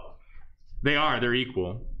same color. They are. They're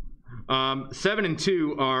equal. 7 and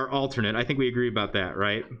 2 are alternate. I think we agree about that,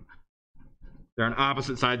 right? They're on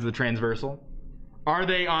opposite sides of the transversal. Are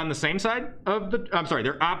they on the same side of the... I'm sorry,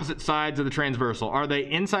 they're opposite sides of the transversal. Are they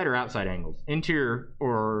inside or outside angles? Interior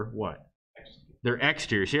or what? They're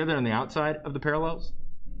exterior. See how they're on the outside of the parallels?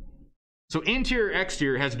 So interior,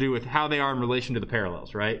 exterior has to do with how they are in relation to the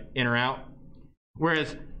parallels, right? In or out.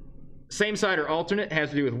 Whereas same side or alternate has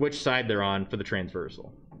to do with which side they're on for the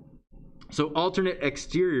transversal. So alternate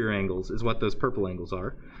exterior angles is what those purple angles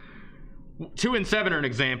are. 2 and 7 are an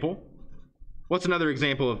example. What's another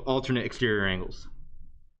example of alternate exterior angles?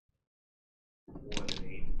 1 and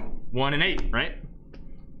 8. 1 and 8, right?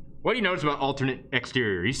 What do you notice about alternate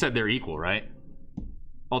exterior? You said they're equal, right?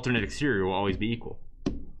 Alternate exterior will always be equal.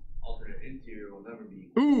 Alternate interior will never be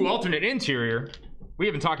equal. Ooh, alternate interior. We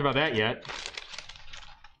haven't talked about that yet.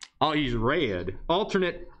 I'll use red.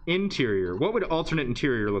 Alternate interior. What would alternate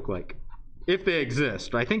interior look like? If they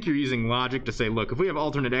exist. I think you're using logic to say, look, if we have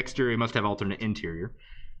alternate exterior, we must have alternate interior.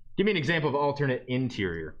 Give me an example of alternate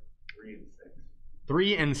interior. 3 and 6.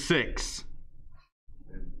 3 and 6.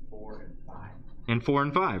 And 4 and 5. And 4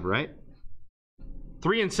 and 5, right?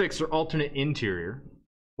 3 and 6 are alternate interior.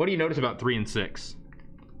 What do you notice about 3 and 6?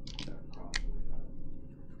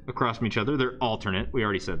 Across from each other. They're alternate. We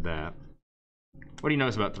already said that. What do you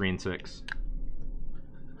notice about 3 and 6?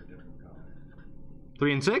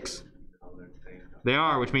 3 and 6? They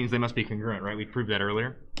are, which means they must be congruent, right? We proved that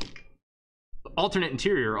earlier. Alternate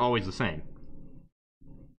interior are always the same.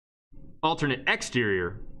 Alternate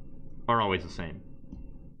exterior are always the same.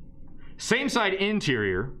 Same side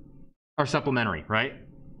interior are supplementary, right?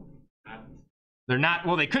 They're not,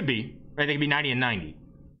 well, they could be, right? They could be 90 and 90,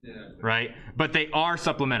 right? But they are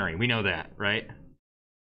supplementary. We know that, right?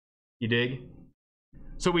 You dig?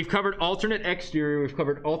 So we've covered alternate exterior, we've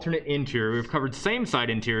covered alternate interior, we've covered same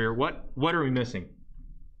side interior. What are we missing?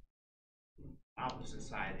 Opposite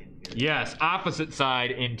side interior. Yes, opposite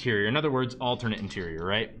side interior. In other words, alternate interior,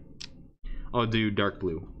 right? I'll do dark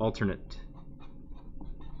blue. Alternate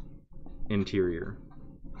interior.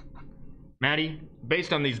 Maddie,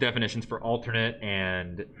 based on these definitions for alternate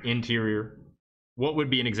and interior, what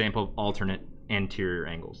would be an example of alternate anterior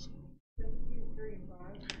angles?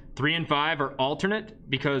 3 and 5 are alternate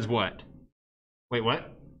because what? Wait,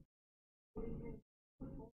 what?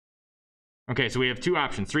 Okay, so we have two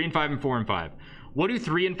options, 3 and 5 and 4 and 5. What do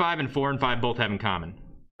 3 and 5 and 4 and 5 both have in common?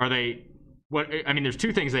 Are they, what? I mean, there's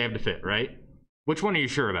two things they have to fit, right? Which one are you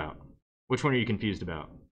sure about? Which one are you confused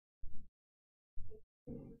about?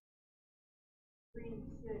 3 and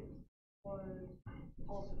 6 was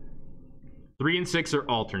alternate. 3 and 6 are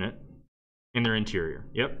alternate in their interior.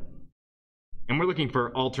 Yep. And we're looking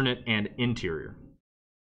for alternate and interior.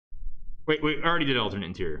 Wait, we already did alternate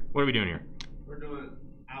interior. What are we doing here? We're doing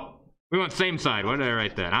out. We want same side. Why did I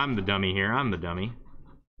write that? I'm the dummy here. I'm the dummy.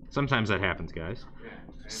 Sometimes that happens, guys. Yeah.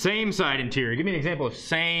 Same side interior. Give me an example of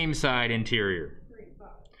same side interior. 3 and 5.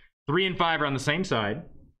 3 and 5 are on the same side.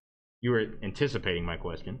 You were anticipating my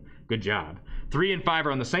question. Good job. 3 and 5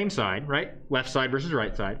 are on the same side, right? Left side versus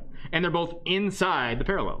right side. And they're both inside the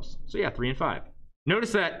parallels. So yeah, 3 and 5.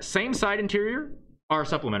 Notice that same side interior are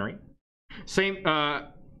supplementary. Same, wait, I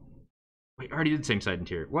already did same side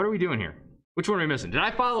interior. What are we doing here? Which one are we missing? Did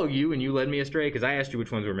I follow you and you led me astray? Because I asked you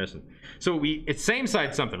which ones we're missing. So it's same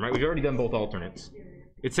side something, right? We've already done both alternates.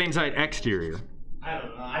 It's same side exterior. I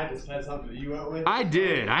don't know. I just had something that you went with. I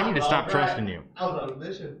did. I need to stop trusting you. I was on a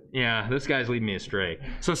mission. Yeah, this guy's leading me astray.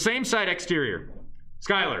 So same side exterior.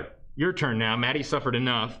 Skylar, your turn now. Maddie suffered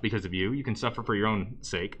enough because of you. You can suffer for your own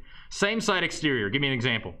sake. Same side exterior. Give me an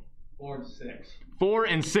example. 4 and 6. 4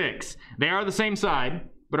 and 6. They are the same side,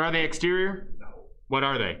 but are they exterior? No. What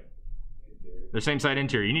are they? They're same side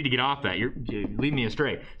interior. You need to get off that. You're leading me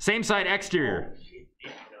astray. Same side exterior.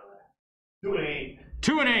 2 and 8.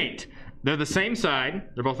 2 and 8. They're the same side.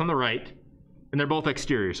 They're both on the right. And they're both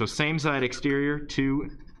exterior. So same side exterior, 2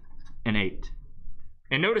 and 8.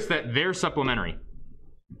 And notice that they're supplementary.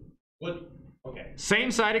 What? Okay. Same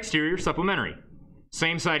side exterior, supplementary.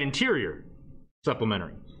 Same side interior,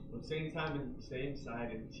 supplementary. Well, same time and same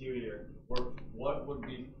side interior. What would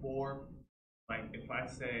be 4? Like if I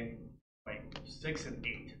say like 6 and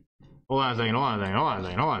 8. Hold on a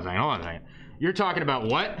second. You're talking about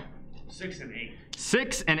what? 6 and 8.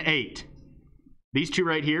 6 and 8. These two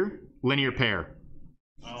right here, linear pair.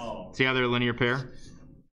 Oh. See how they're a linear pair?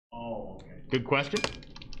 Oh, okay. Good question.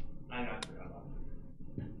 I forgot about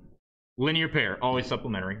that. Linear pair, always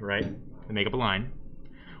supplementary, right? They make up a line.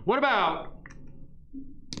 What about,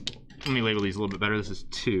 let me label these a little bit better. This is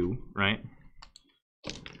 2, right?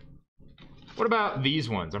 What about these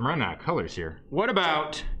ones? I'm running out of colors here. What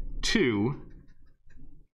about 2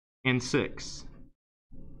 and 6?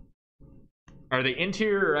 Are they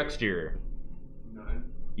interior or exterior? None.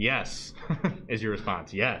 Yes, is your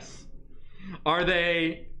response. Yes. Are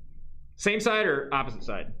they same side or opposite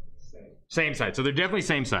side? Same. Same side. So they're definitely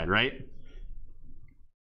same side, right?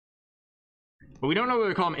 But we don't know whether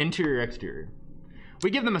to call them interior or exterior. We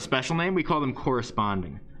give them a special name. We call them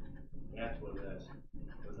corresponding. That's what it is.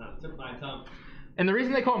 It's not tip my tongue. And the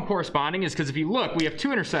reason they call them corresponding is because if you look, we have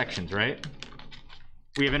 2 intersections, right?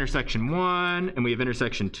 We have intersection 1 and we have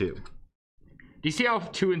intersection 2. Do you see how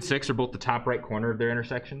 2 and 6 are both the top right corner of their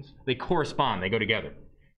intersections? They correspond. They go together.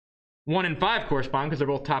 1 and 5 correspond because they're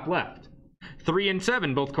both top left. 3 and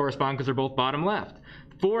 7 both correspond because they're both bottom left.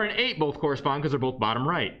 4 and 8 both correspond because they're both bottom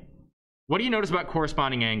right. What do you notice about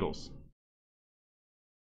corresponding angles?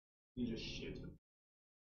 You just shoot.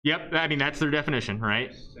 Yep, I mean, that's their definition,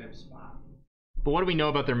 right? Same spot. But what do we know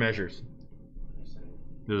about their measures?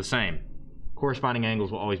 They're the same. Corresponding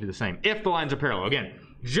angles will always be the same if the lines are parallel. Again,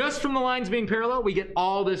 just from the lines being parallel, we get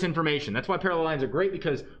all this information. That's why parallel lines are great,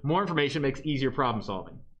 because more information makes easier problem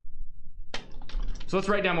solving. So let's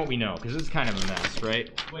write down what we know, because this is kind of a mess, right?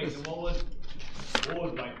 Wait, so what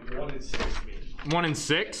would like 1 and 6 mean? 1 and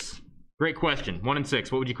 6? Great question. 1 and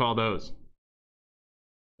 6, what would you call those?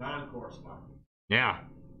 Non-corresponding. Yeah.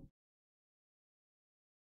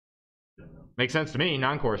 Makes sense to me,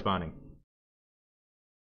 non-corresponding.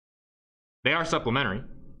 They are supplementary. You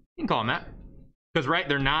can call them that. Because, right,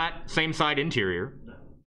 they're not same side interior.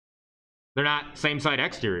 They're not same side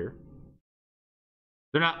exterior.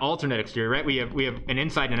 They're not alternate exterior, right? We have an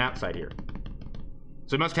inside and an outside here.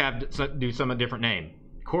 So we must do some different name.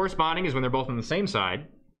 Corresponding is when they're both on the same side.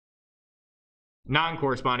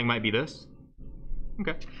 Non-corresponding might be this.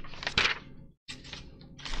 Okay.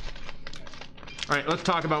 All right, let's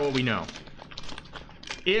talk about what we know.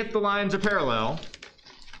 If the lines are parallel,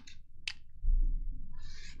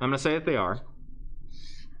 I'm going to say that they are.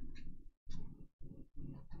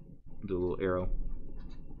 Do a little arrow.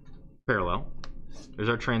 Parallel. There's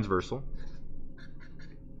our transversal.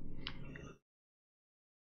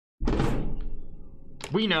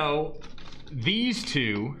 We know these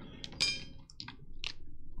two,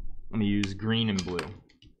 I'm going to use green and blue.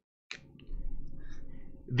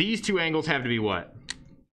 These two angles have to be what?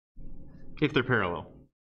 If they're parallel.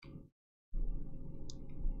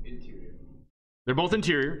 Interior. They're both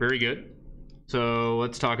interior. Very good. So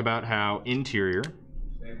let's talk about how interior.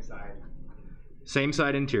 Same side. Same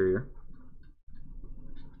side interior.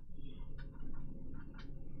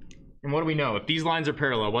 And what do we know? If these lines are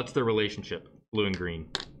parallel, what's their relationship? Blue and green.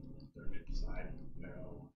 Side.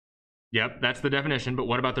 No. Yep, that's the definition, but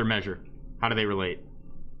what about their measure? How do they relate?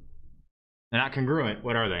 They're not congruent.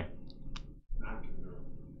 What are they? Not congruent.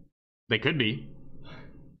 They could be.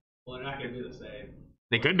 Well, they're not going to be the same.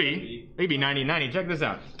 They could be. They could be 90-90. Check this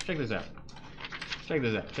out. Check this out. Check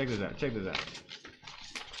this out. Check this out. Check this out.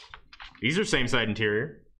 These are same side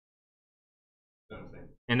interior.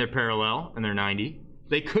 And they're parallel, and they're 90.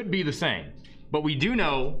 They could be the same, but we do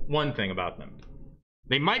know one thing about them.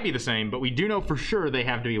 They might be the same, but we do know for sure they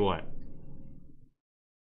have to be what?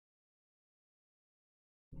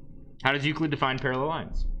 How does Euclid define parallel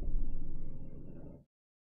lines?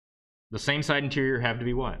 The same side interior have to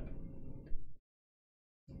be what?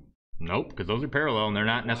 Nope, because those are parallel and they're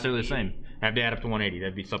not necessarily the same. Have to add up to 180.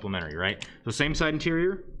 That'd be supplementary, right? So same side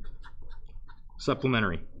interior,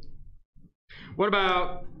 supplementary. What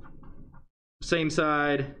about same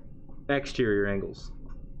side exterior angles?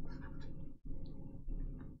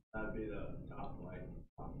 That'd be the top right.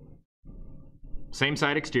 Same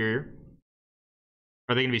side exterior.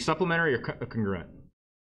 Are they going to be supplementary or congruent?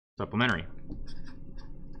 Supplementary.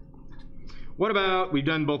 What about, we've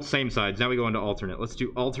done both same sides. Now we go into alternate. Let's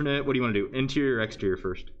do alternate. What do you want to do? Interior or exterior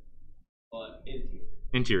first? Interior.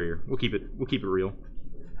 Interior. We'll keep it real.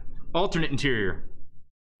 Alternate interior.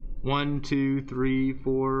 1, 2, 3,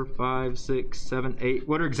 4, 5, 6, 7, 8.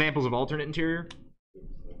 What are examples of alternate interior?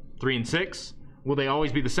 3 and 6. Will they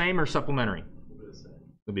always be the same or supplementary?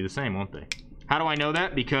 They'll be the same, won't they? How do I know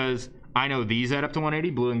that? Because I know these add up to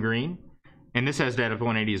 180, blue and green, and this has to add up to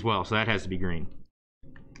 180 as well, so that has to be green.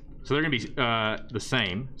 So they're going to be the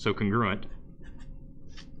same, so congruent.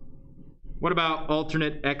 What about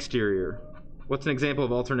alternate exterior? What's an example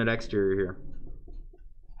of alternate exterior here?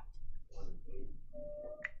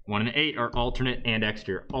 1 and 8 are alternate and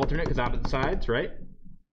exterior. Alternate because opposite sides, right?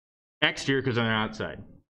 Exterior because on the outside.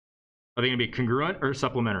 Are they going to be congruent or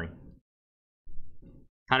supplementary?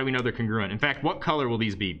 How do we know they're congruent? In fact, what color will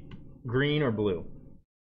these be? Green or blue?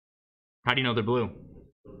 How do you know they're blue?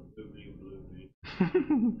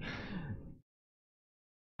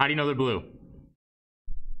 How do you know they're blue?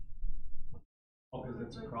 Oh, because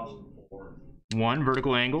it's across the board. 1,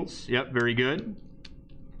 vertical angles. Yep, very good.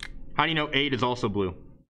 How do you know 8 is also blue?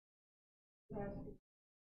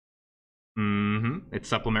 It's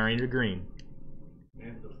supplementary to green.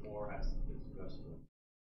 And the 4 has to be adjustable.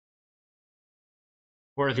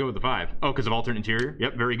 4 has to go with the 5. Oh, because of alternate interior?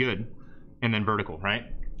 Yep, very good. And then vertical, right?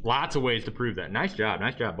 Lots of ways to prove that. Nice job,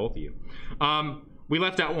 both of you. We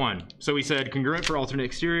left out 1. So we said congruent for alternate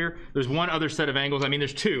exterior. There's one other set of angles. I mean,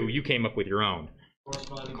 there's 2. You came up with your own.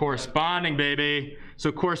 Corresponding, baby.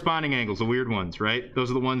 So corresponding angles, the weird ones, right? Those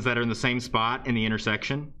are the ones that are in the same spot in the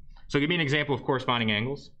intersection. So give me an example of corresponding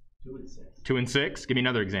angles. 2 and 6. 2 and 6. Give me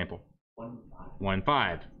another example. 1 and 5. 1 and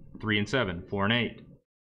 5. 3 and 7. 4 and 8.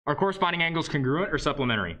 Are corresponding angles congruent or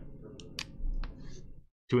supplementary?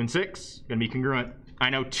 2 and 6. Going to be congruent.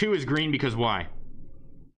 I know 2 is green because why?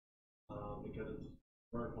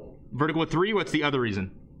 Vertical with 3, what's the other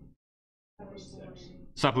reason?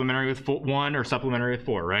 Supplementary with 1 or supplementary with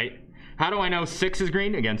 4, right? How do I know 6 is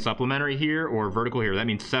green? Again, supplementary here or vertical here. That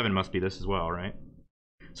means 7 must be this as well, right?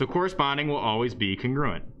 So corresponding will always be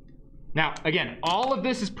congruent. Now, again, all of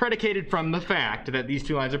this is predicated from the fact that these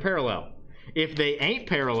two lines are parallel. If they ain't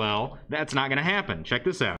parallel, that's not going to happen. Check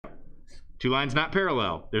this out. Two lines not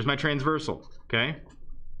parallel. There's my transversal, okay?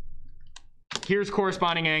 Here's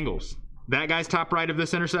corresponding angles. That guy's top right of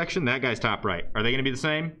this intersection, that guy's top right. Are they going to be the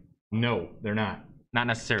same? No, they're not. Not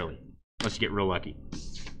necessarily, unless you get real lucky.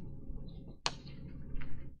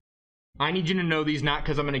 I need you to know these not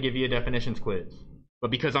because I'm going to give you a definitions quiz, but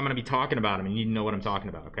because I'm going to be talking about them and you need to know what I'm talking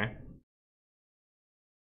about, okay?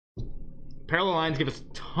 Parallel lines give us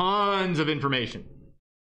tons of information,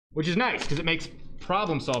 which is nice because it makes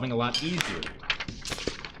problem solving a lot easier.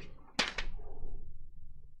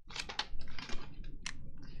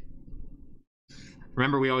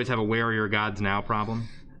 Remember, we always have a where are your gods now problem?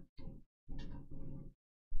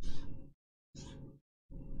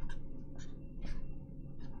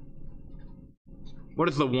 What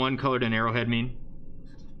does the one colored in arrowhead mean?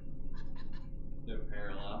 They're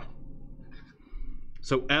parallel.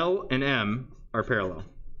 So L and M are parallel.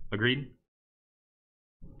 Agreed?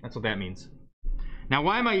 That's what that means. Now,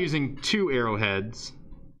 why am I using 2 arrowheads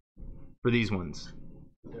for these ones?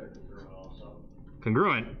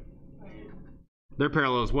 Congruent? They're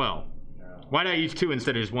parallel as well. Why did I use 2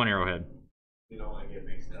 instead of just 1 arrowhead? You don't want to get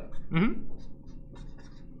mixed up.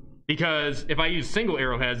 Because if I use single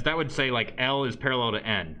arrowheads, that would say like L is parallel to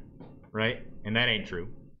N, right? And that ain't true.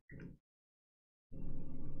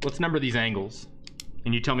 Let's number these angles,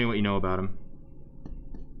 and you tell me what you know about them.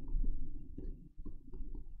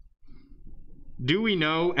 Do we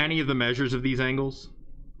know any of the measures of these angles?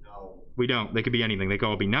 No. We don't. They could be anything. They could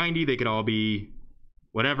all be 90. They could all be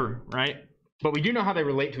whatever, right? But we do know how they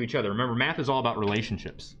relate to each other. Remember, math is all about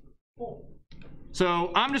relationships. Cool.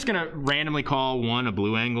 So I'm just going to randomly call one a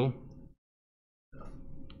blue angle.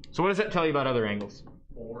 So what does that tell you about other angles?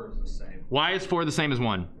 4 is the same. Why is 4 the same as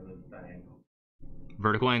 1? That angle.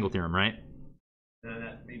 Vertical angle theorem, right? And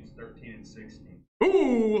that means 13 and 16.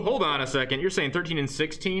 Ooh, hold on a second. You're saying 13 and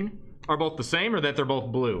 16 are both the same or that they're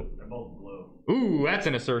both blue? They're both blue. Ooh, that's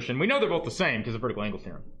an assertion. We know they're both the same because of vertical angle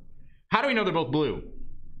theorem. How do we know they're both blue?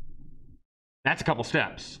 That's a couple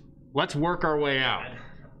steps. Let's work our way out.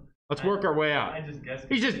 Let's work our way out. I just guessed.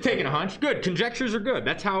 He's just taking a hunch. Good. Conjectures are good.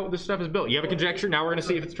 That's how this stuff is built. You have a conjecture. Now we're going to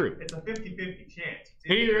see if it's true. It's a 50-50 chance.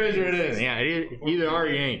 Either is or it isn't. Yeah, either are or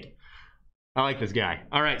you ain't. I like this guy.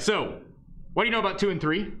 All right, so what do you know about 2 and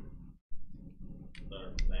 3?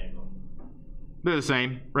 They're the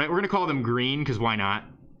same, right? We're going to call them green because why not,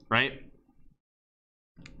 right?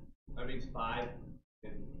 That means 5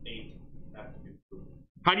 and 8 have to be blue.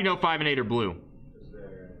 How do you know 5 and 8 are blue? Because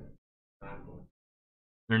they're not blue.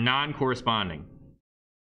 They're non-corresponding.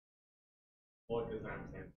 Well, because I'm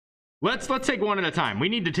saying. Let's take one at a time. We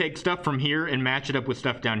need to take stuff from here and match it up with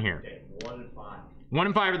stuff down here. Okay, 1 and 5. 1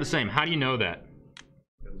 and 5 are the same. How do you know that?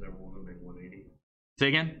 Because they're going to make 180. Say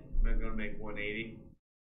again? They're going to make 180.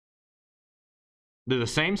 They're the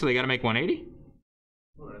same, so they got to make 180?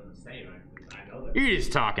 Well, they're the same. I know that. You're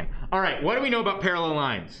just talking. All right, what do we know about parallel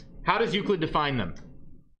lines? How does Euclid define them?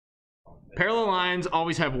 Parallel lines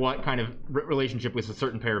always have what kind of relationship with a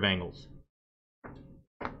certain pair of angles?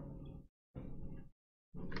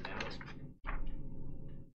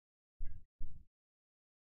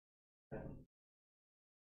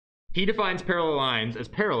 He defines parallel lines as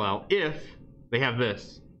parallel if they have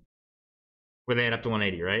this, where they add up to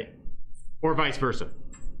 180, right? Or vice versa.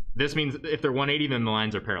 This means if they're 180, then the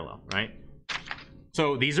lines are parallel, right?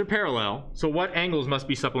 So these are parallel. So what angles must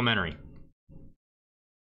be supplementary?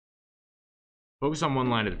 Focus on one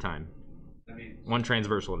line at a time. That means One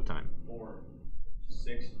transversal at a time. 4,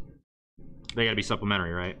 6. They got to be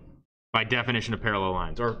supplementary, right? By definition of parallel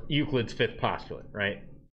lines, or Euclid's fifth postulate, right?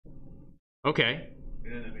 Okay.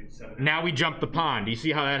 And then that means 7. Now we jump the pond. Do you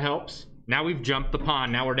see how that helps? Now we've jumped the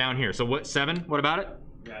pond. Now we're down here. So what, 7? What about it?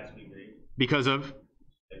 It has to be green. Because of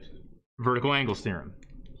 6 is vertical angles theorem.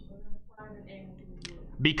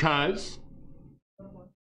 Because,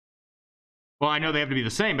 well, I know they have to be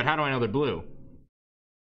the same, but how do I know they're blue?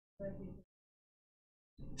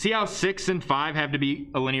 See how 6 and 5 have to be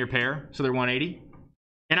a linear pair, so they're 180?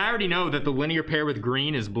 And I already know that the linear pair with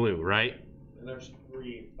green is blue, right? And there's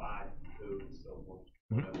 3, 5, 2, so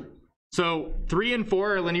 1. Whatever. So 3 and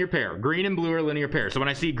 4 are a linear pair. Green and blue are a linear pair. So when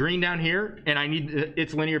I see green down here and I need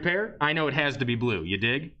its linear pair, I know it has to be blue. You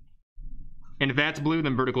dig? And if that's blue,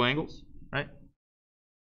 then vertical angles, right?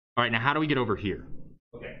 All right, now how do we get over here?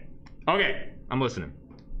 Okay. Okay, I'm listening.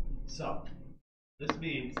 So, this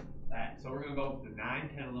means So we're gonna go with the 9,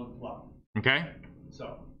 10, 11, 12. Okay.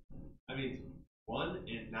 So that means 1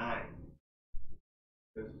 and 9.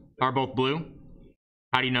 Are both blue?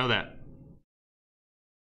 How do you know that?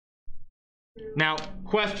 Now,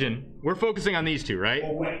 question. We're focusing on these two, right?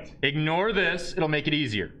 Oh wait, Ignore this. It'll make it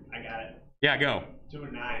easier. I got it. Yeah, go. 2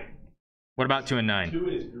 and 9. What about 2 and 9? 2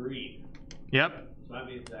 is green, Yep. so that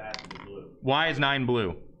means that's blue Why is 9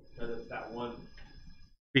 blue? because it's that one.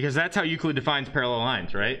 Because that's how Euclid defines parallel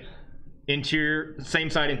lines, right? Interior, same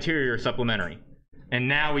side interior, supplementary. And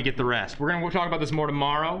now we get the rest. We're going to talk about this more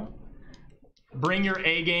tomorrow. Bring your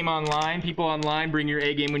A game online. People online, bring your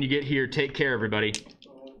A game when you get here. Take care, everybody.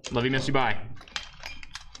 Love you, miss you, bye.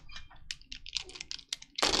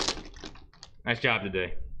 Nice job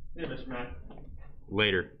today. Yeah, Mr. Matt.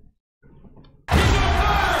 Later.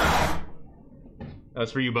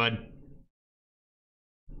 That's for you, bud.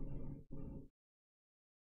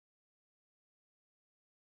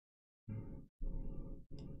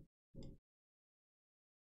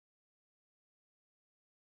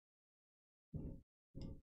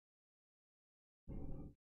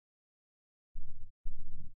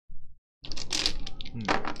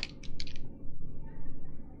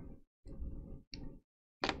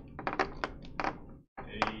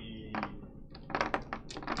 Hey,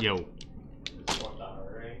 Yo. fourth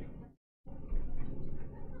hour, right?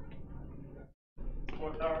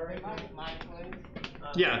 Fourth hour, right?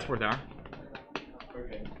 Yeah, it's 4th hour.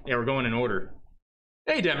 Okay. Yeah, we're going in order.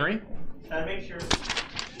 Hey, Demery. Make sure.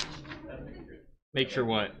 Make sure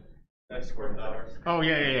what? That's fourth hour. Oh,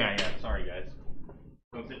 yeah. Sorry, guys.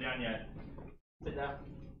 Don't sit down yet. Sit down.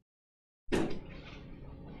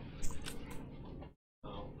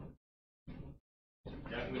 Oh.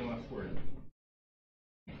 Yeah, we don't want to squirt it.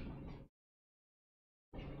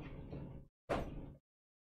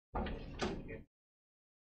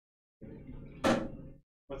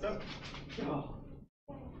 What's up? Oh.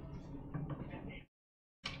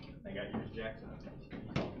 I got yours, Jackson.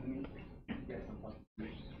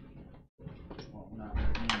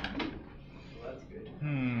 Well, that's good.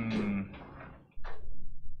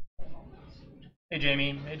 Hey,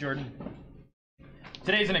 Jamie. Hey, Jordan.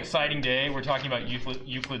 Today's an exciting day. We're talking about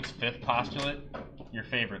Euclid's 5th postulate, your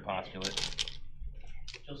favorite postulate.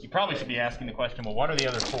 You probably should be asking the question, well, what are the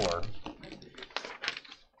other 4?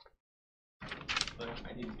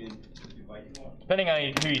 Depending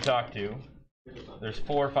on who you talk to, there's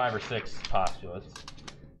 4, 5, or 6 postulates.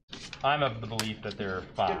 I'm of the belief that there are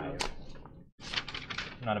 5.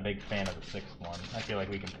 I'm not a big fan of the 6th one. I feel like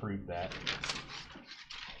we can prove that.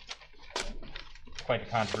 Quite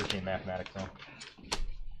the controversy in mathematics, though.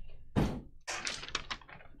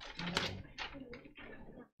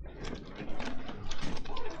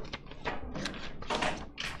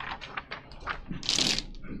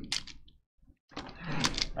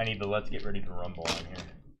 I need the let's get ready to rumble on here.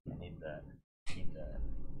 I need that.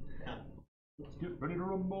 Let's get ready to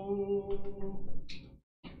rumble.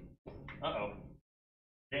 Uh-oh.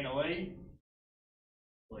 Dana Lee?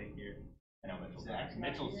 Blake here. I know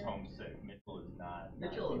Mitchell's homesick. Mitchell is not.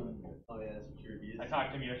 Mitchell. Oh yeah, that's true. I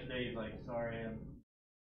talked to him yesterday. He's like, sorry, I'm.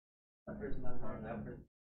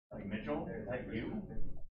 Like, Mitchell? Is that you?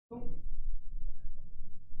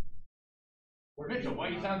 Mitchell, why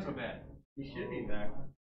you sound so bad? You should be back.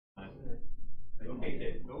 Okay,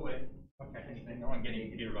 kid, go away. Okay, anything? No one getting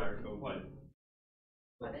computer virus. Go what?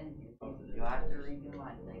 I didn't. You have to redo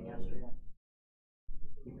my thing yesterday.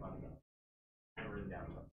 I written down.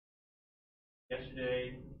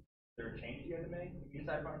 Yesterday, there were changes you had to make? You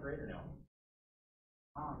decided on a grade or no?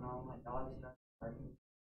 I don't know, my dog started barking.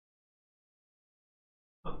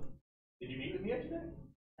 Did you meet with me yesterday?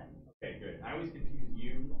 Okay, good. I always confuse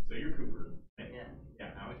you. So you're Cooper. Right? Yeah. Yeah,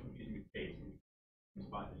 I always confuse you with Chase. You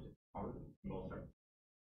spot is just hard. You both start.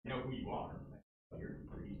 You know who you are. Right? You're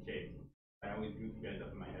Cooper. He's Chase. I always goof you guys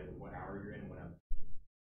up in my head with what hour you're in and what I'm.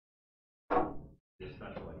 You're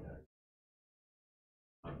special like that.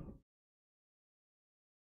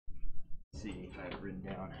 Let's see if I have it written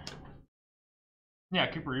down. Yeah,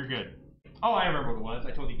 Cooper, you're good. Oh, I remember what it was.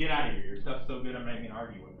 I told you, get out of here. Your stuff's so good, I'm not even going to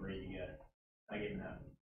argue what grade you get. I gave him that.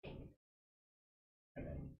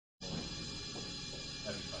 Okay.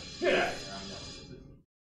 That'd be fun. Get out of here. I'm done with this.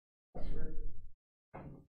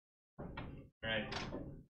 Alright.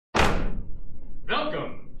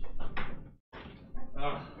 Welcome!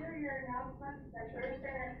 Oh. Here are your announcements for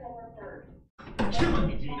Thursday, October 1st. Killing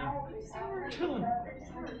me, Gina. Killing me.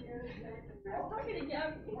 Talking to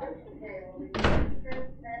Gabby. Wednesday will be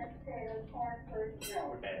strips, mashed potatoes, corn, first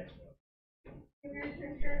milk. Okay. Give your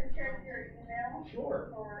sister to check your email. Sure.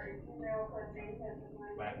 For a female for maintenance of my.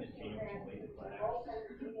 Laughed at Gina when she played the class.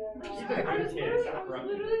 I was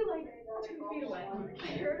literally like 2 feet away.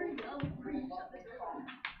 I heard her yell, "Bree, shut the door."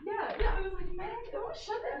 Yeah, I was like, man, don't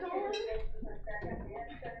shut the door.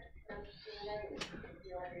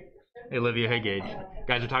 Hey Olivia, hey Gage.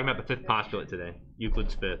 Guys, we're talking about the fifth postulate today.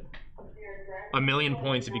 Euclid's fifth. 1,000,000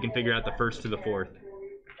 points if you can figure out the first to the fourth.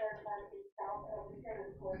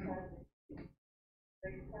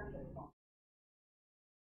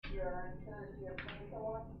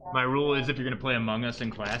 My rule is if you're going to play Among Us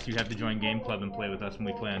in class, you have to join Game Club and play with us when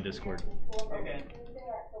we play on Discord. Okay.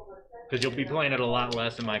 Because you'll be playing it a lot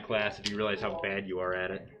less in my class if you realize how bad you are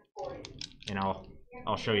at it. And I'll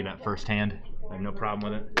show you that firsthand. I have no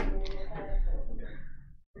problem with it.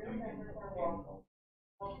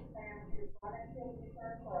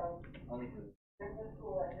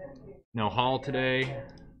 No Hall today.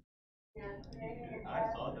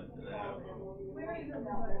 I saw them today.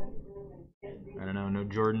 I don't know, no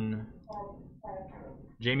Jordan.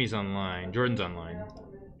 Jamie's online. Jordan's online.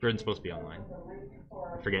 Jordan's supposed to be online.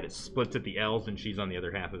 I forget, it splits at the L's and she's on the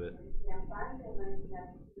other half of it.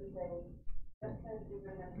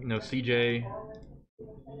 No CJ. I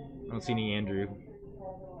don't see any Andrew.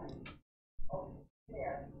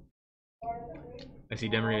 I see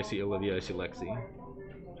Demery, I see Olivia, I see Lexi.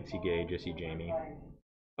 I see Gage, I see Jamie.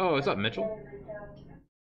 Oh, what's up, Mitchell?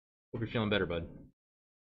 Hope you're feeling better, bud.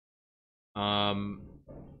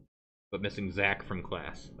 But missing Zach from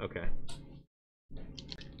class. Okay.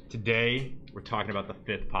 Today, we're talking about the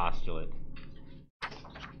fifth postulate.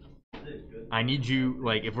 I need you,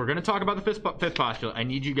 like, if we're going to talk about the fifth postulate, I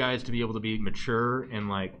need you guys to be able to be mature and,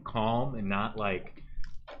 like, calm and not, like,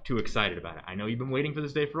 too excited about it. I know you've been waiting for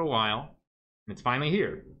this day for a while, and it's finally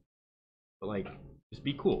here. But, like, just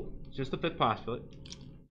be cool. It's just the fifth postulate.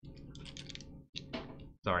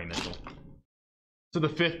 Sorry, Mitchell. So the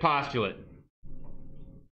fifth postulate.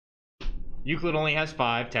 Euclid only has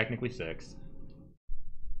 5, technically 6.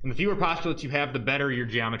 And the fewer postulates you have, the better your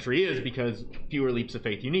geometry is, because fewer leaps of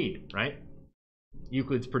faith you need, right?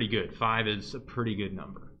 Euclid's pretty good. 5 is a pretty good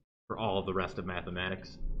number for all of the rest of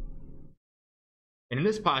mathematics. And in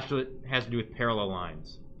this postulate, it has to do with parallel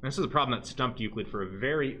lines. And this is a problem that stumped Euclid for a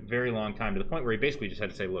very, very long time, to the point where he basically just had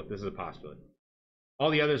to say, look, this is a postulate. All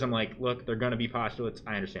the others, I'm like, look, they're going to be postulates.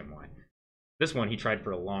 I understand why. This one, he tried for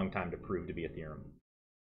a long time to prove to be a theorem.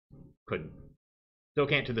 Couldn't. Still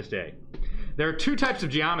can't to this day. There are 2 types of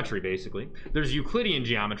geometry, basically. There's Euclidean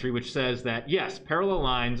geometry, which says that, yes, parallel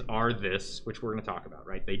lines are this, which we're going to talk about,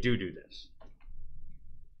 right? They do this.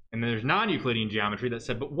 And then there's non-Euclidean geometry that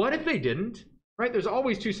said, but what if they didn't? Right? There's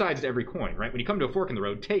always 2 sides to every coin, right? When you come to a fork in the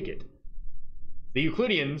road, take it. The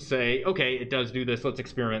Euclideans say, okay, it does do this, let's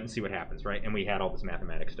experiment and see what happens, right? And we had all this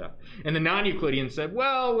mathematics stuff. And the non-Euclideans said,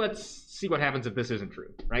 well, let's see what happens if this isn't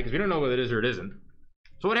true, right? Because we don't know whether it is or it isn't.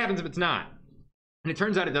 So what happens if it's not? And it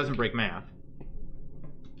turns out it doesn't break math,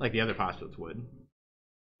 like the other postulates would.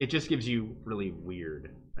 It just gives you really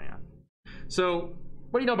weird math. So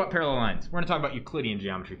what do you know about parallel lines? We're going to talk about Euclidean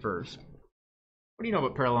geometry first. What do you know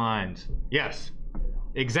about parallel lines? Yes,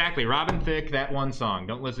 exactly. Robin Thicke, that one song.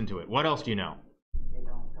 Don't listen to it. What else do you know?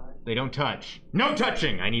 They don't touch. No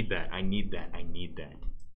touching! I need that. I need that. I need that.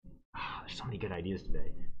 Oh, there's so many good ideas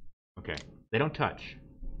today. Okay. They don't touch.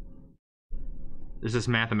 There's this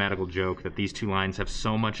mathematical joke that these 2 lines have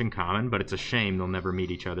so much in common, but it's a shame they'll never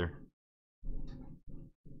meet each other.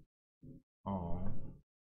 Oh,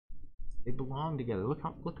 they belong together. Look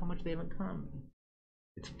how much they have in common.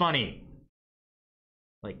 It's funny.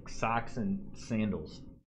 Like socks and sandals.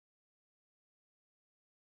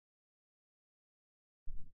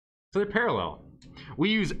 So they're parallel.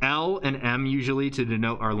 We use L and M usually to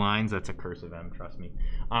denote our lines. That's a cursive M, trust me.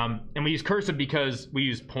 And we use cursive because we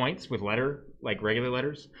use points with letter, like regular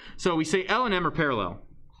letters. So we say L and M are parallel.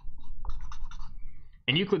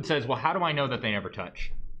 And Euclid says, well, how do I know that they never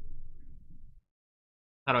touch?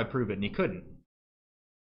 How do I prove it? And he couldn't.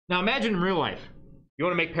 Now imagine in real life, you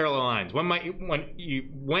want to make parallel lines. When might you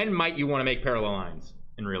want to make parallel lines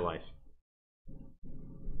in real life?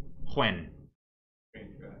 When?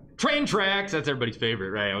 Train tracks, that's everybody's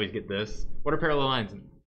favorite, right? I always get this. What are parallel lines?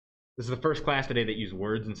 This is the first class today that used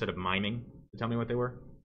words instead of miming to tell me what they were.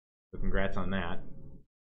 So congrats on that.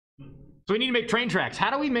 So we need to make train tracks.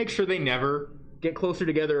 How do we make sure they never get closer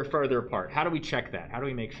together or farther apart? How do we check that? How do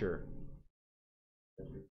we make sure?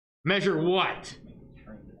 Measure what?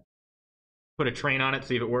 Put a train on it,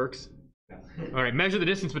 see if it works. All right, measure the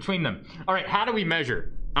distance between them. All right, how do we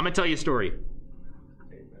measure? I'm going to tell you a story.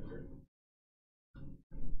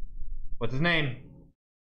 What's his name?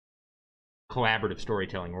 Collaborative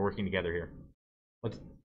storytelling. We're working together here.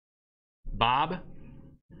 Bob.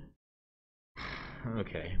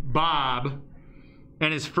 Okay. Bob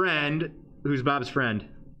and his friend. Who's Bob's friend?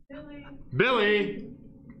 Billy. Billy.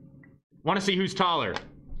 Want to see who's taller.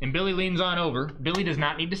 And Billy leans on over. Billy does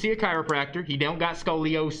not need to see a chiropractor. He don't got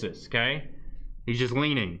scoliosis, okay? He's just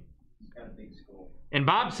leaning. He's got a big skull. And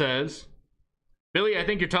Bob says, Billy, I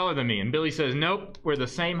think you're taller than me. And Billy says, nope, we're the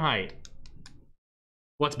same height.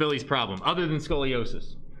 What's Billy's problem, other than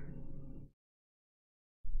scoliosis?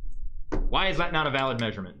 Why is that not a valid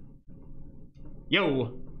measurement?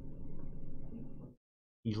 Yo!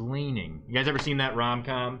 He's leaning. You guys ever seen that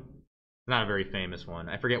rom-com? It's not a very famous one.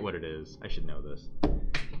 I forget what it is. I should know this.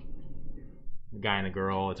 The guy and the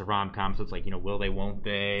girl, it's a rom-com, so it's like, you know, will they, won't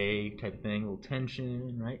they type of thing, a little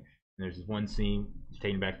tension, right? And there's this one scene, he's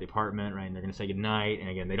taking back to the apartment, right, and they're going to say goodnight, and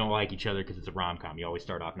again, they don't like each other because it's a rom-com. You always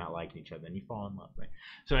start off not liking each other, then you fall in love, right?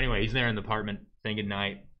 So anyway, he's there in the apartment saying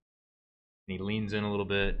goodnight, and he leans in a little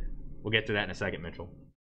bit. We'll get to that in a second, Mitchell.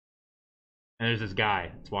 And there's this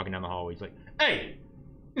guy that's walking down the hallway. He's like, hey,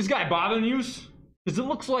 is this guy bothering you? Because it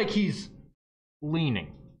looks like he's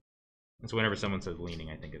leaning. And so whenever someone says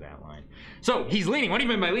leaning, I think of that line. So he's leaning. What do you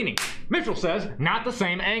mean by leaning? Mitchell says, not the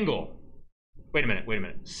same angle. Wait a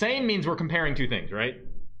minute. Same means we're comparing two things, right?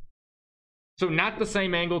 So not the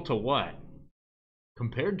same angle to what?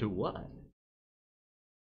 Compared to what? What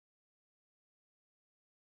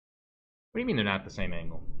do you mean they're not the same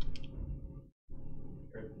angle?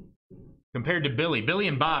 Compared to Billy. Billy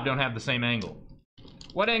and Bob don't have the same angle.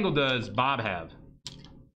 What angle does Bob have?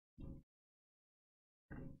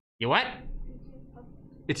 You what?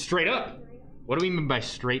 It's straight up. What do we mean by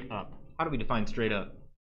straight up? How do we define straight up?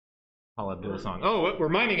 Paul Abdul song. Oh, we're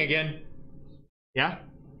miming again. Yeah?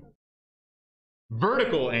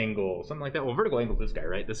 Vertical angle. Something like that. Well, vertical angle is this guy,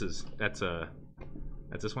 right? That's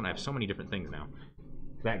this one. I have so many different things now.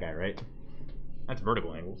 That guy, right? That's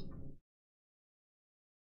vertical angles.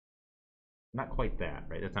 Not quite that,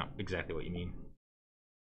 right? That's not exactly what you mean.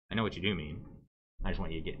 I know what you do mean. I just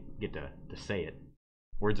want you to get to say it.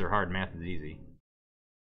 Words are hard, math is easy.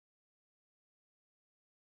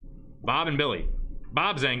 Bob and Billy.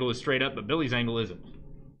 Bob's angle is straight up, but Billy's angle isn't.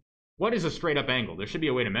 What is a straight up angle? There should be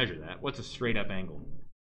a way to measure that. What's a straight up angle?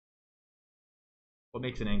 What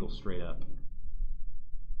makes an angle straight up?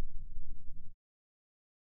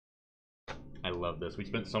 I love this. We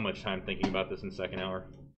spent so much time thinking about this in the second hour.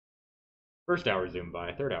 First hour zoomed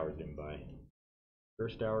by, third hour zoomed by.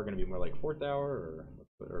 First hour going to be more like fourth hour,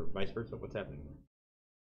 or vice versa? What's happening?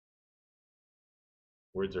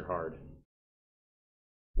 Words are hard.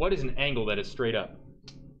 What is an angle that is straight up?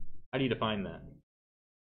 How do you define that?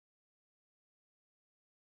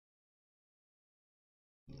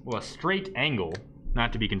 Well, a straight angle,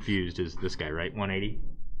 not to be confused, is this guy, right? 180.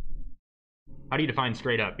 How do you define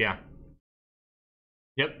straight up? Yeah.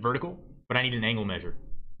 Yep, vertical, but I need an angle measure.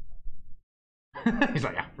 He's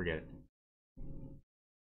like, yeah, forget it.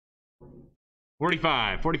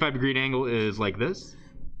 45 degree angle is like this.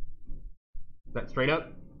 Is that straight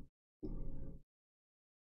up?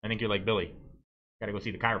 I think you're like Billy. Gotta go see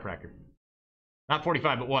the chiropractor. Not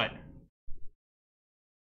 45, but what?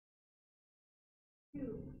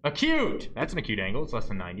 Acute! That's an acute angle. It's less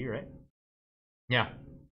than 90, right? Yeah.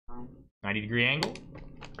 90 degree angle.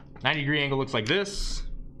 90 degree angle looks like this.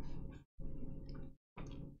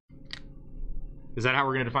 Is that how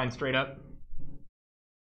we're going to define straight up?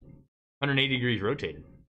 180 degrees rotated.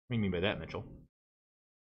 What do you mean by that, Mitchell?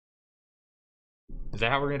 Is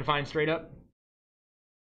that how we're going to define straight up?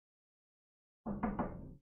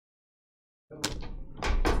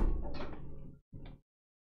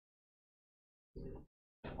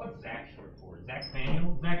 What's Zach short for? Zach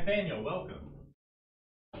Daniel? Zach Daniel, welcome.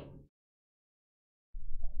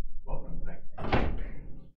 Welcome, Zach Daniel.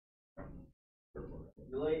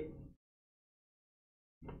 You late?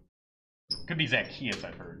 Could be Zacchaeus,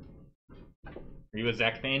 I've heard. Are you a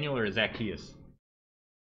Zach Daniel or a Zacchaeus?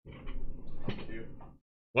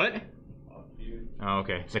 What? Oh,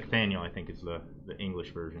 okay. Zacthaniel, I think, is the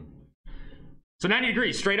English version. So 90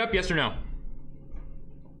 degrees, straight up, yes or no? Is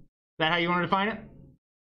that how you want to define it?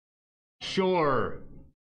 Sure.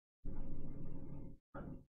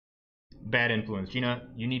 Bad influence. Gina,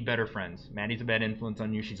 you need better friends. Maddie's a bad influence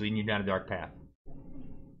on you. She's leading you down a dark path.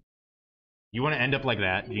 You want to end up like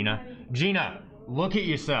that, Gina? Gina, look at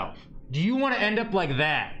yourself. Do you want to end up like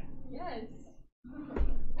that? Yes.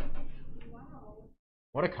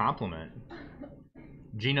 What a compliment.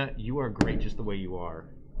 Gina, you are great just the way you are.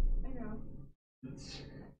 I know.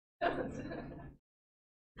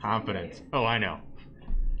 Confidence. Oh, I know.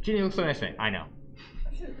 Gina, you look so nice to me. I know.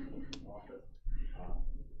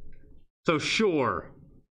 So sure,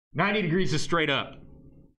 90 degrees is straight up.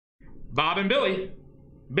 Bob and Billy.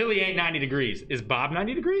 Billy ain't 90 degrees. Is Bob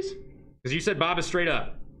 90 degrees? Because you said Bob is straight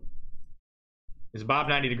up. Is Bob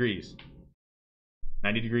 90 degrees?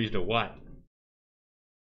 90 degrees to what?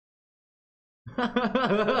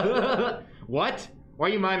 What? Why are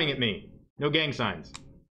you miming at me? No gang signs.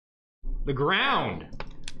 The ground.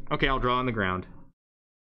 Okay, I'll draw on the ground.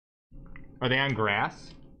 Are they on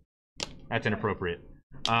grass? That's inappropriate.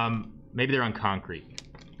 Maybe they're on concrete.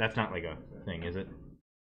 That's not like a thing, is it?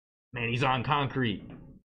 Man, he's on concrete.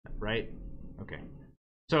 Right? Okay.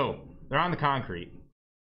 So, they're on the concrete.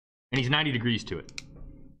 And he's 90 degrees to it.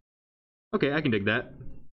 Okay, I can dig that.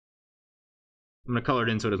 I'm gonna color it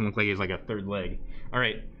in so it doesn't look like he has like a third leg.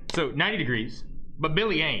 Alright, so 90 degrees. But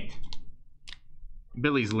Billy ain't.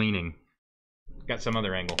 Billy's leaning. Got some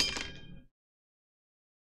other angle.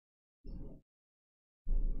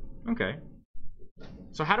 Okay.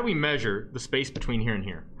 So how do we measure the space between here and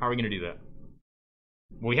here? How are we gonna do that?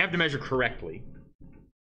 Well, we have to measure correctly.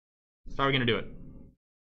 So how are we gonna do it?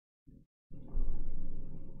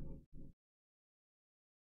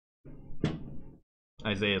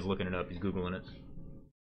 Isaiah's looking it up. He's Googling it.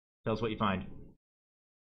 Tell us what you find.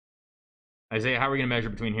 Isaiah, how are we going to measure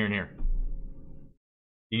between here and here? Do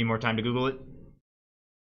you need more time to Google it?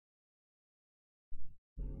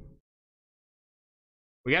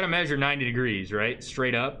 We got to measure 90 degrees, right?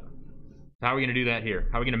 Straight up. How are we going to do that here?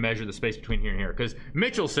 How are we going to measure the space between here and here? Because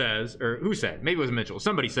Mitchell says, or who said? Maybe it was Mitchell.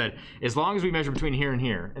 Somebody said, as long as we measure between here and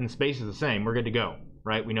here, and the space is the same, we're good to go,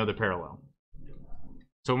 right? We know they're parallel.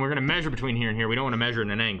 So when we're going to measure between here and here, we don't want to measure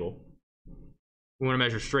in an angle. We want to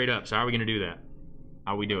measure straight up. So how are we going to do that?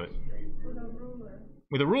 How we do it? With a ruler.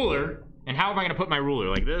 With a ruler? And how am I going to put my ruler?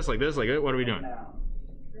 Like this, like this, like that? What are we doing?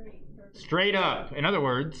 Straight up. In other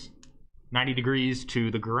words, 90 degrees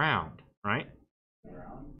to the ground, right?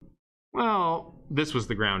 Well, this was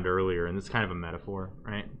the ground earlier, and it's kind of a metaphor,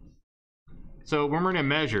 right? So when we're going to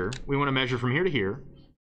measure, we want to measure from here to here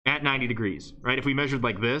at 90 degrees, right? If we measured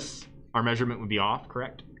like this, our measurement would be off,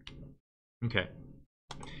 correct? Okay.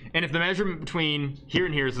 And if the measurement between here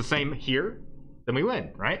and here is the same here, then we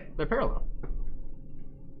win, right? They're parallel.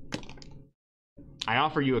 I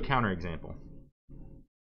offer you a counterexample.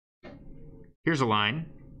 Here's a line.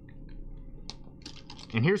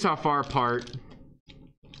 And here's how far apart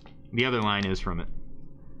the other line is from it.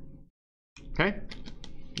 Okay?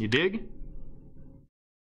 You dig?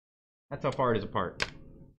 That's how far it is apart.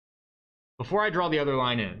 Before I draw the other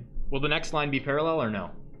line in, will the next line be parallel or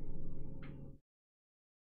no?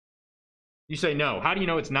 You say no. How do you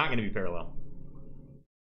know it's not going to be parallel?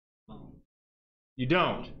 You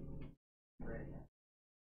don't.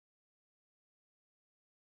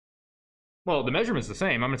 Well, the measurement's the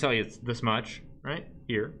same. I'm going to tell you it's this much, right?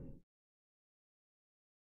 Here.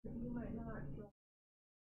 You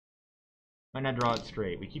might not draw it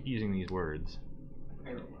straight. We keep using these words.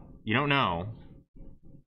 You don't know.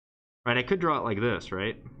 Right, I could draw it like this,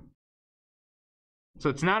 right? So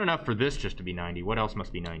it's not enough for this just to be 90. What else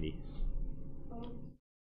must be 90?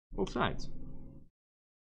 Both sides.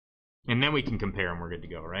 And then we can compare and we're good to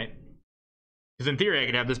go, right? Because in theory I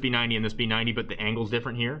could have this be 90 and this be 90, but the angle's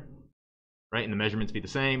different here. Right? And the measurements be the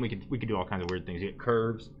same. We could do all kinds of weird things. You get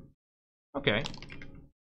curves. Okay.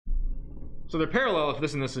 So they're parallel if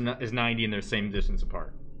this and this is 90 and they're the same distance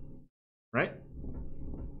apart. Right?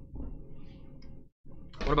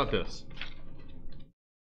 What about this?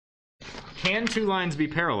 Can two lines be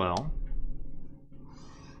parallel?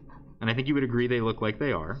 And I think you would agree they look like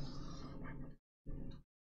they are.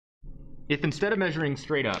 If instead of measuring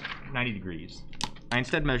straight up 90 degrees, I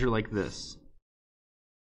instead measure like this.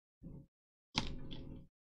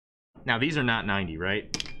 Now these are not 90,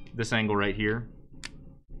 right? This angle right here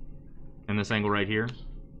and this angle right here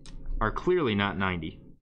are clearly not 90.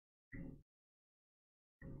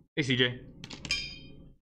 Hey CJ.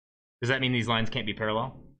 Does that mean these lines can't be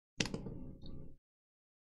parallel?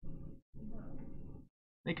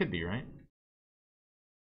 They could be, right?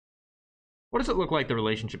 What does it look like the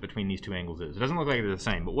relationship between these two angles is? It doesn't look like they're the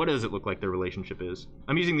same, but what does it look like their relationship is?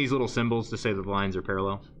 I'm using these little symbols to say that the lines are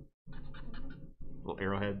parallel. Little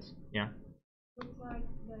arrowheads, yeah? Looks like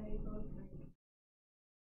they both make.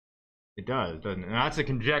 It does, doesn't it? Now that's a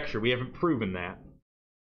conjecture. We haven't proven that.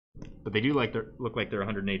 But they do look like they're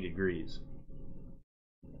 180 degrees.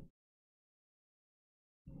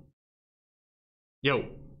 Yo.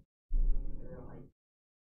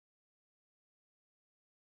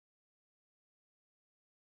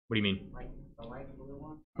 What do you mean?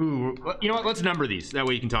 Ooh, you know what? Let's number these. That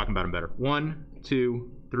way you can talk about them better. 1,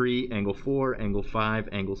 2, 3, angle 4, angle 5,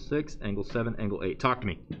 angle 6, angle 7, angle 8. Talk to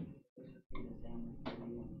me.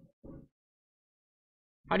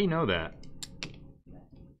 How do you know that?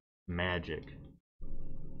 Magic.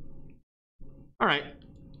 All right.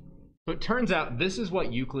 So it turns out this is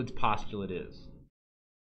what Euclid's postulate is.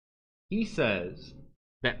 He says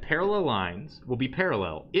that parallel lines will be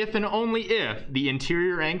parallel if and only if the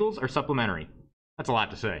interior angles are supplementary. That's a lot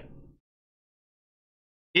to say.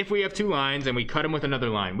 If we have two lines and we cut them with another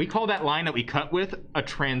line, we call that line that we cut with a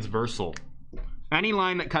transversal. Any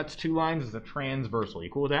line that cuts two lines is a transversal. You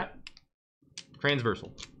cool with that?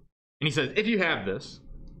 Transversal. And he says if you have this,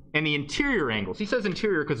 and the interior angles, he says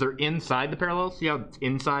interior because they're inside the parallel. See how it's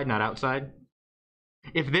inside, not outside?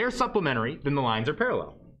 If they're supplementary, then the lines are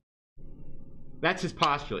parallel. That's his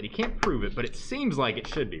postulate. He can't prove it, but it seems like it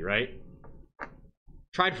should be, right?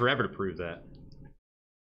 Tried forever to prove that.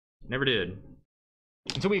 Never did.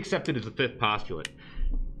 And so we accept it as the fifth postulate.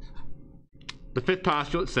 The fifth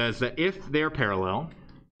postulate says that if they're parallel,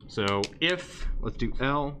 so if, let's do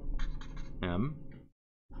L, M,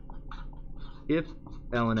 if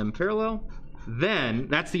L and M parallel, then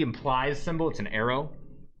that's the implies symbol. It's an arrow.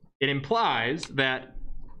 It implies that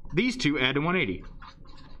these two add to 180.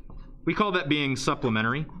 We call that being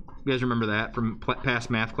supplementary. You guys remember that from past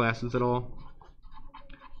math classes at all?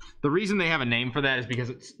 The reason they have a name for that is because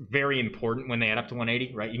it's very important when they add up to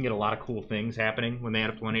 180, right? You can get a lot of cool things happening when they add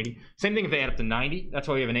up to 180. Same thing if they add up to 90. That's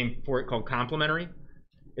why we have a name for it called complementary.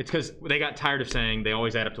 It's because they got tired of saying they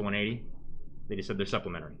always add up to 180. They just said they're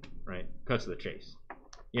supplementary, right? Cuts to the chase.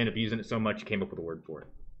 You end up using it so much you came up with a word for it,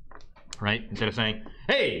 right? Instead of saying,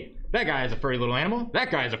 hey, that guy is a furry little animal, that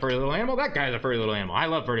guy is a furry little animal, that guy is a furry little animal. I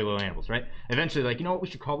love furry little animals, right? Eventually, like, you know what, we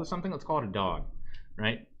should call this something? Let's call it a dog,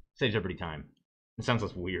 right? Saves everybody time. It sounds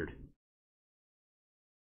less weird.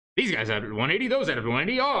 These guys add up to 180, those add up to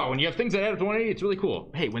 180. Oh, when you have things that add up to 180, it's really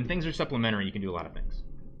cool. Hey, when things are supplementary, you can do a lot of things,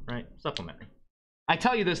 right? Supplementary. I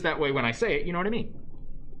tell you this that way when I say it, you know what I mean?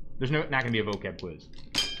 There's not going to be a vocab quiz.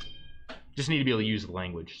 Just need to be able to use the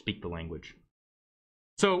language, speak the language.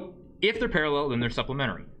 So if they're parallel, then they're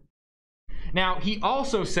supplementary. Now, he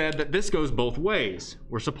also said that this goes both ways.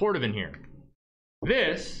 We're supportive in here.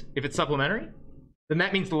 This, if it's supplementary, then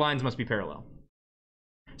that means the lines must be parallel.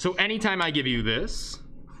 So anytime I give you this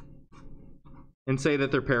and say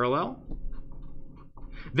that they're parallel,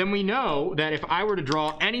 then we know that if I were to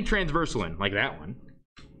draw any transversal in, like that one,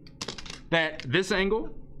 that this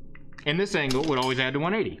angle and this angle would always add to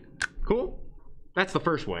 180. Cool? That's the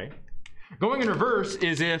first way. Going in reverse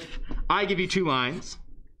is if I give you two lines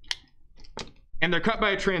and they're cut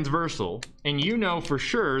by a transversal, and you know for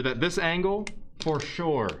sure that this angle,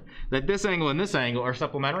 that this angle and this angle are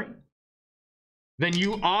supplementary, then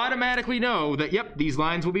you automatically know that, yep, these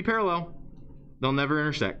lines will be parallel. They'll never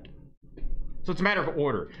intersect. So it's a matter of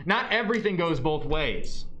order. Not everything goes both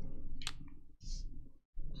ways.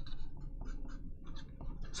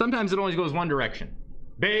 Sometimes it only goes one direction.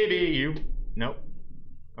 Baby, you. Nope.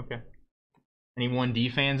 Okay. Any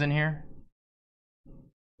 1D fans in here?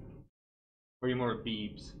 Or are you more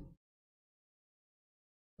Beebs?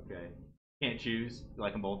 Okay. Can't choose. You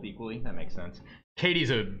like them both equally? That makes sense.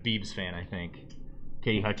 Katie's a Beebs fan, I think.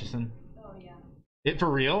 Katie Hutchison? Oh, yeah. It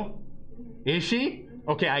for real? Mm-hmm. Is she?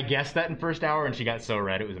 Okay, I guessed that in first hour and she got so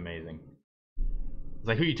red. It was amazing. I was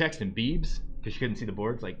like, who are you texting? Beebs? Because she couldn't see the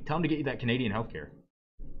boards. Like, tell him to get you that Canadian healthcare.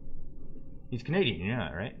 He's Canadian, you know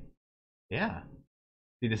that, right? Yeah.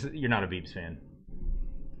 See, this is, you're not a Beebs fan.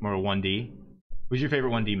 More a 1D. Who's your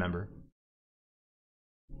favorite 1D member?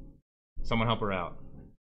 Someone help her out.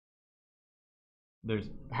 There's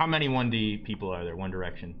how many 1D people are there? One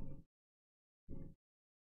Direction.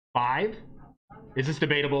 5? Is this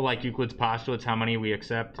debatable like Euclid's postulates? How many we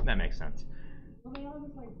accept? That makes sense.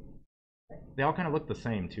 They all kind of look the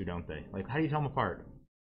same too, don't they? Like, how do you tell them apart?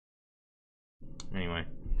 Anyway.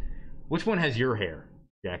 Which one has your hair,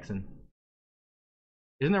 Jackson?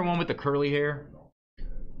 Isn't there one with the curly hair?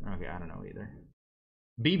 Okay, I don't know either.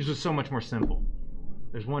 Beebs was so much more simple.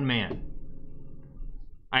 There's one man.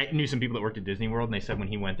 I knew some people that worked at Disney World, and they said when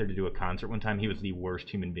he went there to do a concert one time, he was the worst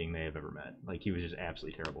human being they have ever met. Like, he was just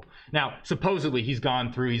absolutely terrible. Now, supposedly, he's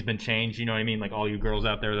gone through, he's been changed, you know what I mean? Like, all you girls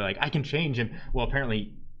out there, they're like, I can change him. Well,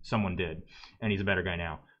 apparently, someone did, and he's a better guy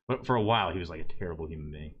now. But for a while, he was like a terrible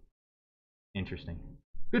human being. Interesting.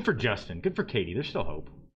 Good for Justin. Good for Katie. There's still hope.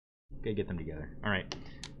 Okay, get them together. All right.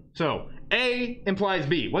 So, A implies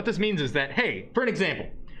B. What this means is that, hey, for an example,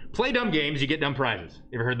 play dumb games, you get dumb prizes.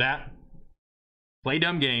 You ever heard that? Play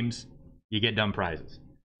dumb games, you get dumb prizes.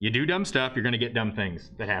 You do dumb stuff, you're going to get dumb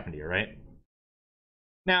things that happen to you, right?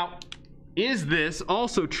 Now, is this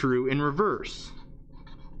also true in reverse?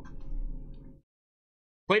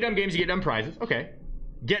 Play dumb games, you get dumb prizes. Okay.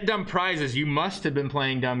 Get dumb prizes, you must have been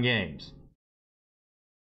playing dumb games.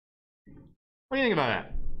 What do you think about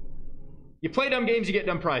that? You play dumb games, you get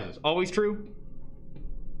dumb prizes. Always true?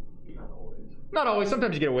 Not always. Not always.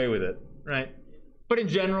 Sometimes you get away with it, right? But in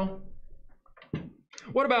general,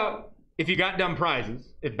 what about if you got dumb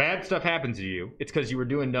prizes? If bad stuff happens to you, it's because you were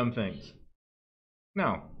doing dumb things.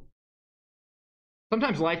 No.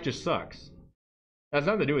 Sometimes life just sucks. That has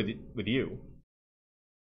nothing to do with you.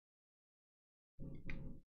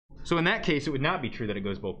 So in that case, it would not be true that it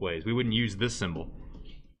goes both ways. We wouldn't use this symbol.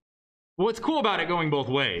 But what's cool about it going both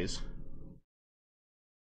ways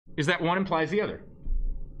is that one implies the other.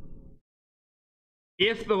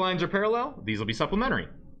 If the lines are parallel, these will be supplementary.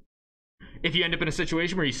 If you end up in a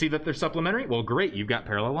situation where you see that they're supplementary, well, great, you've got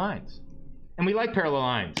parallel lines. And we like parallel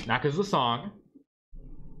lines, not because of the song,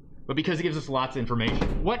 but because it gives us lots of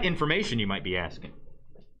information. What information, you might be asking?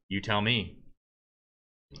 You tell me.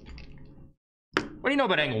 What do you know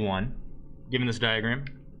about angle 1, given this diagram?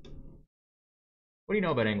 What do you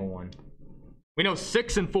know about angle 1? We know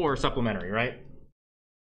 6 and 4 are supplementary, right?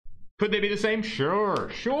 Could they be the same? Sure,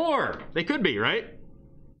 sure. They could be, right?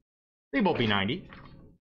 They both be 90.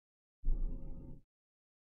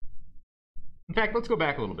 In fact, let's go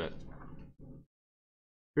back a little bit.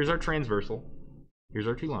 Here's our transversal. Here's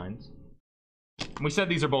our two lines. We said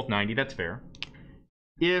these are both 90. That's fair.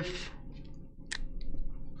 If...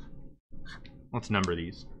 Let's number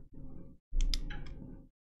these.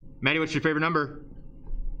 Maddie, what's your favorite number?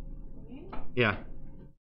 Yeah.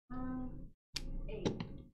 8.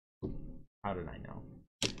 How did I know?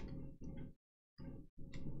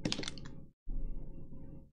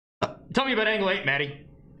 Tell me about angle 8, Maddie.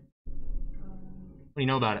 What do you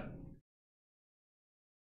know about it?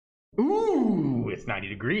 Ooh, it's 90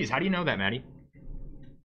 degrees. How do you know that, Maddie?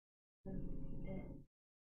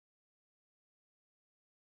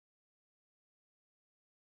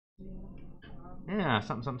 Yeah,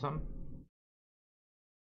 something.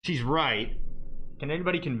 She's right. Can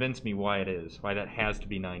anybody convince me why it is? Why that has to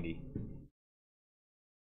be 90?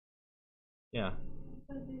 Yeah.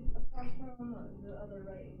 Across from the other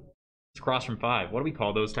right. It's across from 5. What do we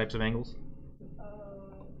call those types of angles?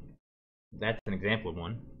 That's an example of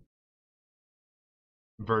one.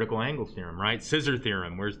 Vertical angle theorem, right? Scissor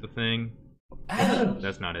theorem. Where's the thing?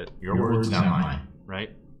 That's not it. Your words, not mine.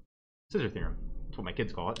 Right? Scissor theorem. That's what my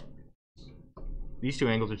kids call it. These two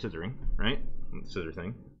angles are scissoring, right? Scissor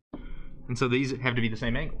thing. And so these have to be the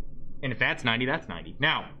same angle. And if that's 90, that's 90.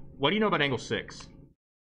 Now, what do you know about angle 6?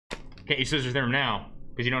 Can't use scissor theorem now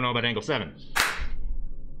because you don't know about angle 7. What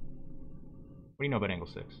do you know about angle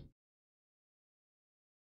 6?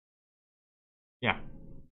 Yeah.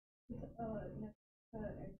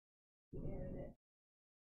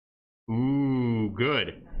 Ooh,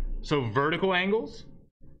 good. So vertical angles.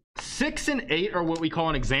 6 and 8 are what we call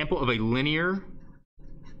an example of a linear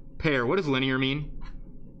pair. What does linear mean?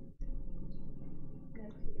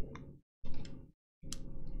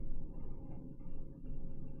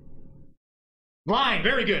 Line,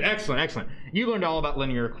 very good, excellent, excellent. You learned all about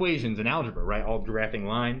linear equations in algebra, right? All graphing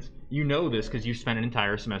lines. You know this because you spent an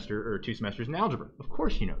entire semester or 2 semesters in algebra. Of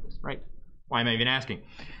course you know this, right? Why am I even asking?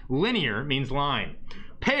 Linear means line.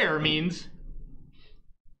 Pair means,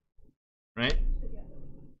 right?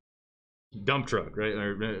 Dump truck, right?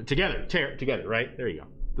 Or, together, together, right? There you go.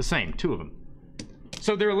 The same, 2 of them.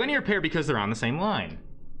 So they're a linear pair because they're on the same line.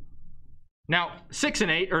 Now, 5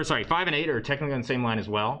 and 8 are technically on the same line as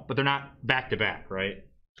well, but they're not back to back, right?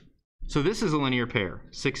 So this is a linear pair,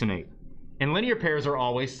 6 and 8. And linear pairs are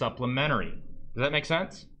always supplementary. Does that make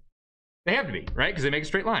sense? They have to be, right? Because they make a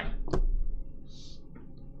straight line.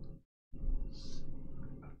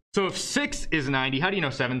 So if 6 is 90, how do you know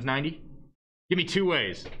 7's 90? Give me 2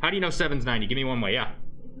 ways. How do you know 7's 90? Give me 1 way, yeah.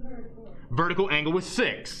 Vertical angle with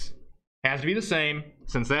 6. Has to be the same.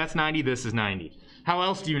 Since that's 90, this is 90. How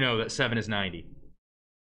else do you know that 7 is 90?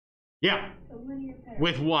 Yeah.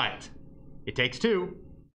 With what? It takes 2.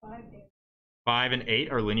 5 and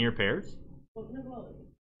 8 are linear pairs. Well,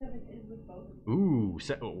 7 is with both. Ooh,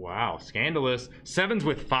 wow, scandalous. 7's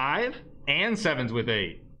with 5 and 7's with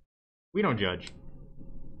 8. We don't judge.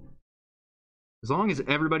 As long as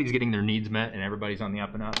everybody's getting their needs met and everybody's on the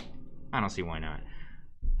up and up, I don't see why not.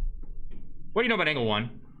 What do you know about angle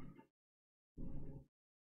 1?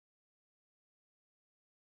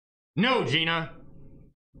 No, Gina.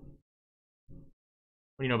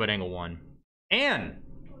 What do you know about angle 1? Anne.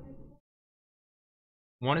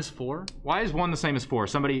 1 is 4? Why is 1 the same as 4?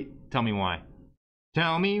 Somebody tell me why.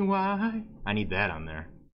 Tell me why. I need that on there.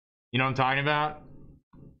 You know what I'm talking about?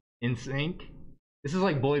 In sync. This is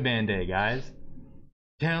like boy band day, guys.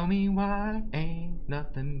 Tell me why ain't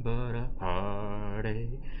nothing but a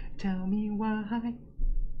heartache. Tell me why.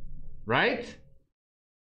 Right?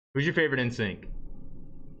 Who's your favorite in sync?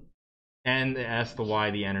 And the S, the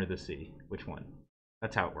Y, the N, or the C. Which one?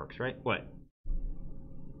 That's how it works, right? What?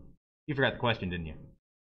 You forgot the question, didn't you?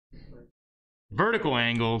 Vertical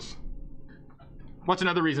angles. What's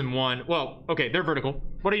another reason 1? Well, okay, they're vertical.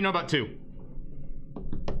 What do you know about 2?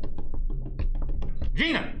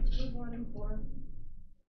 Gina! 1 and 4.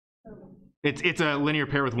 It's a linear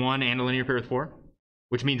pair with 1 and a linear pair with 4,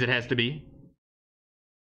 which means it has to be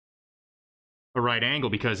a right angle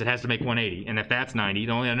because it has to make 180. And if that's 90,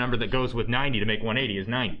 the only number that goes with 90 to make 180 is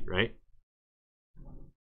 90, right?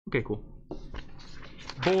 Okay, cool.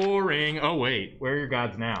 Boring. Oh, wait. Where are your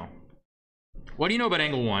gods now? What do you know about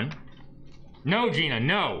angle 1? No, Gina,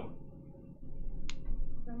 no.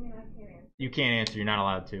 I mean, I can't answer. You can't answer. You're not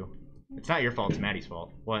allowed to. It's not your fault. It's Maddie's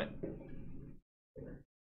fault. What?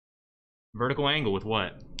 Vertical angle with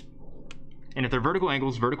what? And if they're vertical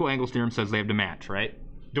angles theorem says they have to match, right?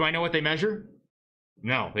 Do I know what they measure?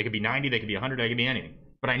 No. They could be 90, they could be 100, they could be anything.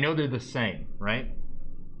 But I know they're the same, right?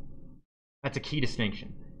 That's a key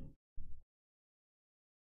distinction.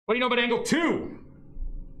 What do you know about angle 2?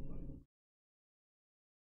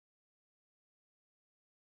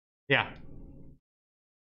 Yeah.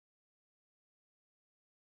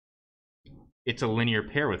 It's a linear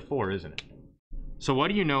pair with 4, isn't it? So what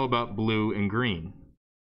do you know about blue and green?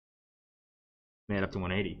 They add up to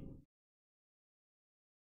 180.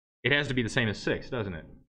 It has to be the same as 6, doesn't it?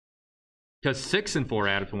 Because 6 and 4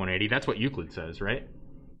 add up to 180. That's what Euclid says, right?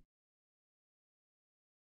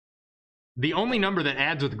 The only number that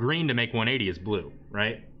adds with green to make 180 is blue,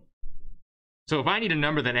 right? So if I need a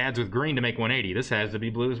number that adds with green to make 180, this has to be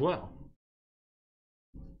blue as well.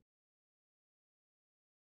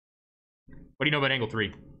 What do you know about angle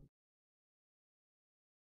 3?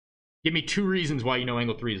 Give me 2 reasons why you know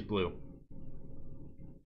angle 3 is blue.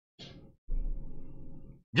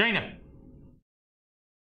 Jaina!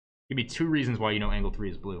 Give me 2 reasons why you know angle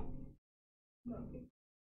 3 is blue.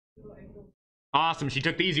 Awesome, she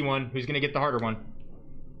took the easy one. Who's gonna get the harder one?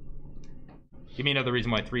 Give me another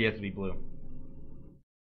reason why 3 has to be blue.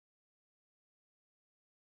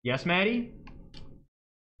 Yes, Maddie?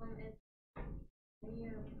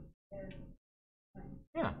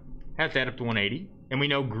 Yeah, has to add up to 180. And we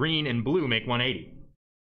know green and blue make 180.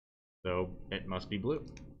 So it must be blue.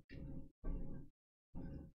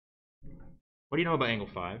 What do you know about angle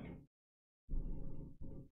 5?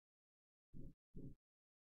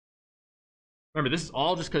 Remember, this is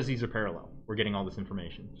all just because these are parallel. We're getting all this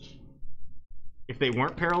information. If they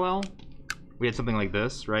weren't parallel, we had something like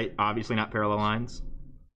this, right? Obviously not parallel lines.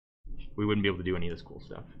 We wouldn't be able to do any of this cool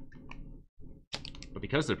stuff. But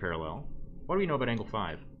because they're parallel, what do we know about angle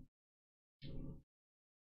 5?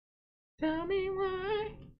 Tell me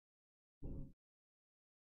why.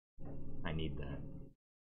 I need that.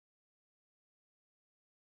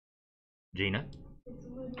 Gina? It's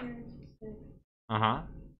linear to 6. Uh-huh.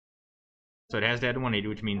 So it has to add to 180,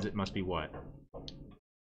 which means it must be what?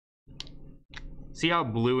 See how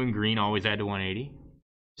blue and green always add to 180?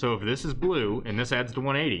 So if this is blue and this adds to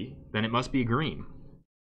 180, then it must be green.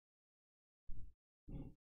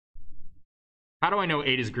 How do I know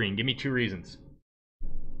 8 is green? Give me 2 reasons.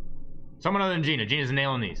 Someone other than Gina. Gina's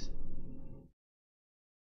nailing these.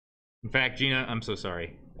 In fact, Gina, I'm so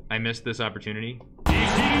sorry. I missed this opportunity.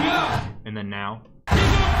 And then now.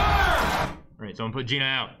 Alright, someone put Gina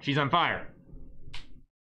out. She's on fire.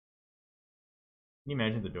 Can you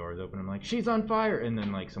imagine the door is open? I'm like, she's on fire! And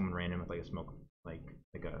then like someone ran in with like a smoke, like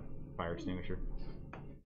a fire extinguisher.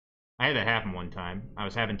 I had that happen one time. I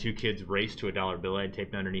was having 2 kids race to a $1 bill I had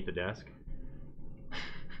taped underneath the desk.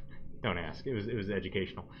 Don't ask. It was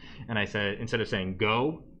educational. And I said, instead of saying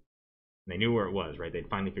go, they knew where it was, right? They'd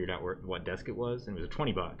finally figured out what desk it was, and it was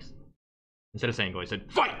 $20. Instead of saying go, I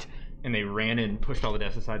said, fight! And they ran in, pushed all the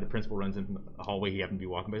desks aside. The principal runs in from the hallway. He happened to be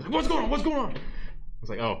walking by. He's like, what's going on? What's going on? I was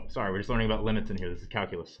like, oh, sorry, we're just learning about limits in here. This is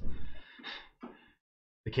calculus.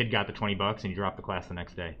 The kid got the $20 and he dropped the class the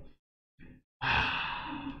next day.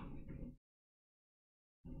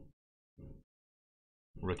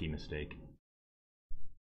 Rookie mistake.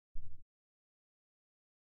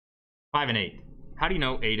 5 and 8. How do you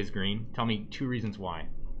know 8 is green? Tell me 2 reasons why.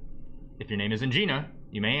 If your name isn't Gina,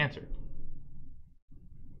 you may answer.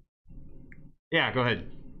 Yeah, go ahead.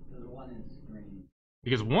 Because 1 is green.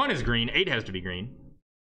 Because 1 is green, 8 has to be green.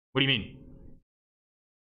 What do you mean?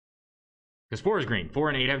 Because 4 is green. 4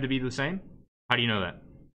 and 8 have to be the same? How do you know that?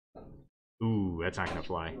 Ooh, that's not gonna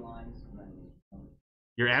fly.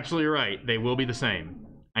 You're absolutely right. They will be the same.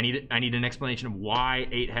 I need an explanation of why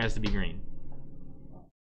 8 has to be green.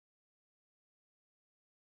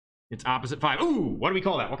 It's opposite 5. Ooh, what do we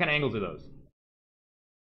call that? What kind of angles are those?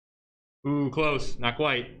 Ooh, close. Not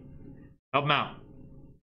quite. Help them out.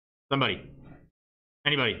 Somebody.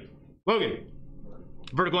 Anybody. Logan.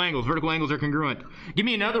 Vertical angles. Vertical angles are congruent. Give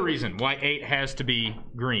me another reason why 8 has to be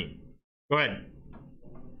green. Go ahead.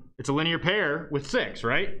 It's a linear pair with 6,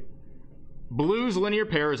 right? Blue's linear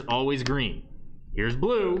pair is always green. Here's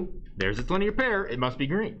blue. There's its linear pair. It must be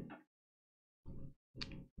green.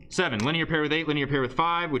 7. Linear pair with 8. Linear pair with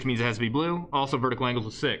 5, which means it has to be blue. Also vertical angles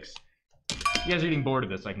with 6. You guys are getting bored of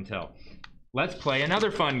this, I can tell. Let's play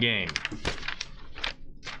another fun game.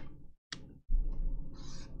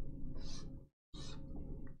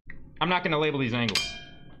 I'm not going to label these angles.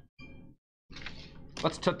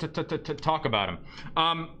 Let's talk about them.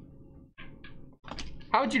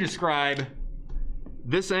 How would you describe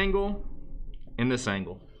this angle and this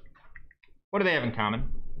angle? What do they have in common?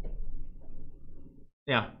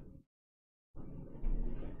 Yeah.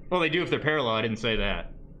 Well, they do if they're parallel. I didn't say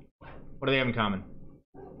that. What do they have in common?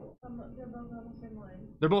 They're both on the same line.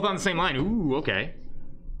 They're both on the same line. Ooh, okay.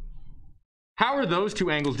 How are those two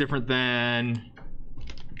angles different than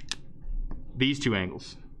these two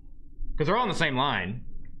angles? Because they're all on the same line.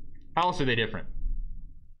 How else are they different?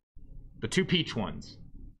 The two peach ones.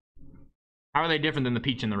 How are they different than the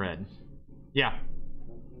peach and the red? Yeah.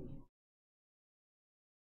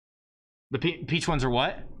 The peach ones are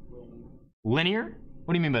what? Linear?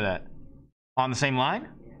 What do you mean by that? On the same line?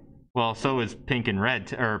 Well, so is pink and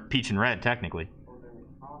red, or peach and red, technically.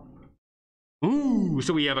 Ooh,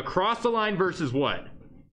 so we have across the line versus what?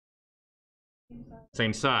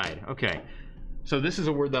 Same side. Okay. So this is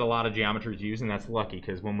a word that a lot of geometers use, and that's lucky,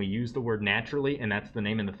 because when we use the word naturally, and that's the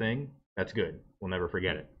name of the thing, that's good. We'll never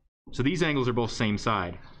forget it. So these angles are both same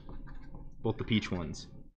side. Both the peach ones.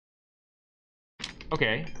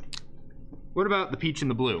 Okay. What about the peach and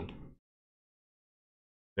the blue?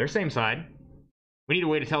 They're same side. We need a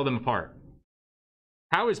way to tell them apart.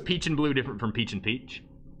 How is peach and blue different from peach and peach?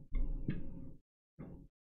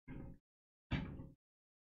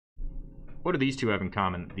 What do these two have in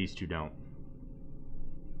common that these two don't?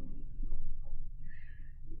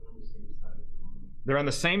 They're on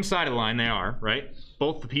the same side of the line, they are, right?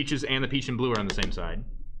 Both the peaches and the peach and blue are on the same side.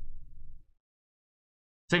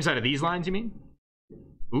 Same side of these lines, you mean?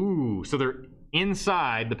 Ooh, so they're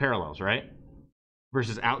inside the parallels, right?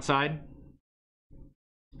 Versus outside?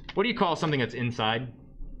 What do you call something that's inside?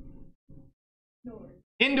 Indoors.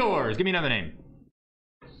 Indoors! Give me another name.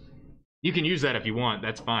 You can use that if you want,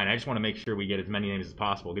 that's fine. I just want to make sure we get as many names as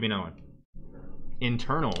possible. Give me another one.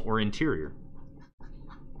 Internal or interior.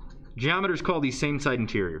 Geometers call these same side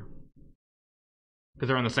interior. Because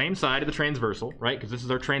they're on the same side of the transversal, right? Because this is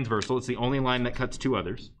our transversal. It's the only line that cuts two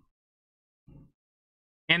others.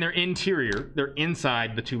 And they're interior. They're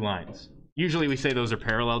inside the two lines. Usually we say those are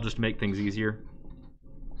parallel just to make things easier.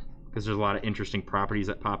 Because there's a lot of interesting properties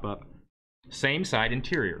that pop up. Same side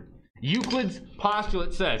interior. Euclid's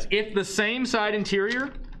postulate says if the same side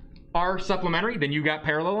interior are supplementary, then you got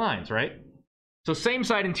parallel lines, right? So same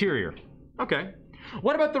side interior. Okay.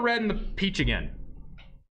 What about the red and the peach again?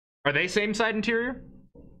 Are they same side interior?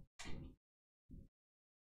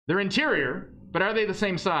 They're interior, but are they the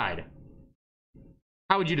same side?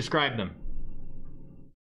 How would you describe them?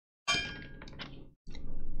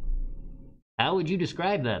 How would you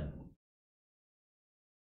describe them?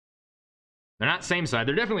 They're not same side.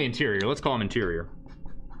 They're definitely interior. Let's call them interior.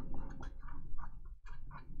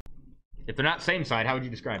 If they're not same side, how would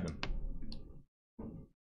you describe them?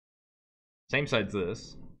 Same side's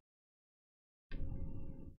this.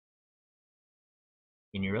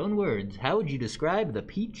 In your own words, how would you describe the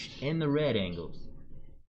peach and the red angles?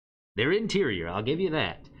 They're interior, I'll give you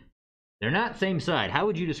that. They're not same side. How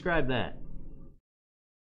would you describe that?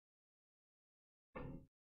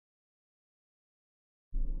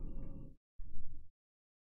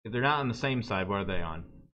 If they're not on the same side, what are they on?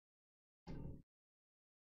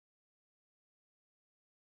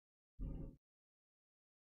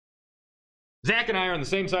 Zach and I are on the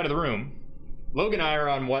same side of the room. Logan and I are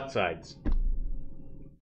on what sides?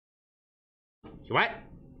 What?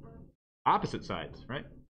 Opposite sides, right?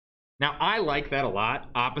 Now, I like that a lot,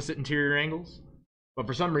 opposite interior angles. But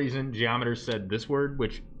for some reason, geometers said this word,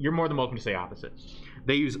 which you're more than welcome to say opposite.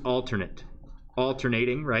 They use alternate.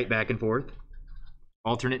 Alternating, right, back and forth.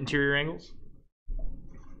 Alternate interior angles.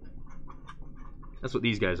 That's what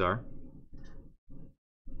these guys are.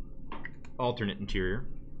 Alternate interior.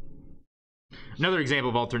 Another example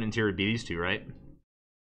of alternate interior would be these two, right?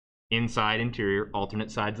 Inside, interior, alternate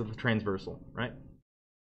sides of the transversal, right?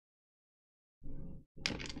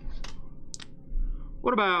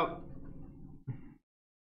 What about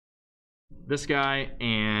this guy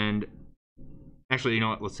and... Actually, you know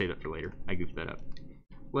what? Let's save that for later. I goofed that up.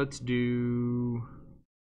 Let's do...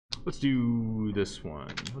 Let's do this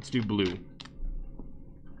one. Let's do blue.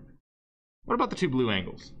 What about the two blue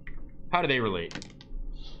angles? How do they relate?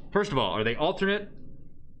 First of all, are they alternate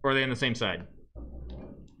or are they on the same side?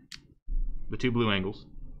 The two blue angles.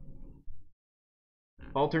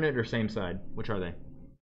 Alternate or same side? Which are they?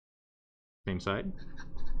 Same side.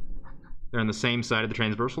 They're on the same side of the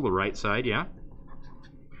transversal, the right side, yeah.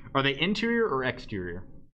 Are they interior or exterior?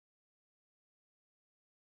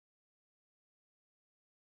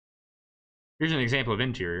 Here's an example of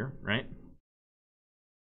interior, right?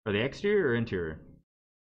 Are they exterior or interior?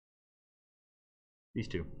 These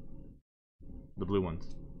two. The blue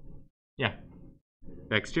ones. Yeah.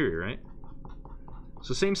 Exterior, right?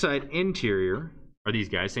 So same side interior are these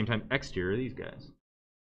guys, same time exterior are these guys.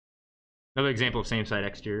 Another example of same side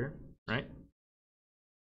exterior, right?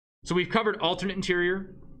 So we've covered alternate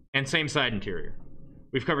interior and same side interior.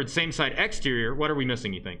 We've covered same side exterior. What are we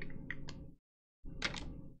missing, you think?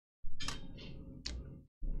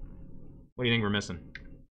 What do you think we're missing?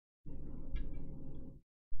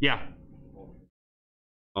 Yeah.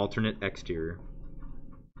 Alternate exterior.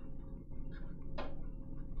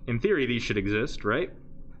 In theory, these should exist, right?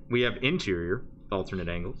 We have interior alternate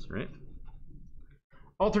angles, right?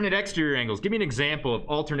 Alternate exterior angles. Give me an example of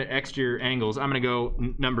alternate exterior angles. I'm going to go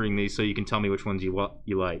numbering these so you can tell me which ones you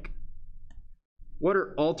like. What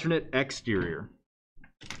are alternate exterior?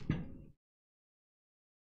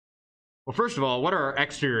 Well, first of all, what are our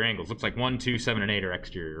exterior angles? Looks like 1, 2, 7, and 8 are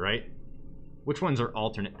exterior, right? Which ones are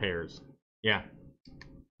alternate pairs? Yeah.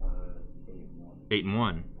 8 and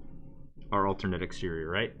 1 are alternate exterior,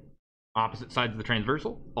 right? Opposite sides of the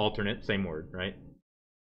transversal, alternate, same word, right?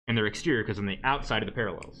 And they're exterior because on the outside of the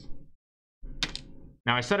parallels.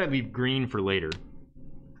 Now, I said I'd leave green for later.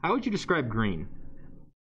 How would you describe green?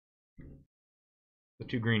 The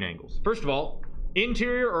two green angles. First of all,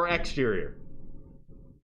 interior or exterior?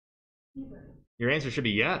 Neither. Your answer should be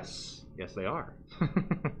yes. Yes, they are.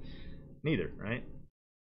 Neither, right?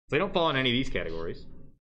 They don't fall in any of these categories.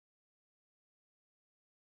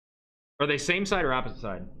 Are they same side or opposite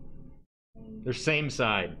side? They're same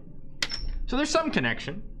side. So there's some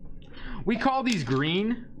connection. We call these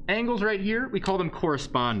green angles right here, we call them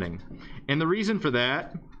corresponding. And the reason for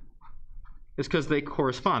that is because they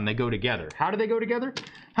correspond. They go together. How do they go together?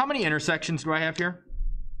 How many intersections do I have here?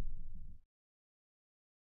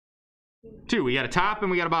 2. We got a top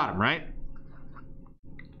and we got a bottom, right?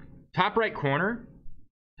 Top right corner,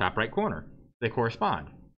 top right corner. They correspond.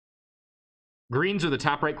 Greens are the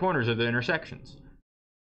top right corners of the intersections.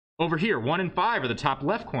 Over here, 1 and 5 are the top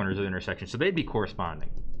left corners of the intersection, so they'd be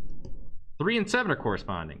corresponding. 3 and 7 are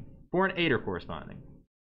corresponding. 4 and 8 are corresponding.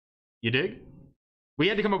 You dig? We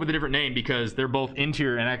had to come up with a different name because they're both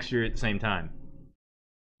interior and exterior at the same time.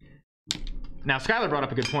 Now, Skylar brought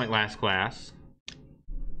up a good point last class.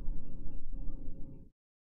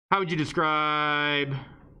 How would you describe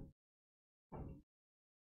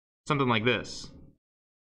something like this?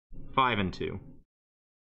 5 and 2.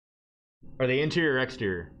 Are they interior or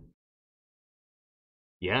exterior?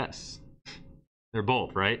 Yes. They're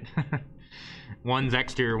both, right? One's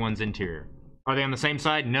exterior, one's interior. Are they on the same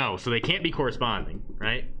side? No, so they can't be corresponding,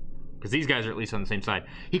 right? Because these guys are at least on the same side.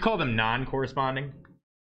 He called them non-corresponding.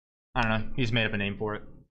 I don't know, he's made up a name for it.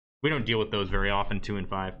 We don't deal with those very often, 2 and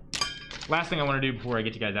 5. Last thing I want to do before I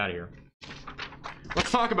get you guys out of here.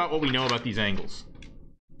 Let's talk about what we know about these angles.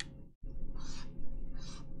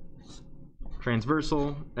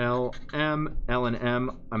 Transversal, L, M, L and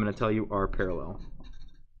M, I'm going to tell you are parallel.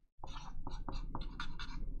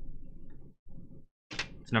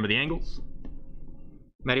 Let's number the angles.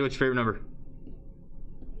 Maddie, what's your favorite number?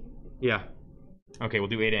 Yeah. Okay, we'll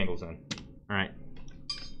do 8 angles then. All right.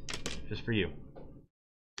 Just for you.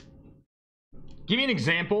 Give me an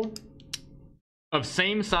example of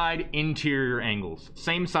same side interior angles.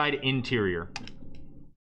 Same side interior.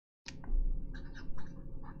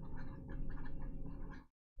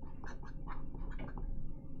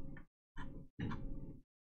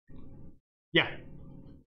 Yeah.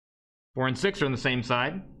 4 and 6 are on the same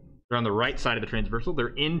side. They're on the right side of the transversal. They're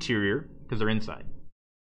interior because they're inside.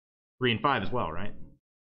 3 and 5 as well, right?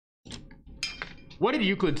 What did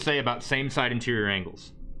Euclid say about same side interior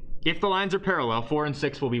angles? If the lines are parallel, 4 and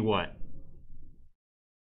 6 will be what?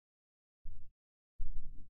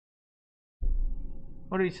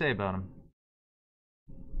 What did he say about them?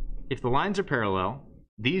 If the lines are parallel,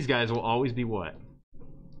 these guys will always be what?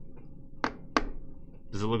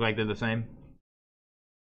 Does it look like they're the same?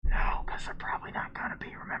 No, because they're probably not going to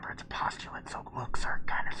be. Remember, it's a postulate, so looks are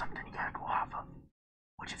kind of something you got to go off of.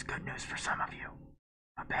 Which is good news for some of you,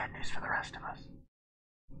 but bad news for the rest of us.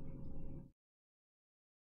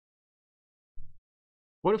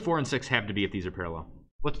 What do 4 and 6 have to be if these are parallel?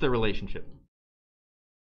 What's their relationship?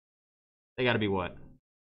 They got to be what?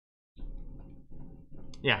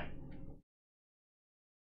 Yeah.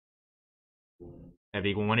 Have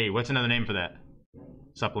equal 180. What's another name for that?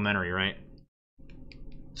 Supplementary, right?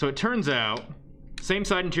 So it turns out same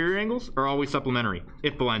side interior angles are always supplementary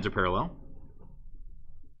if the lines are parallel.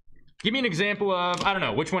 Give me an example of, I don't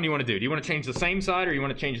know, which one do you want to do? Do you want to change the same side or you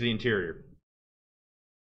want to change the interior?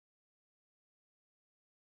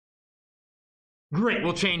 Great,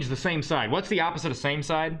 we'll change the same side. What's the opposite of same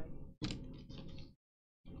side?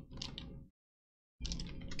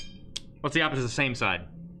 What's the opposite of same side?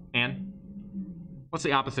 Ann? What's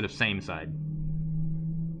the opposite of same side?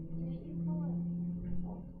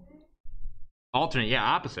 Alternate, yeah,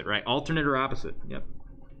 opposite, right? Alternate or opposite, yep.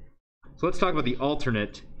 So let's talk about the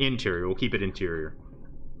alternate interior. We'll keep it interior.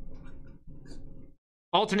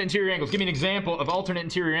 Alternate interior angles. Give me an example of alternate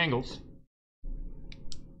interior angles.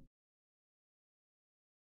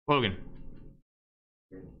 Logan.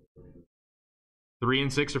 3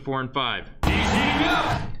 and 6 or 4 and 5?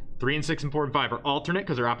 3 and 6 and 4 and 5 are alternate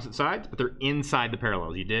because they're opposite sides, but they're inside the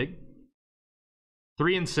parallels. You dig?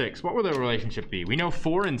 3 and 6. What will their relationship be? We know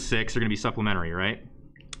 4 and 6 are going to be supplementary, right?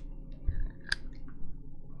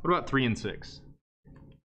 What about 3 and 6?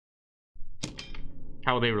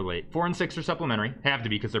 How will they relate? 4 and 6 are supplementary. Have to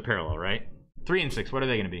be because they're parallel, right? 3 and 6, what are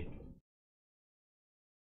they going to be?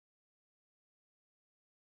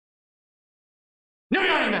 No, you're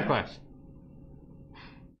not in that class!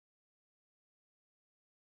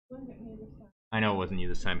 I know it wasn't you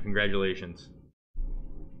this time. Congratulations.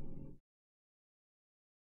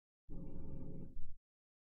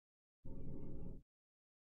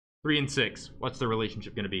 Three and 6. What's the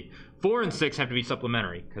relationship going to be? 4 and 6 have to be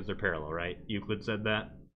supplementary because they're parallel, right? Euclid said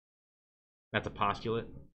that. That's a postulate.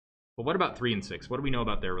 But what about 3 and 6? What do we know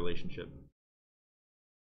about their relationship?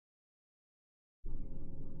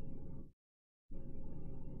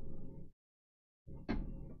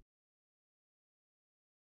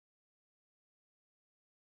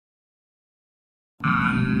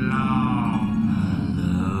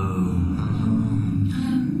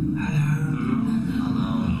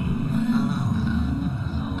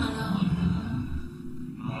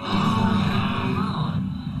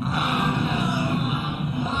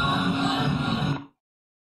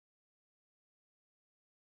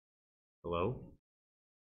 Hello?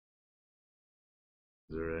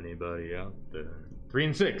 Is there anybody out there? 3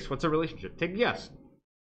 and 6. What's their relationship? Take a guess.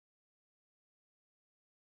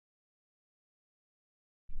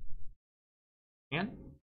 And?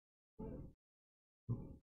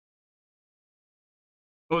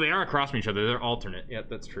 Oh, they are across from each other. They're alternate. Yep,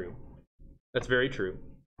 that's true. That's very true.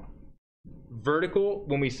 Vertical,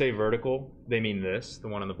 when we say vertical, they mean this, the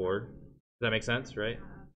one on the board. Does that make sense, right?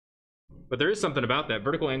 But there is something about that.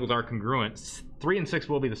 Vertical angles are congruent. 3 and 6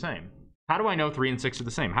 will be the same. How do I know 3 and 6 are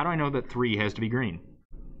the same? How do I know that 3 has to be green?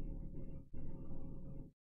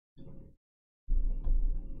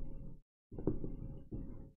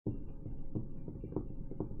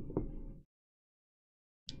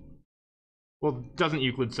 Well, doesn't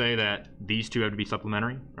Euclid say that these two have to be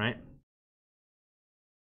supplementary, right?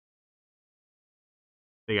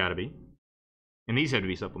 They gotta be. And these have to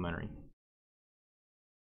be supplementary.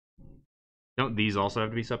 Don't these also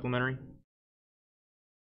have to be supplementary?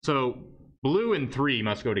 So blue and 3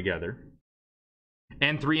 must go together.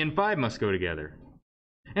 And 3 and 5 must go together.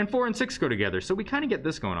 And 4 and 6 go together. So we kind of get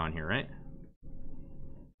this going on here, right?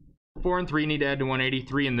 4 and 3 need to add to 180.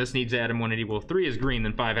 3 and this needs to add to 180. Well, if 3 is green,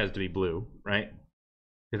 then 5 has to be blue, right?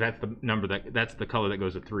 Because that's the number that's the color that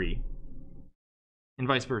goes with 3. And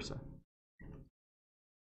vice versa.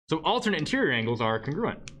 So alternate interior angles are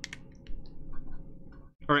congruent.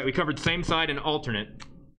 All right, we covered same side and alternate.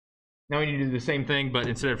 Now we need to do the same thing, but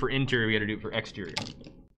instead of for interior, we got to do it for exterior.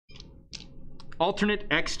 Alternate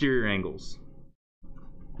exterior angles.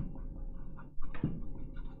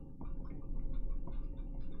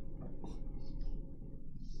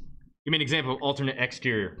 Give me an example of alternate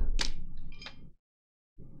exterior.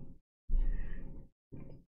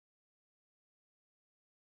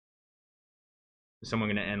 Is someone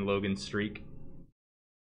going to end Logan's streak?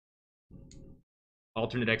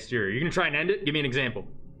 Alternate exterior. You're going to try and end it? Give me an example.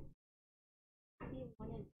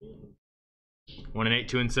 1 and 8,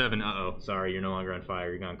 2 and 7. Uh-oh. Sorry, you're no longer on fire.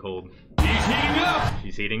 You're gone cold. He's heating up.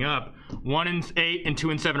 She's heating up. 1 and 8 and 2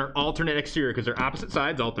 and 7 are alternate exterior because they're opposite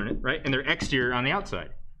sides, alternate, right? And they're exterior on the outside.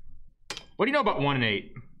 What do you know about 1 and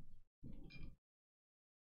 8?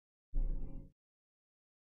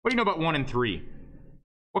 What do you know about 1 and 3?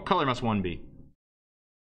 What color must 1 be?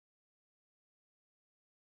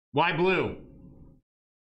 Why blue?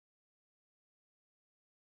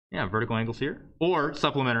 Yeah, vertical angles here. Or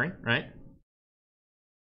supplementary, right?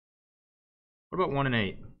 What about 1 and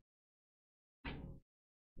 8?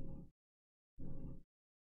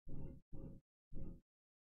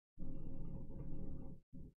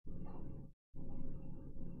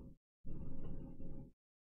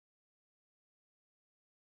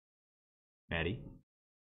 Maddie?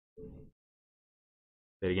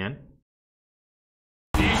 Say it again.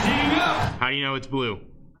 How do you know it's blue?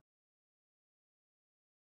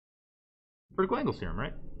 Vertical angle theorem,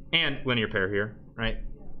 right? And linear pair here, right?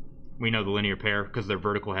 We know the linear pair because their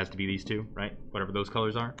vertical has to be these two, right? Whatever those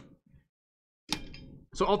colors are.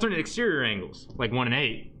 So alternate exterior angles, like 1 and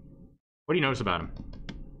 8. What do you notice about them?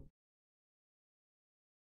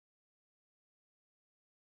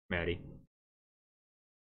 Maddie?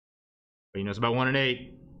 What do you notice about 1 and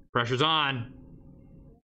 8? Pressure's on.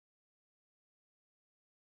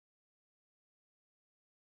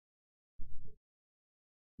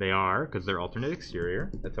 They are, because they're alternate exterior.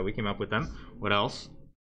 That's how we came up with them. What else?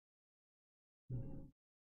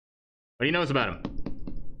 What do you notice about them?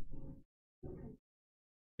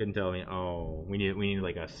 Didn't tell me. Oh, we need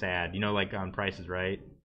like a sad. You know, like on Price is Right.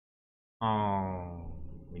 Oh,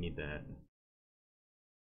 we need that.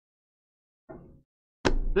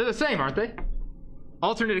 They're the same, aren't they?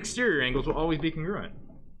 Alternate exterior angles will always be congruent.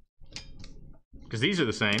 Because these are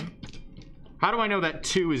the same. How do I know that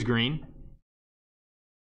 2 is green?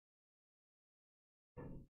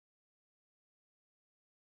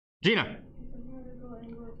 Gina.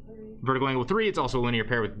 Vertical angle 3. It's also a linear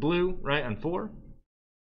pair with blue, right, on 4.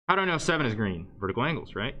 How do I know 7 is green? Vertical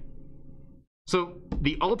angles, right? So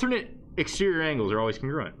the alternate exterior angles are always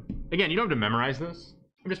congruent. Again, you don't have to memorize this.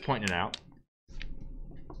 I'm just pointing it out.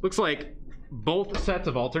 Looks like both sets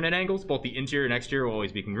of alternate angles, both the interior and exterior, will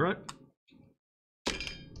always be congruent.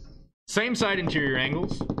 Same side interior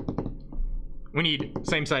angles. We need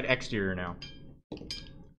same side exterior now.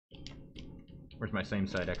 Where's my same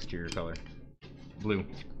side exterior color? Blue.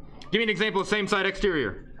 Give me an example of same side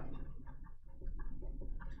exterior.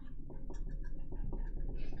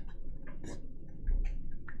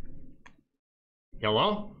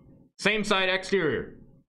 Hello? Same side exterior.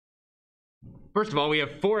 First of all, we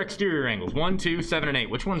have 4 exterior angles. 1, 2, 7, and 8.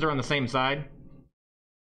 Which ones are on the same side?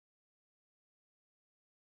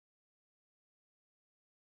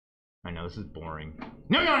 I know, this is boring.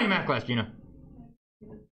 No, you're not in math class, Gina.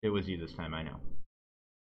 It was you this time, I know.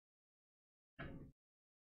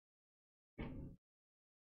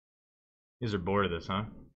 You guys are bored of this, huh?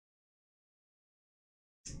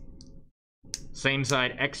 Same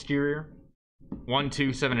side exterior. 1,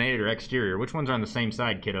 2, 7, and 8 are exterior. Which ones are on the same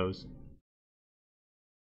side, kiddos?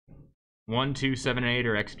 1, 2, 7, and 8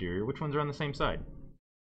 are exterior. Which ones are on the same side?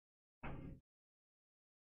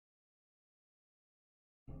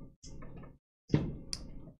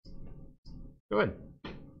 Go ahead.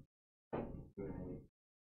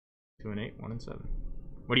 2 and 8, 1 and 7.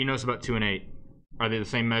 What do you notice about 2 and 8? Are they the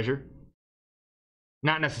same measure?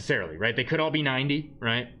 Not necessarily, right? They could all be 90,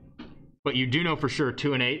 right? But you do know for sure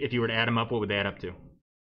 2 and 8, if you were to add them up, what would they add up to?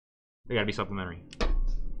 They gotta be supplementary.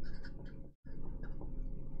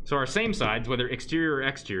 So our same sides, whether exterior or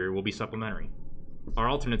exterior, will be supplementary. Our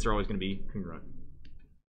alternates are always gonna be congruent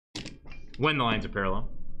when the lines are parallel.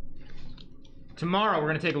 Tomorrow, we're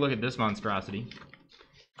gonna take a look at this monstrosity.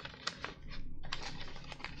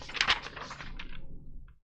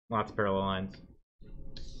 Lots of parallel lines.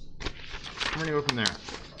 We're gonna go from there.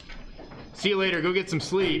 See you later. Go get some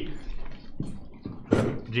sleep,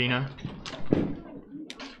 Gina.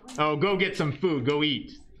 Oh, go get some food. Go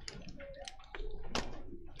eat.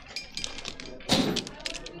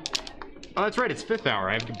 Oh, that's right. It's 5th hour.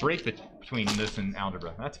 I have to break between this and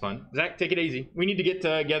algebra. That's fun. Zach, take it easy. We need to get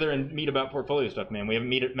together and meet about portfolio stuff, man. We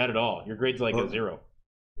haven't met at all. Your grade's like a 0.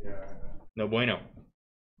 Yeah. No bueno.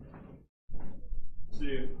 See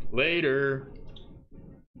you. Later.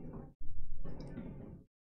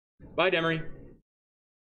 Bye, Demery.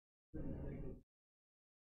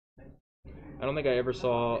 I don't think I ever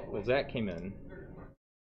saw... Well, Zach came in.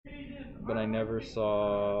 But I never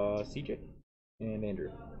saw CJ and Andrew.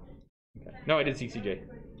 Okay. No, I did see CJ.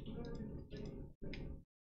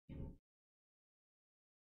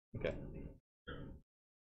 Okay.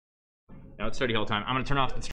 Now it's study hall time. I'm going to turn off the